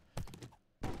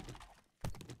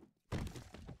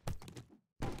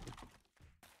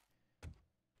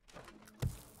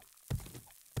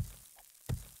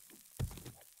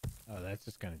 Oh, that's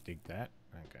just gonna dig that.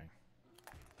 Okay.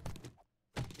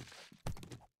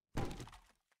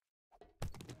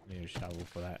 Need a shovel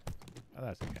for that. Oh,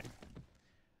 that's okay.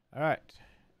 All right.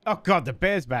 Oh God, the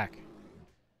bear's back.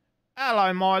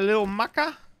 Hello, my little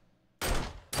mucker.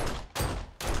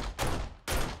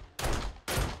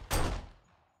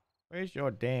 Where's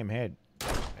your damn head? There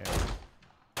it is.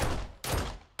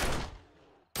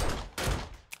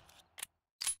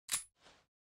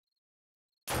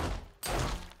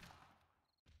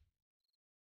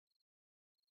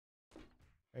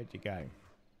 Where'd you go?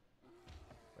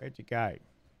 Where'd you go?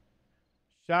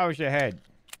 Show us your head.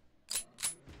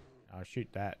 I'll shoot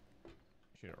that.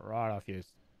 Shoot it right off your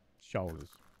shoulders.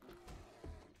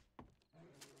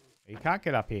 You can't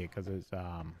get up here because it's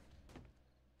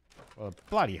Well, I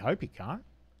bloody hope he can't.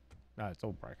 No, it's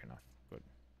all broken off. Good.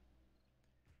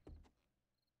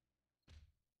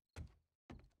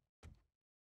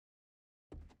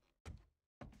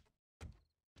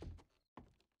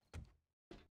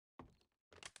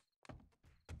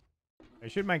 I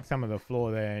should make some of the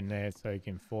floor there and there so he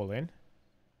can fall in.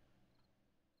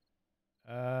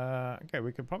 Okay,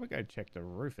 we could probably go check the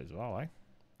roof as well, eh?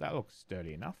 That looks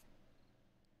sturdy enough.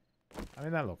 I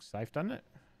mean, that looks safe, doesn't it?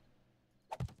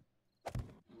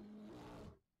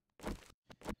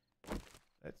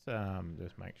 Let's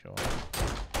just make sure.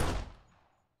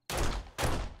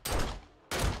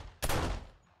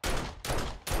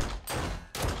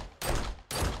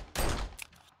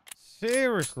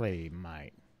 Seriously,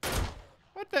 mate.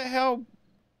 What the hell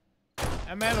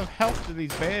amount of health do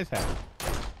these bears have?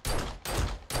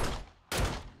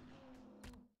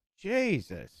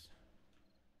 Jesus.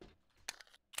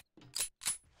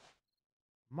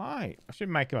 Mate, I should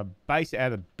make him a base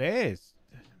out of bears.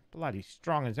 Bloody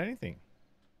strong as anything.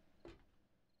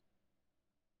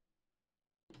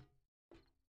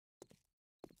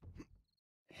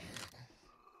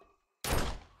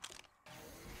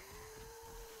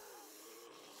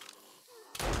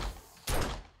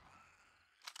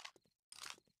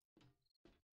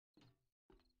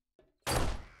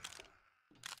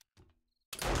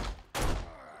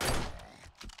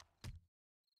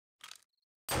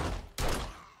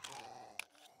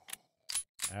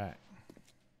 Alright.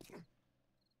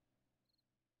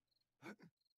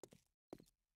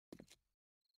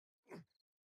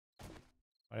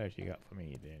 What else you got for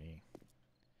me down here?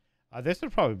 This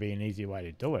would probably be an easy way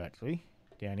to do it, actually.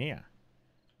 Down here.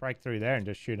 Break through there and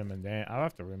just shoot them in there. I'll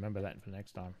have to remember that for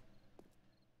next time.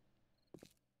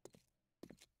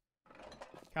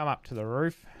 Come up to the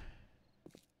roof.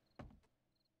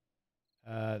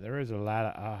 There is a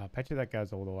ladder. I bet you that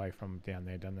goes all the way from down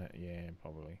there, doesn't it? Yeah,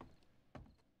 probably.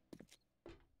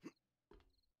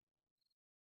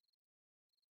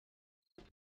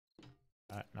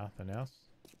 Nothing else.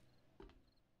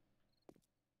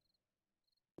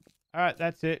 Alright,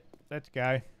 that's it. Let's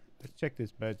go. Let's check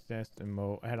this bird's nest and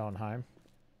we'll head on home.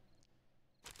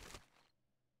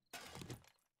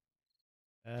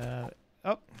 Oh.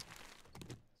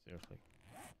 Seriously.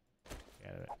 Get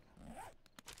out of it.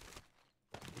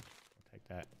 I'll take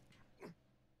that.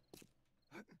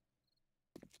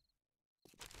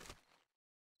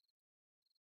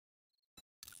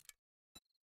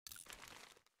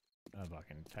 I don't know if I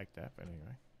can take that, but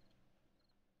anyway.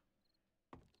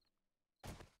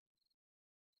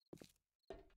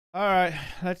 Alright,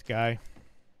 let's go.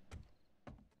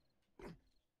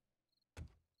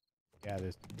 Yeah,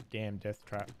 this damn death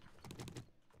trap.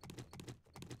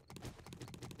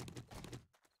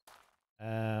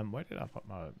 Where did I put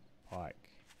my pike?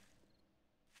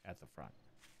 At the front.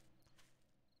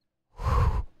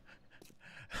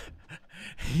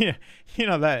 Yeah, you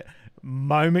know that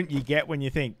moment you get when you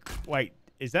think, wait,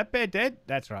 is that bear dead?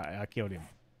 That's right, I killed him.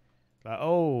 Like,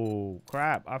 oh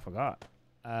crap, I forgot.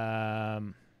 I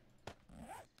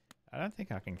don't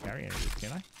think I can carry any of this,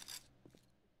 can I?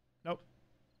 Nope.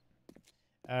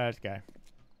 Let's go.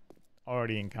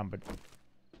 Already encumbered.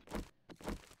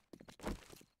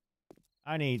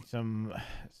 I need some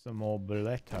more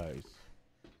bullettos.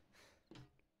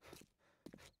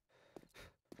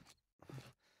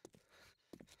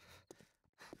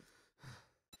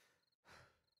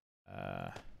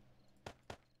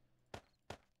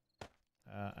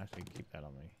 Actually keep that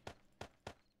on me.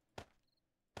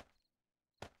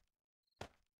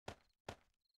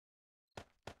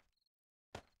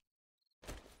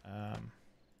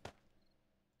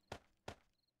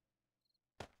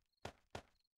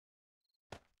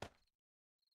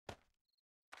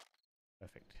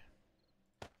 Perfect.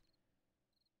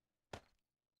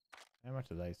 How much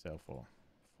do they sell for?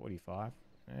 45?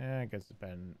 Yeah, I guess it's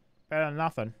better than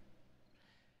nothing.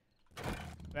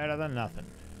 Better than nothing.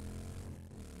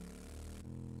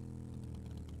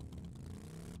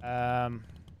 Alright,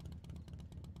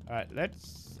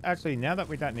 let's actually, now that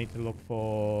we don't need to look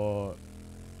for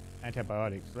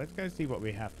antibiotics, let's go see what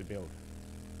we have to build.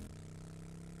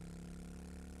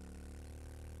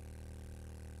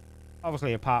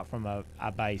 Obviously, apart from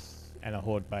a base and a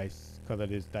horde base, because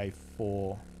it is day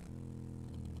 4.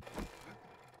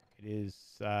 It is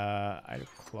 8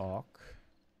 o'clock.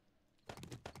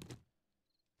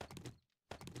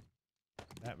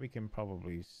 That we can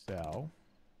probably sell.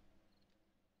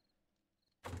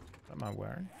 What am I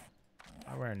wearing?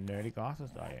 Am I wearing nerdy glasses?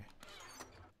 Oh yeah.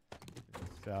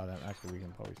 Sell them. Actually, we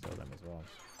can probably sell them as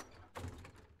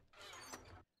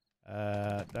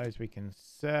well. Those we can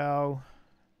sell.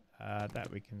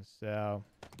 That we can sell.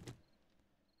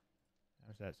 How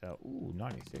much that sell? Ooh,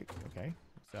 96. Okay.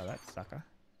 Sell that sucker.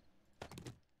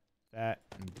 That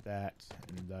and that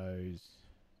and those.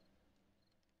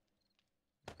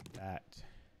 That.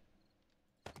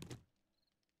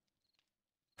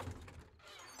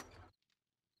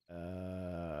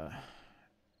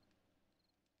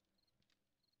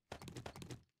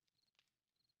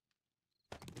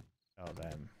 Sell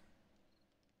them.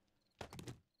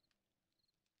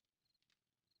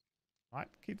 Might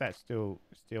keep that steel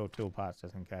tool parts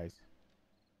just in case.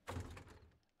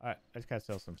 Alright, let's go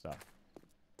sell some stuff.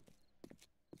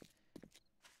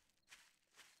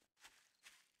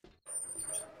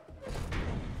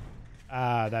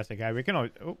 That's okay. We can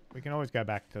always go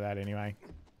back to that anyway.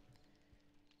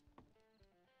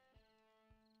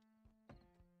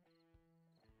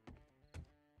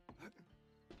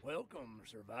 Welcome,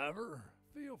 survivor.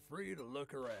 Feel free to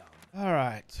look around. All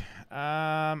right.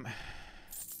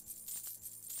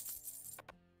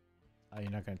 Oh,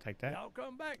 you're not going to take that? I'll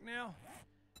come back now.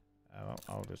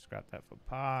 I'll just scrap that for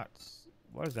parts.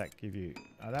 What does that give you?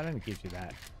 Oh, that only gives you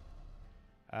that.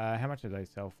 How much do they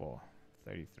sell for?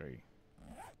 33.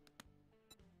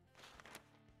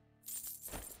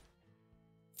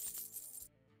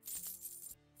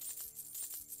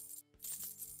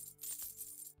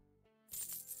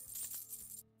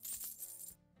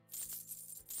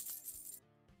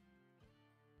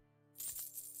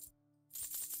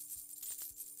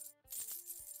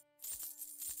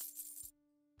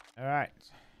 All right.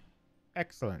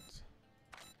 Excellent.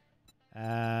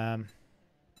 I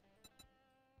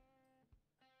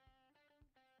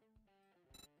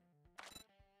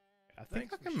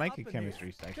think I can make a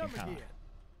chemistry station, can't I?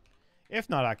 If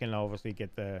not, I can obviously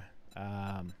get the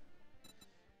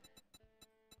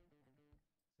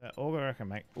auger I can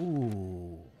make.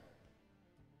 Ooh.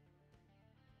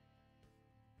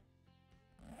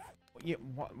 Yeah,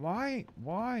 why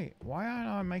aren't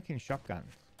I making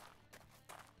shotguns?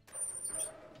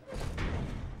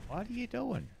 What are you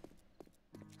doing?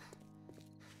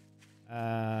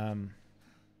 I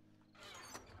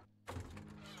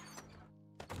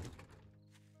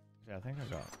think I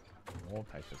got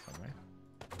wallpaper somewhere.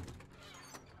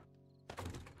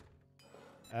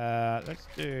 Let's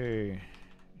do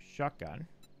shotgun.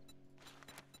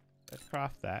 Let's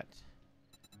craft that.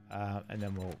 And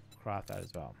then we'll craft that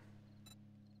as well.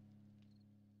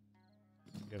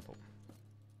 Beautiful.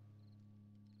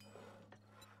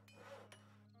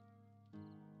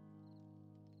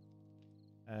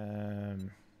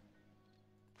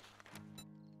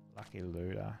 Lucky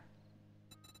looter.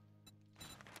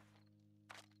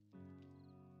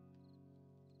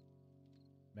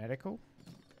 Medical?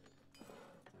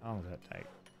 How long does that take?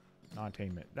 19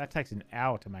 minutes. That takes an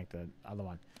hour to make the other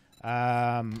one.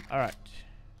 Alright.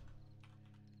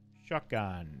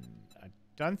 Shotgun. I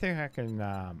don't think I can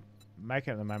make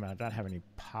it at the moment. I don't have any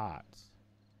parts.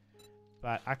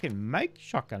 But I can make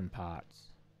shotgun parts.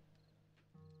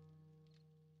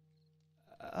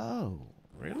 Oh,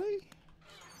 really?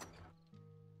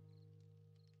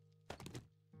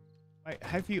 Wait,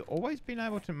 have you always been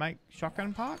able to make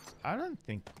shotgun parts? I don't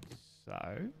think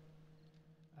so.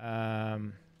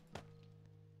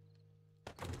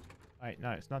 Wait,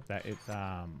 no, it's not that. It's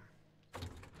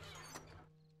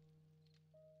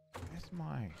where's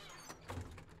my?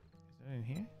 Is it in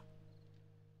here?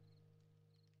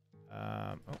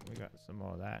 Oh, we got some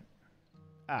more of that.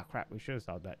 Ah, crap! We should have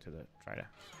sold that to the trader.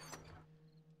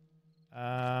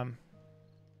 I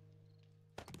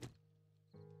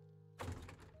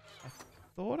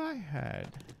thought I had.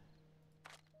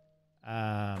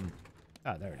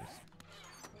 Oh, there it is.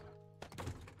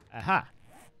 Aha!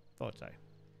 Thought so.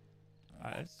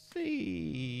 Alright, let's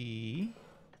see.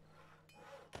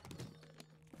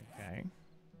 Okay.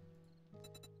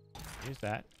 Use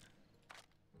that.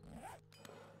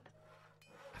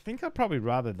 I think I'd probably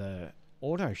rather the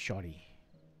auto shotty.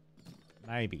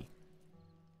 Maybe.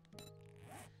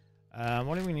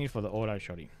 What do we need for the auto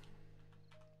shotty?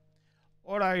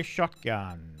 Auto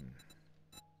shotgun.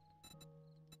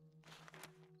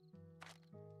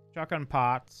 Shotgun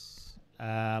parts.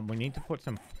 We need to put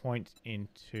some points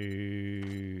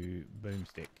into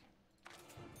boomstick.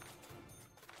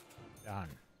 Done.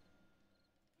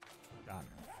 Done.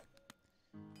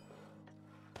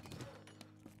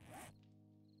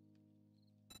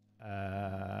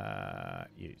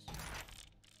 Use.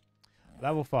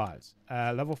 Level 5s.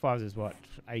 Level 5s is what?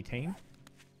 18?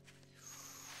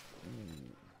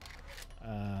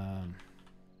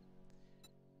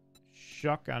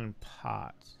 Shotgun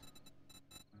parts.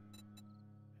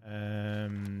 I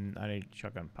need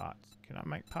shotgun parts. Can I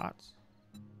make parts?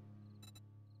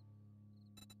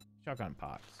 Shotgun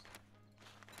parts.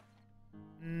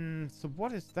 So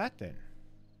what is that then?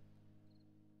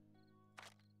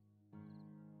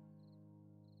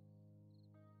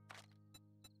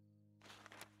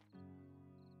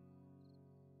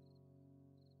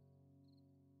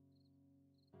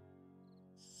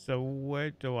 So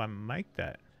where do I make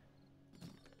that?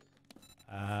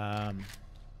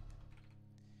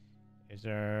 Is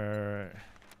there...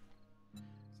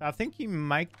 So I think you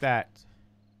make that...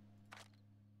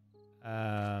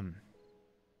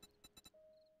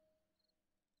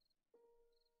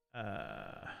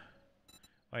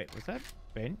 Wait, was that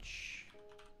bench?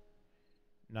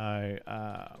 No,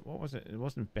 what was it? It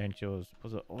wasn't bench, was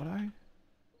it auto?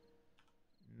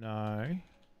 No.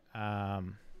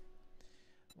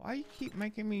 Why you keep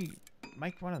making me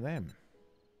make one of them?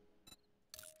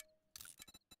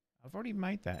 I've already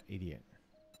made that, idiot.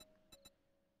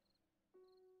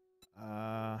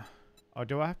 Oh,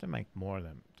 do I have to make more of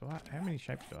them? How many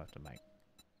shapes do I have to make?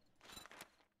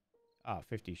 Oh,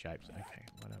 50 shapes. Okay,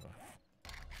 whatever.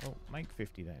 Well, make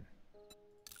 50 then.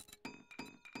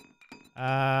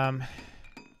 Oh,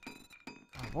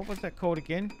 what was that called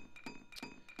again?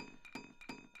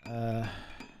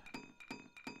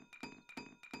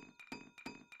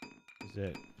 Is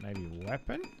it maybe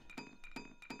weapon?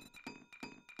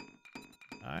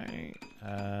 No.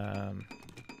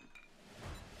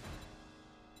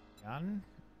 Gun?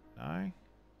 No.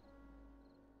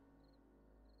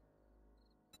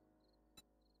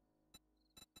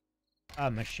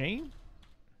 Machine?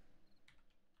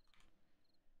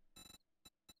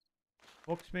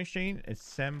 Books machine,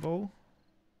 assemble.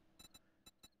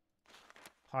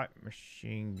 Pipe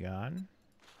machine gun.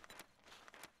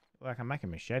 Well, I can make a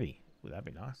machete. Ooh, that'd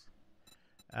be nice.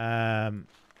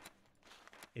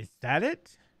 Is that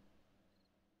it?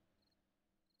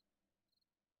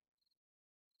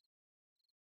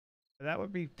 That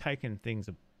would be taking things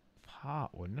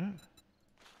apart, wouldn't it?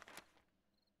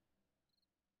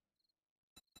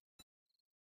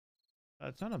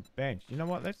 It's on a bench. You know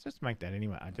what? Let's just make that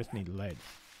anyway. I just need lead.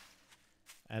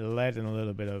 And lead and a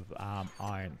little bit of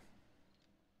iron.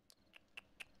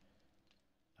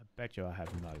 I bet you I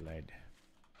have no lead.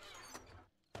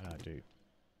 I do.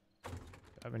 Do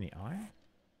I have any iron?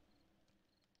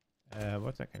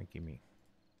 What's that going to give me?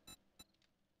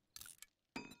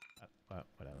 Well,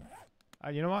 whatever.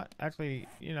 You know what? Actually,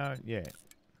 you know, yeah.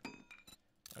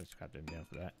 I'll just scrap them down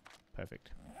for that.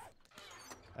 Perfect.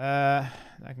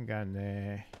 That can go in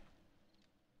there.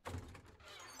 Okay,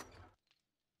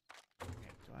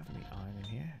 do I have any iron in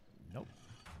here? Nope.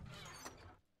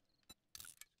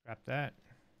 Scrap that.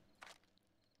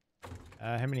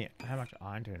 How much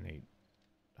iron do I need?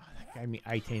 Oh, that gave me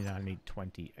 18 and I need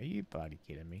 20. Are you bloody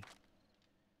kidding me?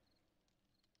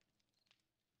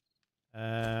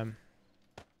 I'm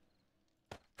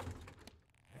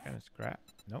gonna scrap.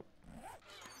 Nope.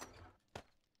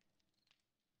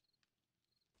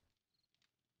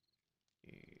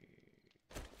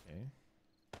 Okay.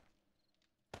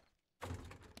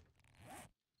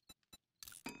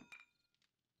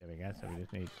 There we go. So we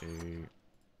just need to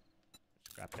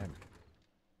scrap them.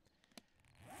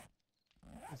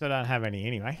 So I don't have any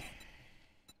anyway.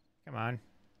 Come on.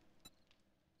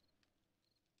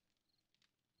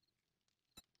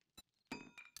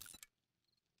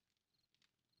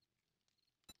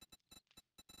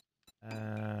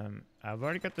 I've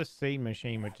already got the seed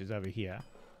machine, which is over here.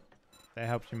 That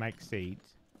helps you make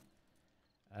seeds.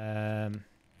 Yep.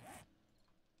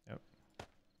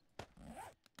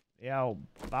 The old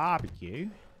barbecue.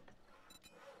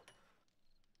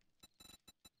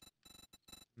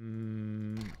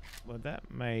 Would that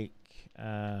make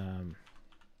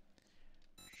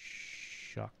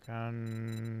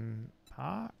shotgun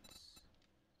parts?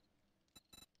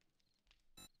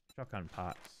 Shotgun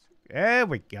parts. There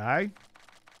we go.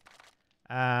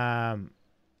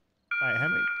 Wait, how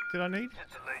many did I need?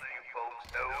 Just to let you folks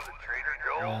know that Trader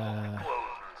Joel's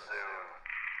closing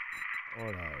soon.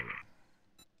 Auto.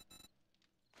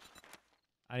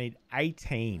 I need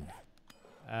 18.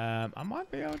 I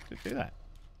might be able to do that.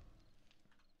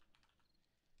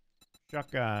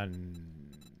 Shotgun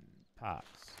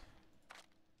parts.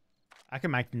 I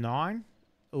can make 9.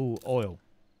 Ooh, oil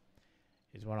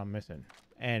is what I'm missing.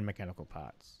 And mechanical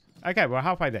parts. Okay, we're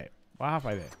halfway there. We're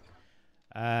halfway there.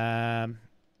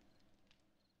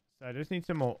 So I just need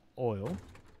some more oil.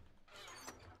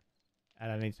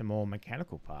 And I need some more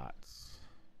mechanical parts.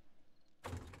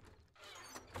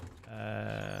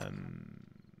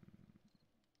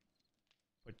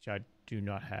 Which I do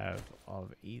not have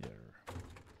of either.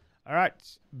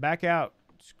 Alright, back out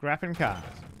scrapping cars.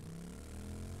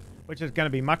 Which is going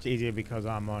to be much easier because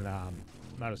I'm on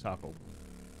motorcycle.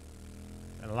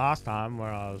 than last time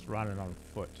where I was running on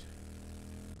foot.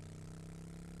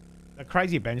 The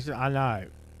crazy benches, I know.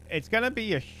 It's going to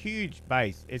be a huge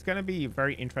base. It's going to be a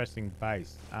very interesting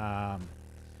base to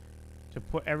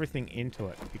put everything into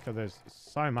it because there's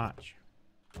so much.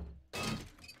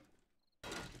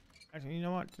 Actually, you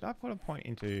know what? Did I put a point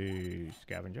into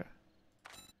scavenger?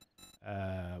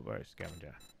 Where is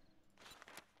scavenger?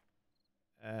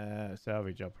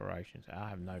 Salvage operations. I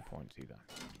have no points either.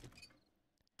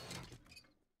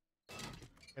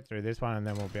 Get through this one and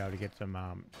then we'll be able to get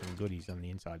some goodies on the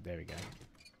inside. There we go.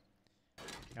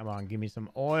 Come on, give me some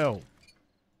oil.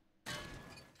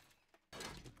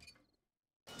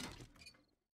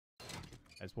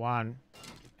 That's one.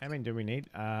 How many do we need?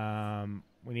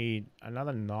 We need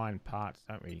another 9 parts,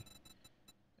 don't we?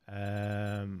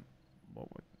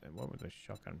 What were the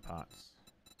shotgun parts?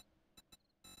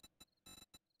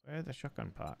 Where are the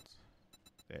shotgun parts?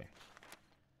 There.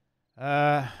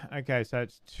 Okay, so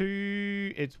it's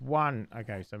 2. It's 1.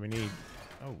 Okay, so we need.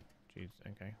 Oh, jeez.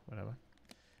 Okay, whatever.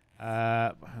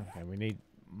 Okay, we need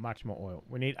much more oil.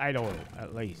 We need 8 oil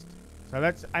at least. So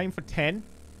let's aim for 10.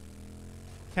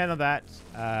 10 of that.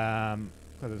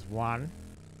 Because there's 1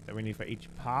 that we need for each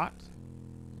part.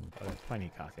 Oh, there's plenty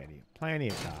of cars out here. Plenty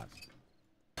of cars.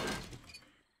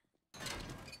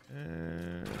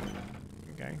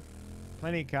 Okay.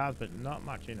 Plenty of cars, but not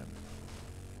much in them.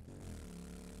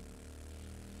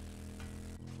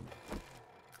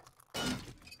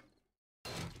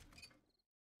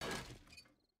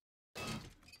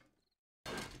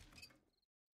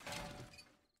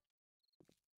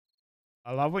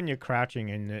 I love when you're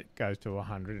crouching and it goes to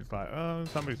 100. It's like, oh,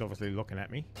 somebody's obviously looking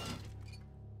at me.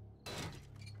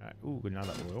 Ooh,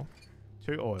 another oil.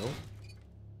 2 oils.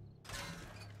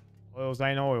 Oils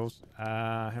ain't oils.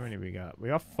 How many we got? We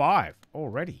got 5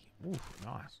 already. Ooh,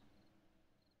 nice.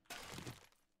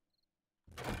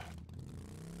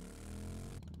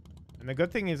 And the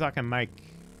good thing is I can make...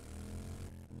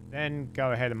 Then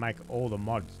go ahead and make all the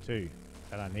mods too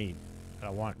that I need, that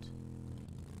I want.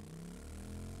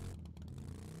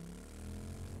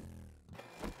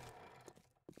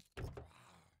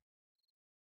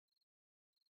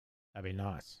 That'd be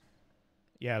nice.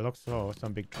 Yeah, it looks for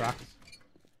some big trucks.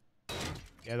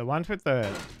 Yeah, the ones with the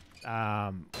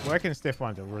working stiff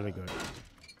ones are really good.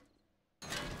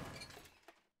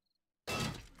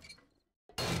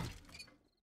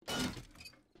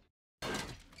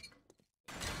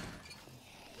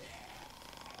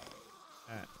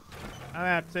 I'm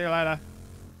out. See you later.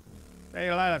 See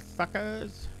you later,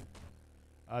 suckers.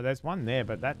 There's one there,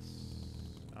 but that's...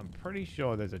 I'm pretty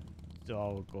sure there's a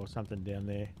dog or something down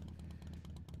there.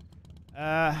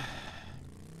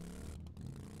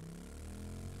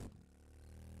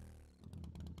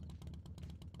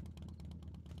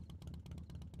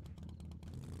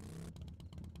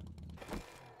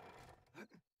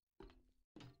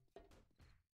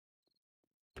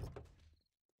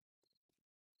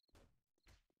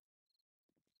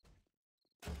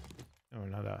 Oh,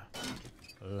 another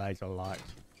laser light.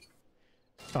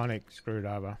 Sonic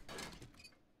screwdriver.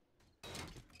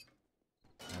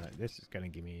 This is going to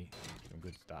give me some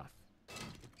good stuff.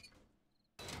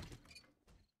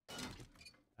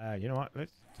 You know what?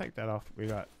 Let's take that off. We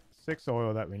got 6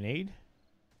 oil that we need.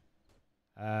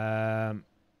 17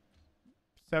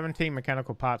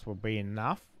 mechanical parts will be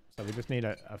enough. So we just need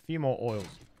a few more oils.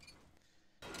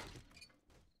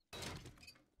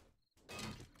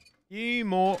 Few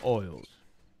more oils.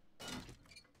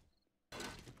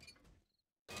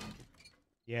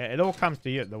 Yeah, it all comes to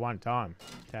you at the one time,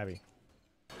 Tabby.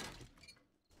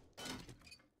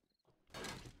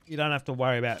 You don't have to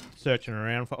worry about searching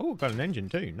around for... Oh, got an engine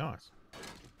too. Nice.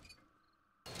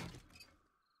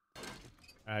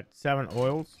 Alright, 7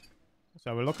 oils.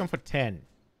 So we're looking for 10.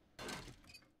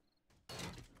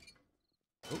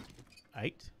 Oh,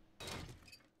 8.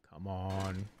 Come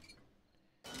on.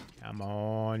 Come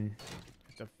on.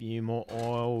 Just a few more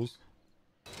oils.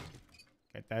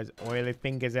 Get those oily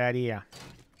fingers out here.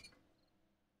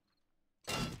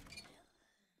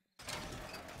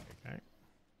 Okay.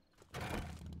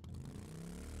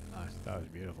 Nice. That was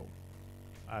beautiful.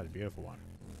 That was a beautiful one.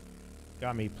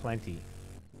 Got me plenty.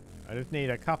 I just need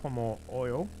a couple more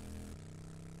oil.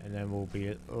 And then we'll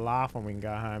be laughing. We can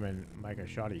go home and make a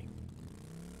shotty.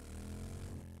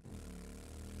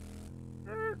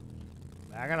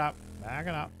 Back it up. Back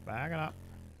it up. Back it up.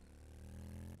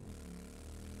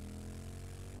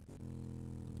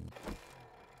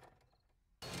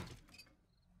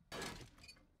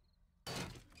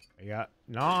 We got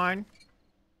 9.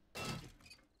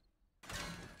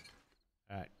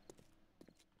 Alright.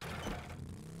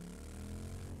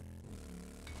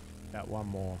 Got one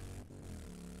more.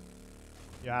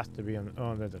 Just to be on.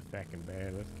 Oh, there's a fucking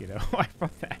bear. Let's get away from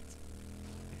that.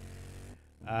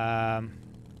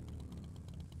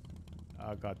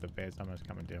 Oh god, the bear's almost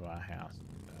coming to our house.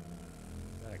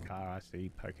 Is that a car I see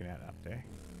poking out up there?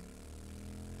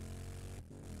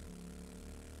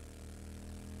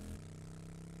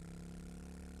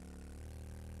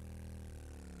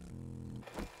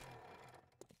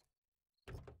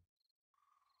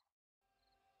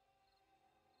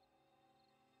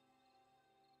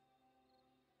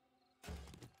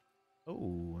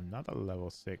 Oh, another level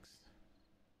 6.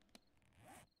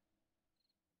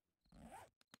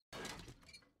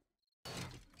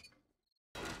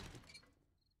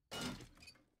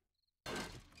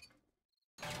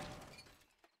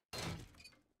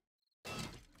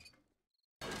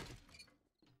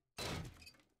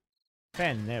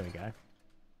 Pen, there we go.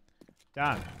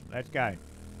 Done. Let's go.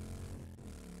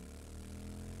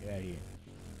 Get out of here.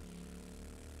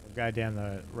 We'll go down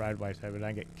the roadway so we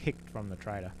don't get kicked from the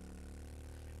trader.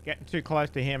 Getting too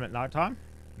close to him at night time,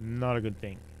 not a good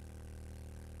thing.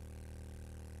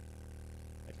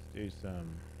 Let's do some...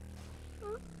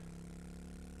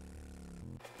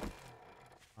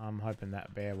 I'm hoping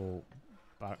that bear will...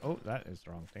 Oh, that is the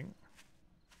wrong thing.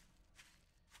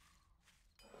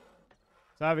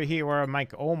 It's over here where I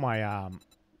make all my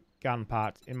gun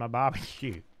parts in my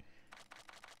barbecue.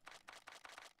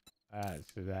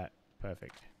 Let's do that.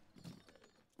 Perfect.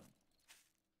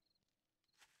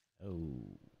 Oh.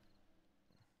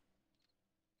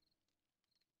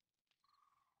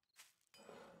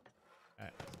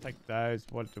 Let's take those.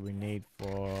 What do we need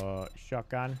for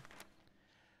shotgun?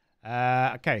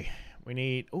 Okay. We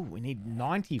need... Oh, we need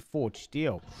 90 forged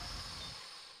steel.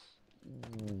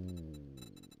 Ooh,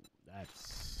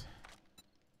 that's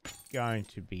going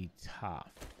to be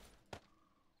tough.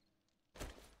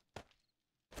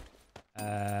 Okay.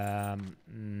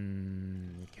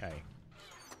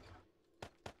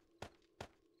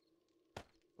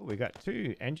 Oh, we got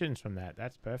 2 engines from that.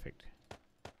 That's perfect.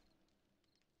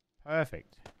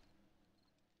 Perfect.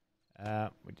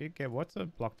 We did get... What's the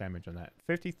block damage on that?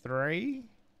 53?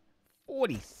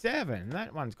 47?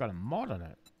 That one's got a mod on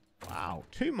it. Wow.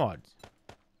 2 mods.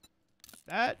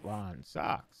 That one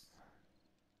sucks.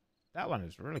 That one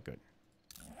is really good.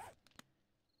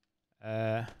 Look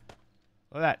at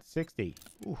that. 60.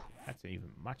 Ooh, that's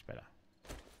even much better.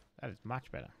 That is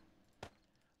much better.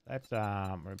 Let's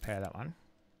repair that one.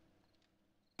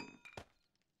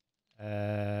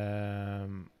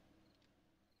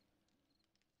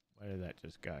 Where did that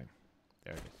just go?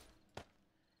 There it is.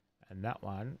 And that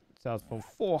one sells for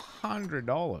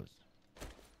 $400.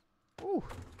 Ooh, we'll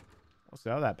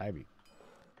sell that baby.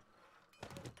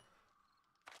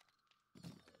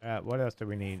 What else do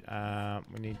we need?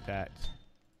 We need that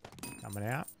coming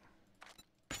out.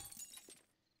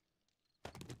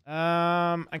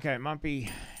 Okay, it might be...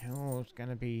 Oh, it's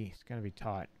gonna be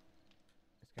tight.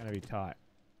 It's gonna be tight.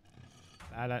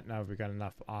 I don't know if we've got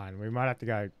enough iron. We might have to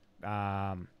go...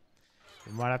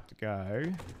 we might have to go...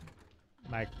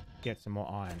 Get some more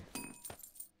iron.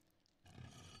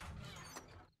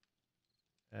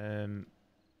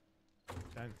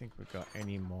 Don't think we've got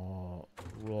any more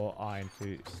raw iron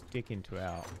to stick into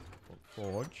our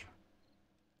forge.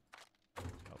 Oh.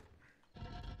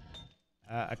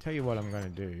 I tell you what I'm going to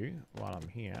do while I'm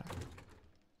here.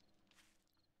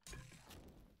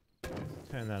 Let's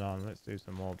turn that on. Let's do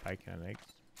some more bacon and eggs.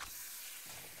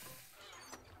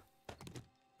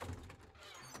 I don't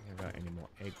think I've got any more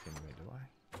eggs anywhere, do I?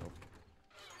 Oh.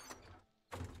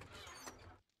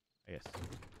 Yes.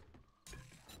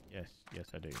 Yes, yes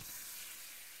I do.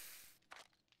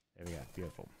 There we go,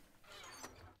 beautiful.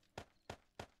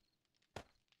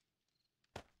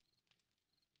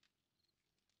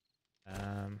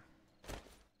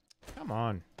 Come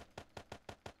on.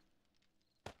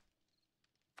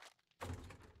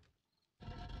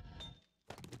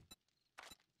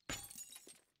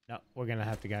 No, we're gonna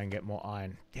have to go and get more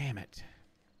iron. Damn it.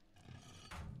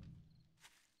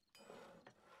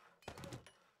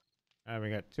 We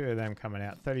got 2 of them coming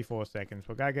out. 34 seconds.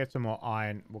 We'll go get some more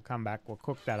iron. We'll come back. We'll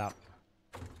cook that up.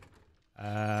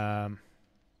 And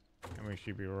we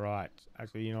should be right.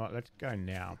 Actually, you know what? Let's go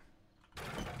now.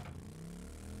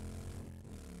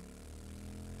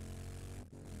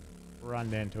 Run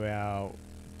down to our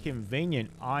convenient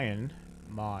iron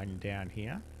mine down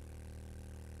here.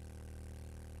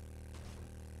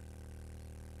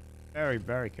 Very,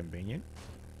 very convenient.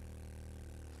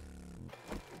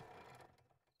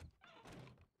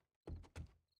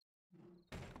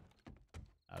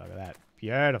 Oh, look at that.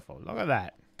 Beautiful. Look at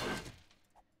that.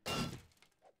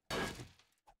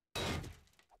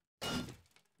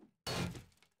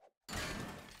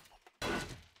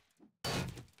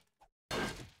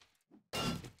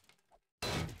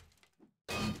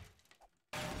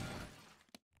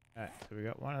 So we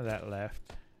got one of that left.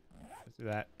 Let's do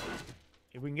that.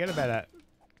 If we can get about a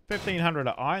 1,500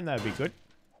 of iron, that'd be good.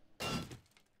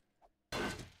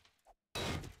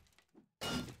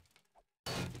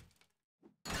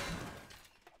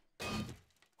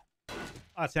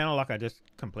 Oh, it sounded like I just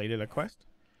completed a quest.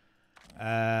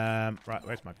 Right,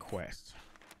 where's my quest?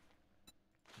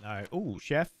 No. Ooh,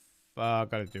 chef.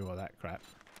 Gotta do all that crap.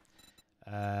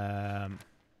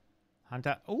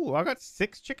 Hunter. Ooh, I got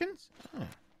 6 chickens. Oh.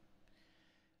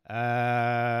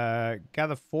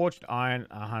 Gather forged iron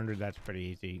 100. That's pretty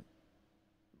easy.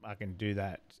 I can do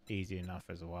that easy enough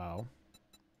as well.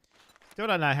 Still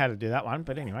don't know how to do that one,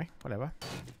 but anyway, whatever.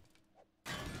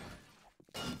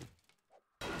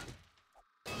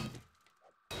 I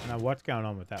don't know what's going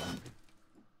on with that one.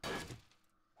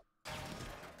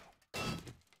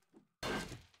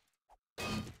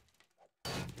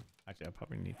 Actually, I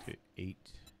probably need to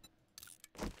eat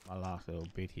my last little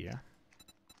bit here.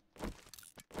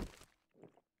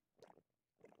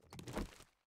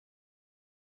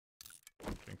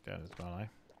 Drink that as well, eh?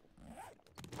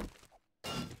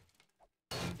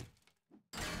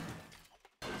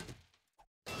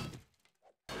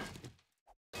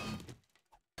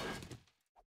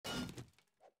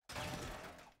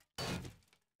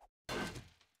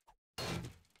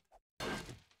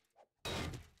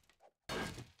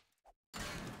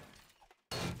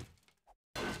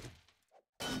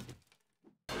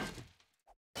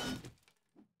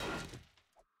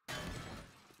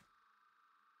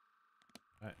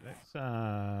 Right, let's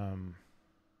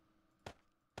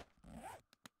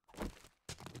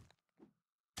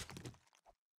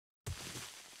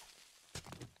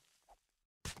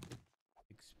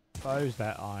expose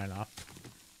that iron up.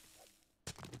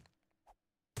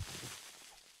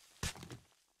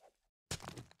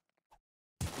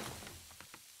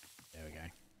 There we go.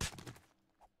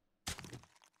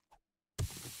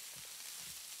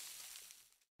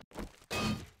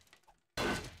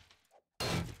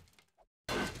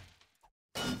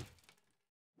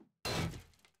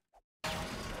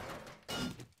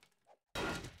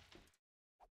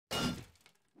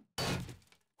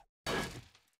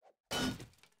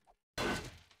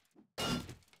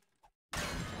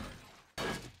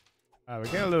 We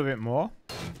get a little bit more.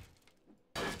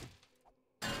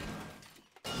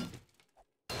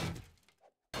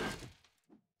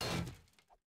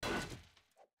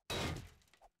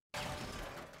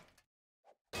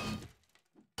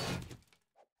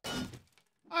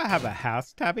 I have a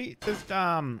house, Tabby. Just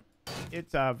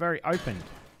it's very open.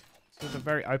 It's just a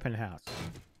very open house.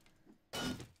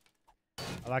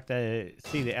 I like to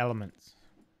see the elements,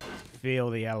 feel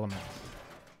the elements.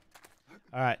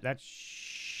 All right, that should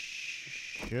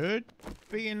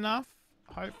be enough,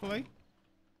 hopefully,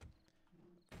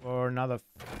 for another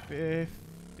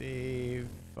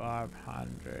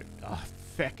 5,500. Oh,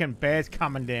 feckin' bears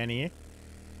coming down here.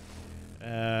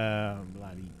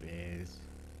 Bloody bears.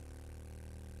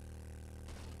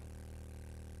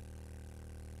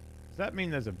 Does that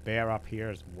mean there's a bear up here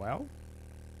as well?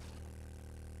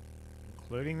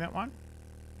 Including that one?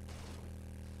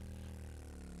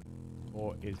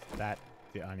 Or is that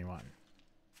the only one?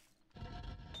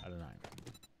 I don't know.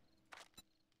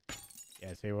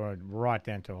 Yeah, see, we're right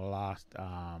down to the last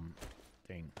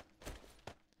thing.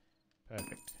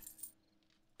 Perfect.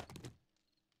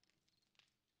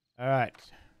 Alright.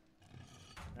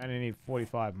 I only need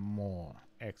 45 more.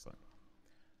 Excellent.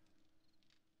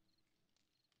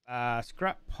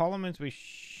 Scrap polymers, we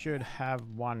should have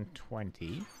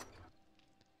 120.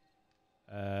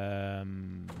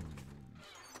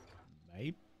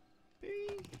 Maybe?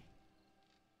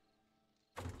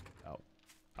 Oh,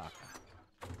 fucker.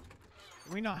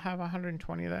 Do we not have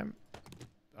 120 of them?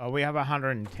 Oh, we have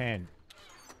 110.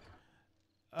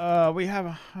 We have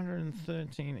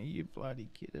 113. Are you bloody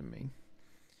kidding me?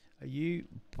 Are you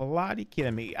bloody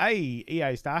kidding me? Hey,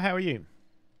 EA Star, how are you?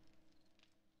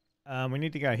 We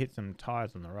need to go hit some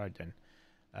tires on the road then.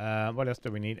 What else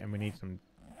do we need? And we need some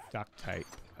duct tape.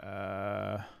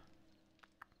 I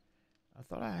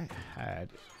thought I had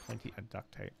plenty of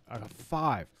duct tape. I got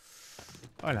 5.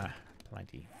 Oh no,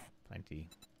 plenty. There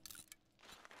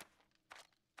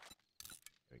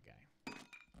we go.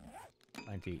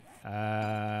 Plenty. Oh,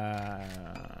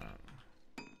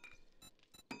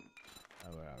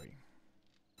 where are we?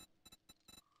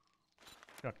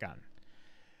 Shotgun.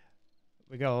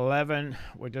 We got 11.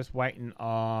 We're just waiting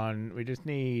on. We just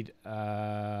need.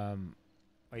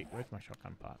 Wait, where's my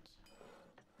shotgun parts?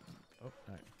 Oh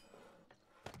no.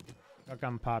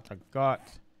 Shotgun parts I got.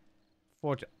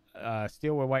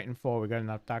 Steel we're waiting for. We got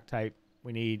enough duct tape.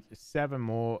 We need 7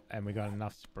 more, and we got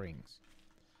enough springs.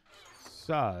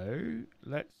 So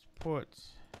let's put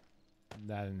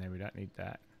That in there. We don't need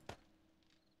that.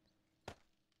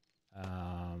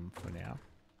 For now.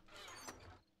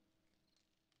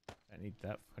 Don't need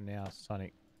that for now.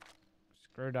 Sonic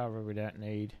screwdriver we don't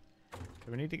need.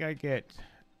 So we need to go get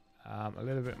a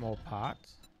little bit more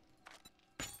parts.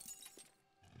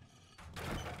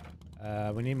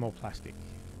 We need more plastic.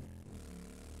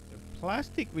 The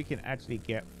plastic we can actually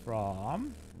get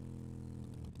from...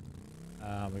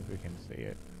 if we can see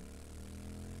it.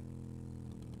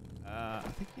 I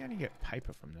think you only get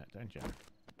paper from that, don't you?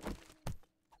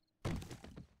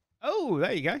 Oh,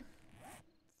 there you go.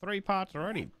 3 parts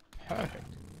already. Perfect.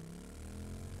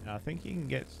 Now I think you can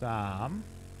get some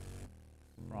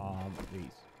from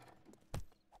these.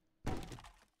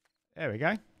 There we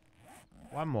go.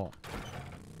 1 more.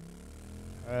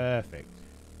 Perfect.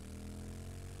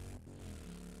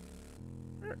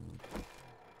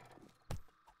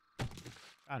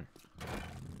 Done.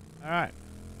 Alright.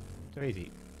 Too easy.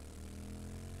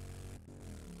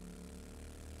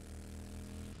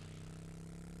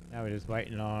 Now we're just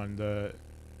waiting on the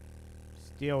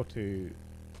steel to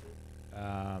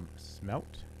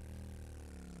smelt.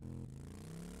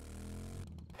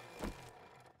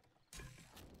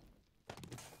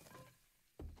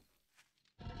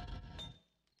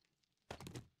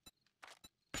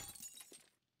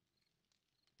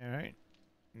 Alright.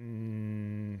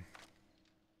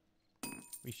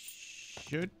 We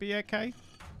should be okay.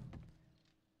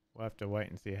 We'll have to wait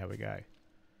and see how we go.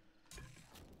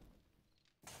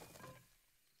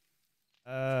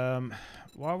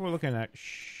 While we're looking at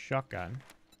shotgun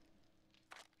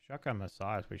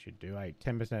messiahs, we should do a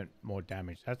 10% more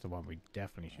damage. That's the one we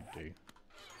definitely should do.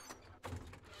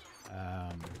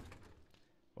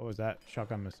 What was that?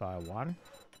 Shotgun messiah 1.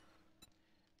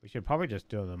 We should probably just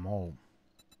do them all.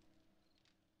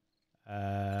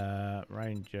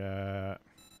 Ranger,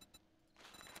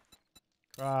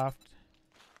 craft,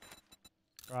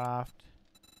 craft,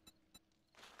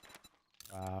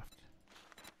 craft,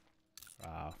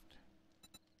 craft.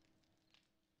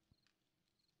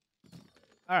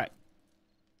 All right.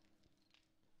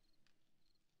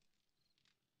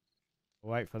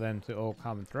 Wait for them to all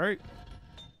come through.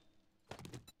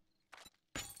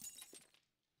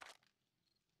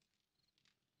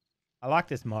 I like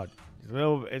this mod.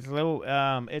 It's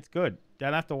good.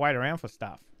 Don't have to wait around for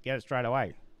stuff. Get it straight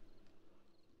away.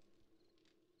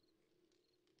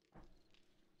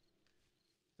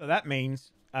 So that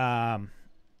means, in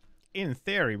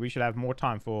theory, we should have more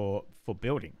time for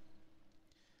building.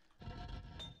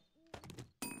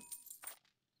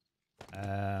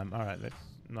 All right, let's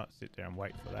not sit there and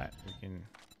wait for that. We can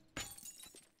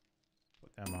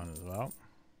put them on as well.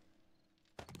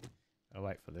 I'll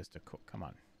wait for this to cook. Come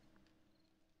on.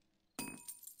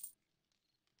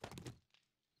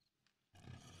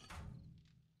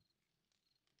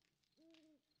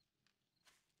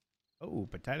 Oh,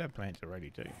 potato plants are ready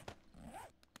too.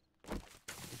 Did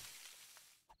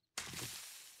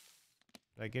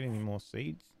I get any more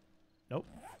seeds? Nope,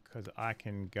 because I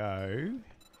can go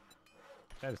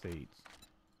potato seeds.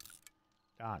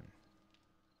 Done.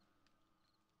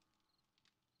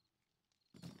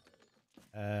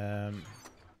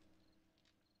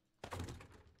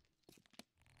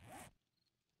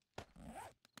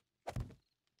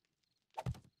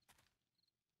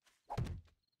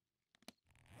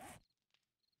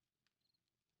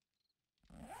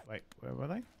 Wait, where were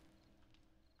they?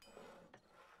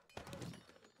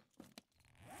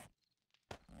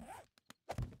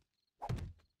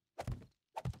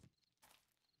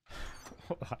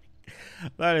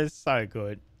 That is so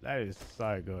good. That is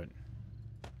so good.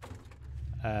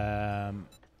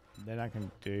 Then I can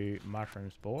do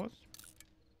mushroom spores.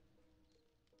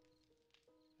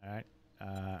 Alright.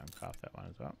 Craft that one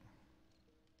as well.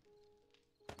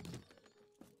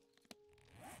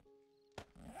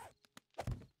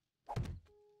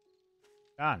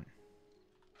 Done.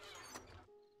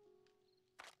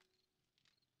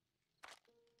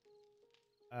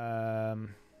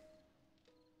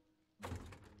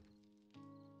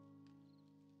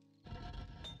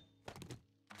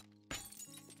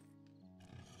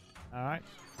 Alright,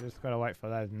 just gotta wait for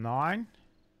those 9.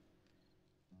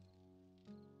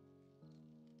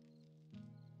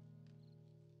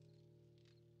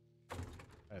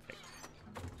 Perfect.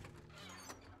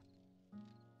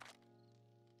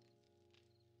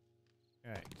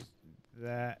 Alright,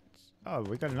 that... Oh,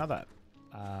 we got another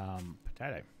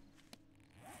potato.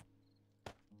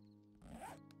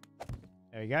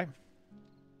 There we go.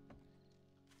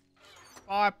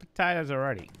 5 potatoes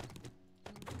already.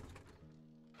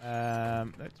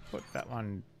 Let's put that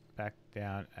one back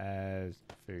down as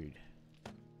food.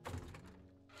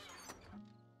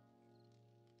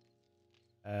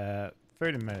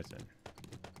 Food and medicine.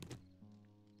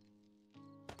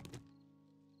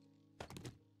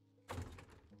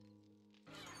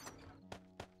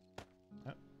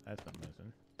 Oh, that's not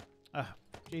medicine. Ah,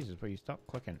 Jesus, will you stop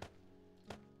clicking?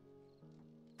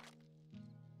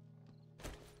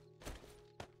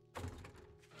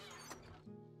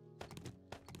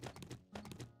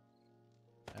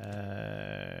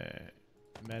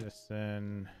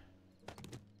 Medicine.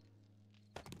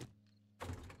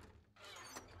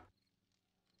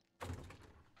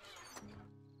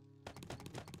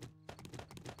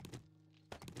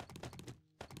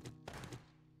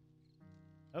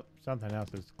 Oh, something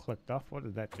else is clicked off. What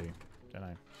did that do? Don't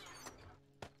know.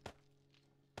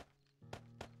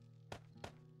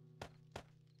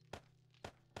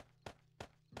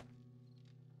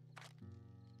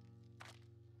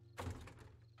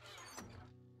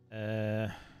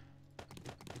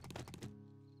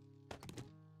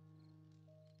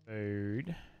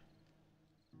 Food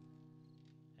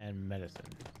and medicine.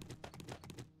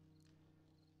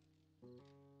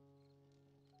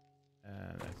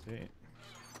 That's it.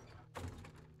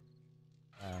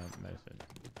 Medicine.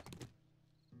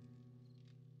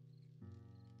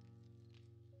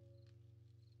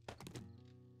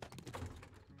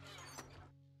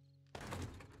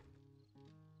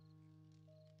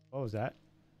 What was that?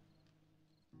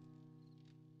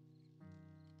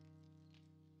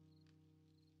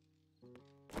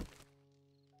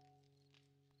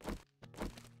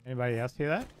 Anybody else hear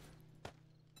that?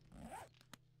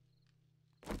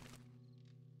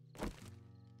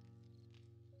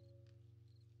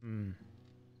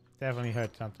 Definitely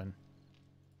heard something.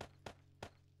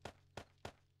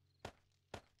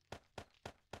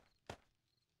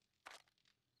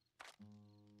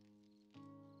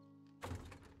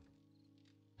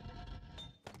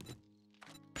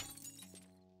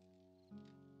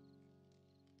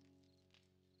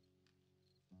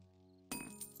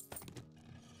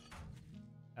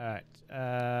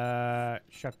 Alright,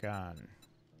 shotgun.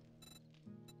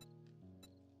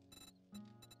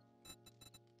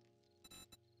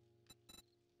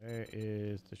 Where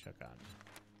is the shotgun?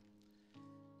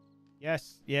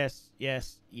 Yes, yes,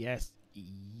 yes, yes,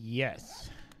 yes.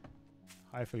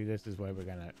 Hopefully this is where we're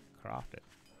gonna craft it.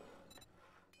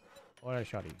 Auto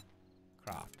shotty.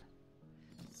 Craft.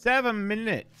 7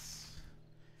 minutes.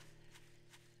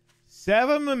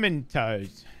 7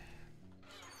 mementos.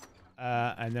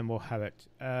 And then we'll have it.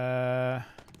 Let's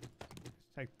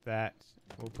take that.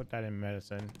 We'll put that in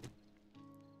medicine.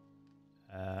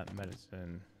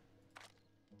 Medicine.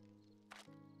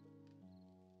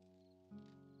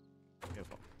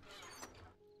 Beautiful.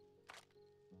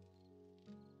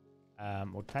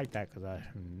 We'll take that because I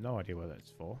have no idea what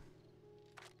that's for.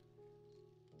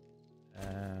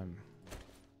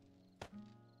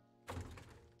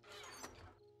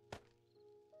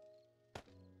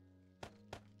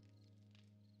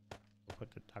 We'll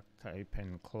put the duct tape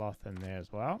and cloth in there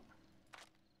as well.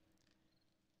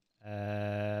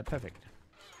 Perfect.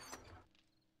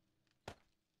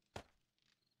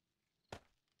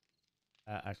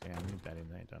 Actually, I need that in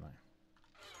there, don't I?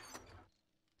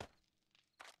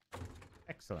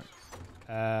 Excellent.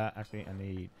 Actually, I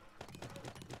need...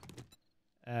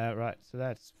 right, so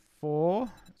that's 4.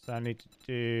 So I need to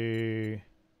do...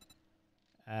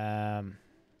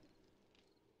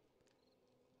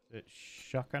 the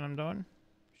shotgun I'm doing.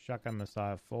 Shotgun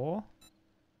Messiah 4.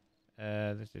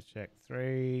 Let's just check.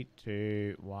 3,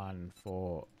 2, 1,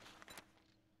 4,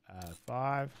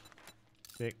 5,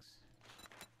 6,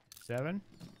 7.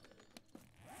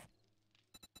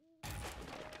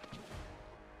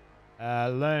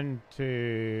 Learn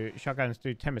to... Shotguns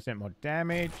do 10% more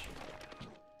damage.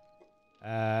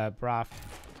 Craft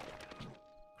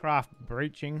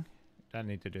breaching. Don't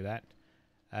need to do that.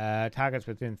 Targets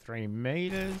within 3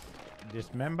 meters.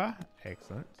 Dismember.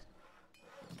 Excellent.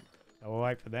 So we'll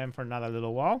wait for them for another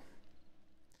little while.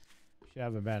 Should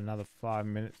have about another 5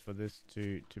 minutes for this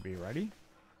to be ready.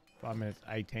 5 minutes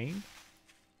 18.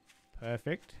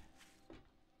 Perfect.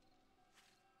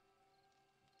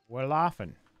 We're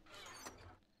laughing.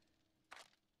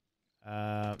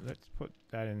 Let's put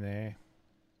that in there.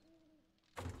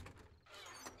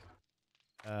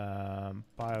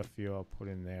 Biofuel I'll put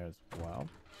in there as well.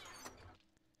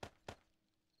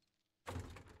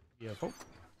 Beautiful.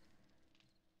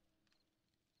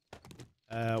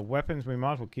 Weapons, we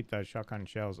might as well keep those shotgun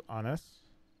shells on us.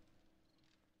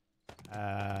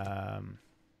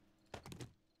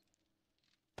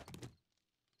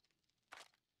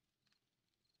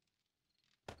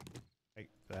 Take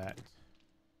that.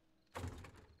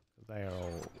 They are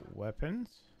all weapons.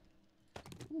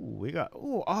 Ooh, we got...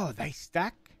 Ooh, oh, they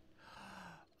stack?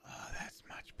 Oh, that's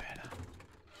much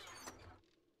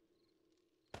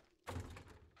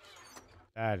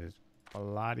That is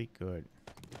bloody good.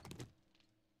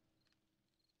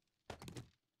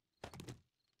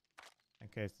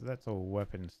 Okay, so that's all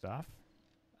weapon stuff.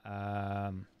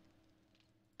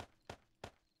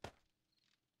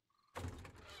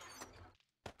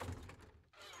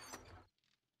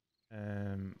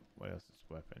 What else is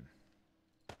weapon?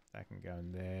 That can go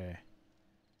in there.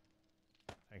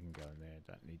 That can go in there.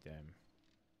 Don't need them.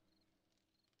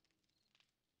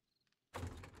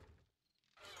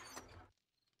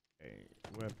 Okay,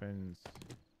 weapons.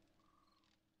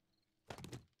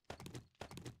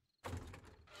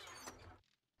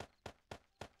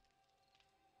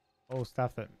 All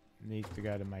stuff that needs to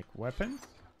go to make weapons.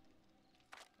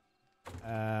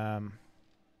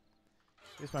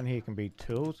 This one here can be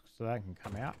tools, so that can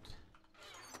come out.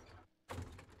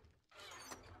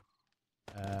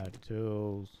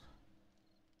 Tools.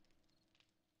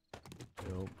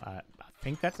 Tool. I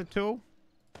think that's a tool.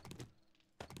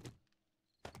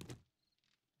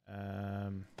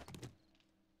 Oh,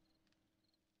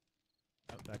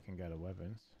 that can go to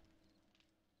weapons.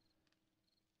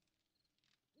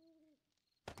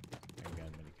 Can go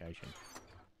to medication.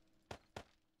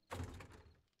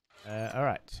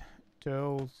 Alright.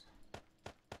 Tools.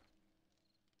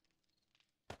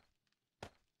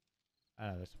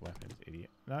 Oh, that's weapons,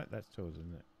 idiot. No, that's tools,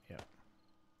 isn't it? Yep.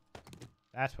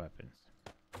 That's weapons.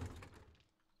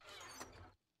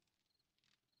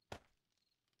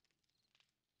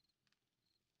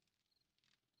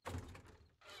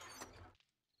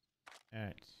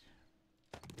 Alright.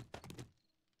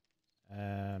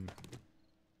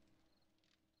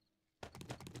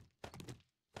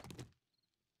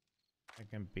 That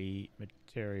can be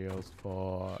materials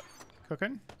for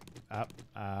cooking up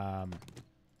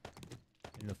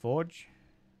in the forge.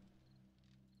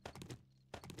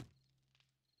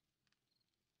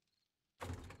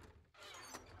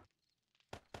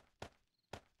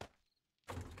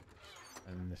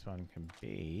 And this one can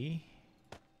be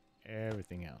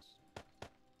everything else.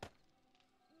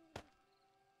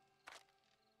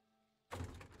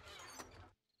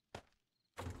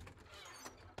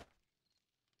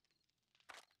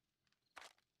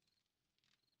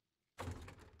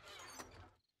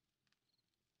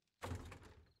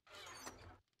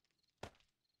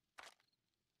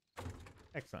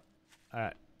 Excellent.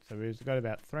 Alright, so we've got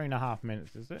about 3.5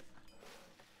 minutes, is it?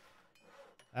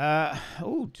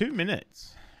 Oh, 2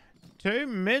 minutes. 2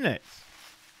 minutes.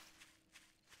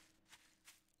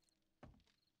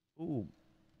 Ooh,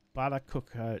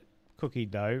 cookie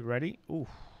dough ready. Ooh,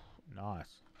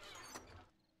 nice.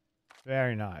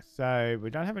 Very nice. So we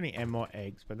don't have any more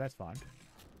eggs, but that's fine.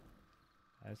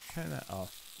 Let's turn that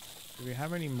off. Do we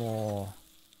have any more?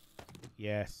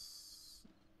 Yes.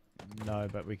 No,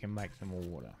 but we can make some more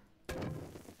water.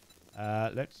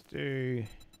 Let's do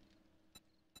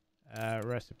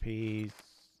recipes.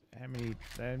 How many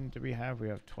then do we have? We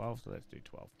have 12, so let's do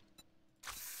 12.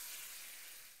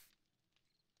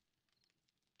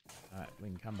 Alright, we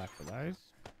can come back for those.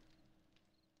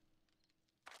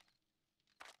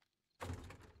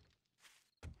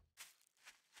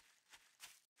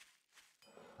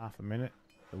 Half a minute.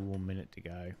 A 1 minute to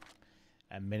go.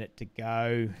 A minute to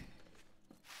go.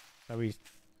 So we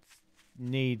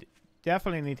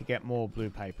definitely need to get more blue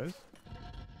papers.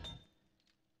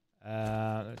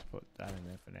 Let's put that in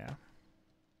there for now.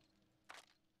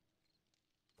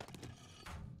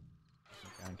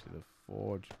 Go into the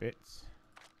forge bits.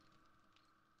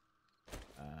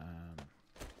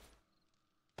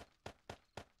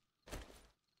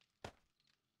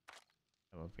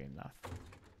 That would be enough.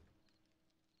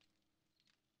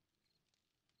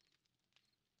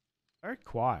 Very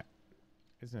quiet,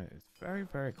 isn't it? It's very,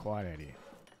 very quiet out here.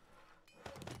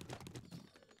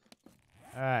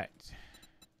 Alright.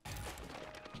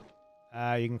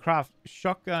 You can craft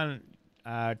shotgun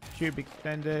tube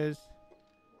extenders.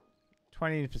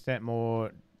 20%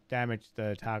 more damage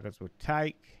the targets will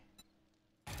take.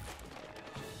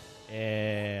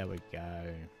 There we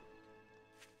go.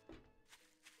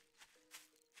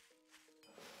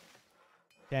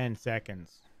 Ten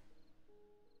seconds.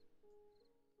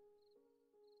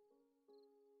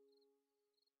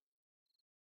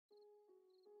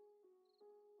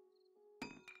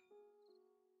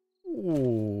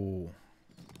 Ooh.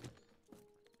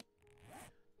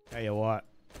 Tell you what.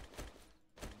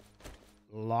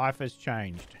 Life has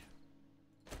changed.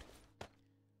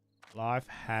 Life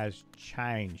has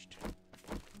changed.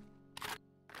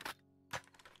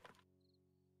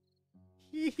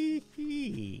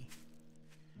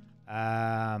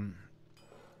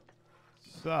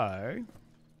 So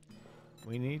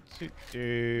we need to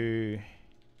do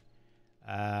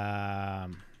oh,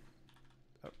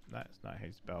 that's not how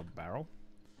you spell barrel.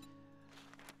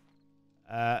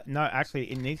 No,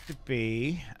 actually, it needs to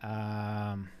be.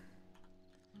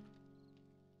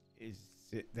 Is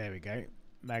it? There we go.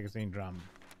 Magazine drum.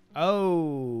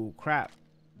 Oh crap.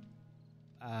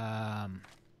 I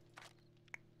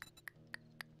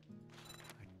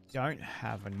don't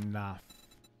have enough.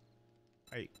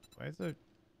 Wait, where's the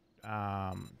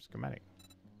schematic?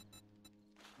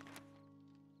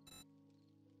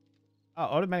 Oh,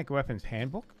 automatic weapons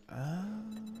handbook. I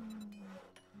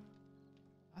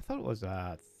thought it was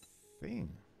a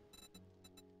thing.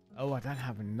 Oh, I don't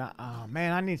have enough. Oh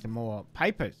man, I need some more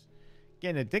papers.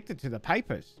 Getting addicted to the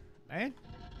papers, man.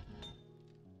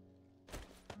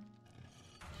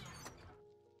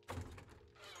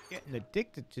 Getting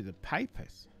addicted to the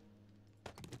papers.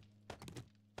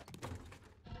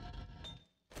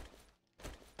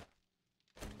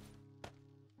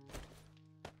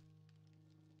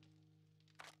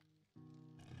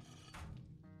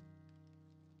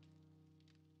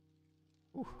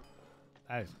 Ooh,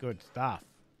 that is good stuff.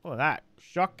 Look at that.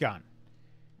 Shotgun.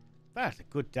 That's a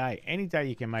good day. Any day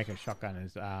you can make a shotgun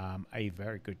is a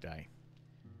very good day.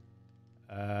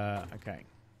 Okay.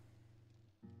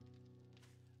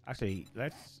 Actually,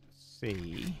 let's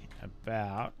see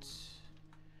about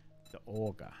the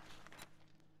auger.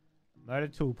 Motor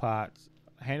tool parts.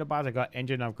 Handlebars, I got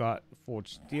engine, I've got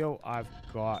forged steel, I've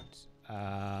got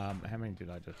how many did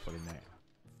I just put in there?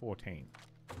 14.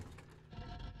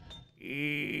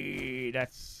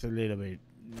 That's a little bit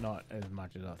not as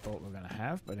much as I thought we were gonna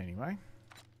have, but anyway.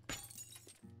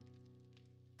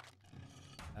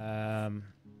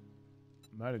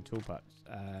 Motor tool parts.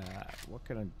 What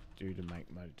can I do to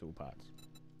make motor tool parts?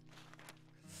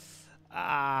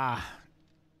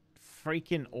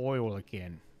 Freaking oil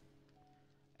again.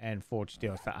 And forged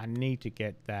steel. So I need to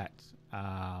get that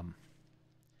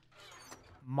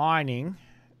mining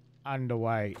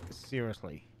underway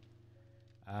seriously.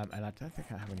 And I don't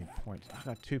think I have any points. I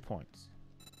got 2 points.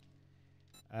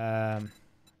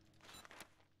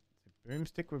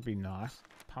 Boomstick would be nice.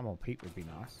 Pummel Pete would be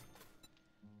nice.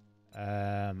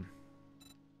 But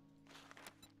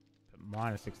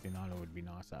minus 69 would be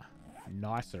nicer.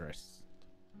 Nicerest,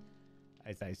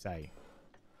 as they say.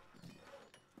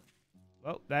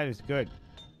 Well, that is good.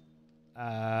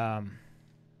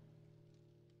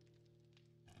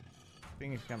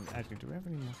 Thing is coming. Actually, do we have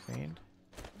any more sand?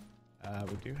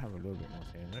 We do have a little bit more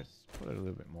sand. Let's put a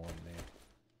little bit more in there.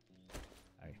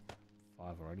 Hey,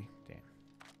 5 already. Damn.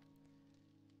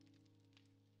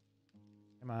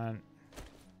 Come on.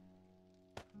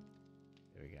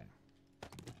 There we go.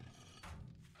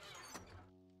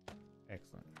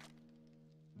 Excellent.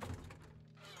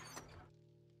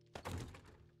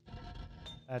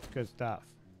 That's good stuff.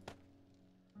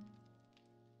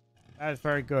 That is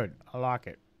very good. I like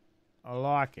it. I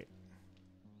like it.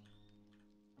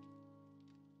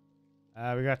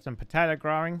 We got some potato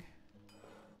growing.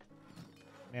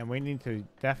 Man, we need to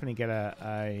definitely get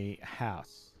a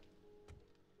house.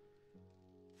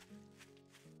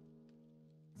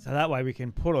 So that way we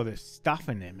can put all this stuff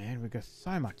in there, man. We've got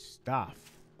so much stuff.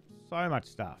 So much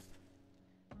stuff.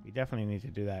 We definitely need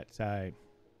to do that. So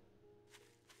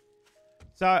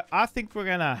I think we're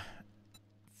going to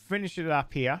finish it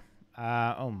up here.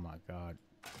 Oh my God.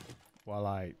 While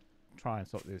I try and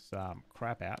sort this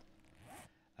crap out.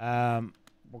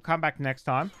 We'll come back next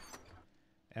time.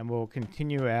 And we'll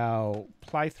continue our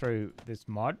playthrough this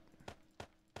mod.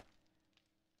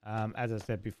 As I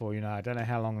said before, you know, I don't know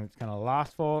how long it's going to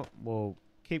last for. We'll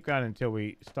keep going until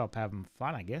we stop having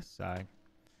fun, I guess. So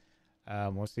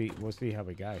we'll see how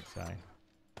we go. So,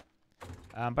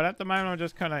 but at the moment, I'm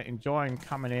just kind of enjoying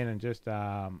coming in and just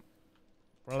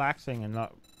relaxing and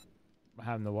not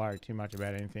having to worry too much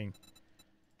about anything.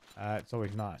 It's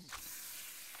always nice.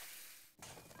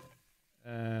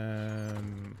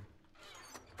 Let's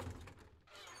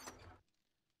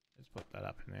put that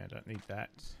up in there. I don't need that.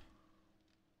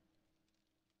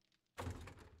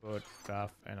 Good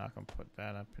stuff, and I can put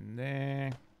that up in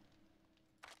there.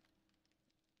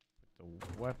 Put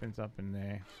the weapons up in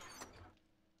there.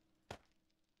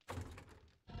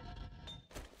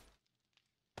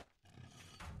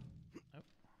 Oh.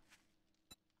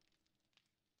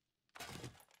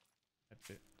 That's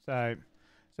it. So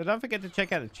don't forget to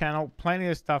check out the channel. Plenty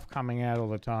of stuff coming out all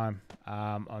the time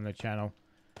on the channel.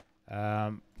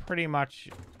 Pretty much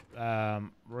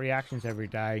reactions every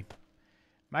day.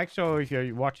 Make sure if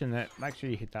you're watching that, make sure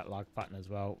you hit that like button as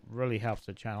well. Really helps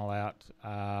the channel out,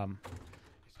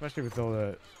 especially with all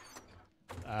the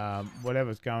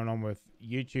whatever's going on with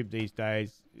YouTube these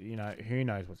days. You know, who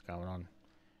knows what's going on?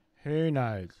 Who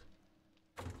knows?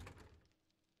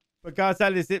 But guys,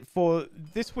 that is it for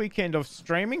this weekend of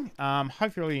streaming.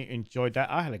 Hopefully you enjoyed that.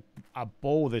 I had a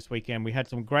ball this weekend. We had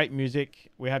some great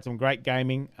music. We had some great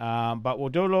gaming. But we'll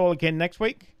do it all again next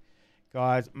week.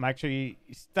 Guys, make sure you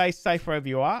stay safe wherever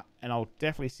you are. And I'll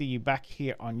definitely see you back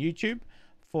here on YouTube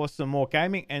for some more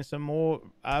gaming and some more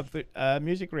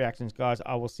music reactions. Guys,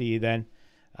 I will see you then.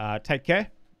 Take care.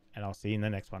 And I'll see you in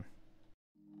the next one.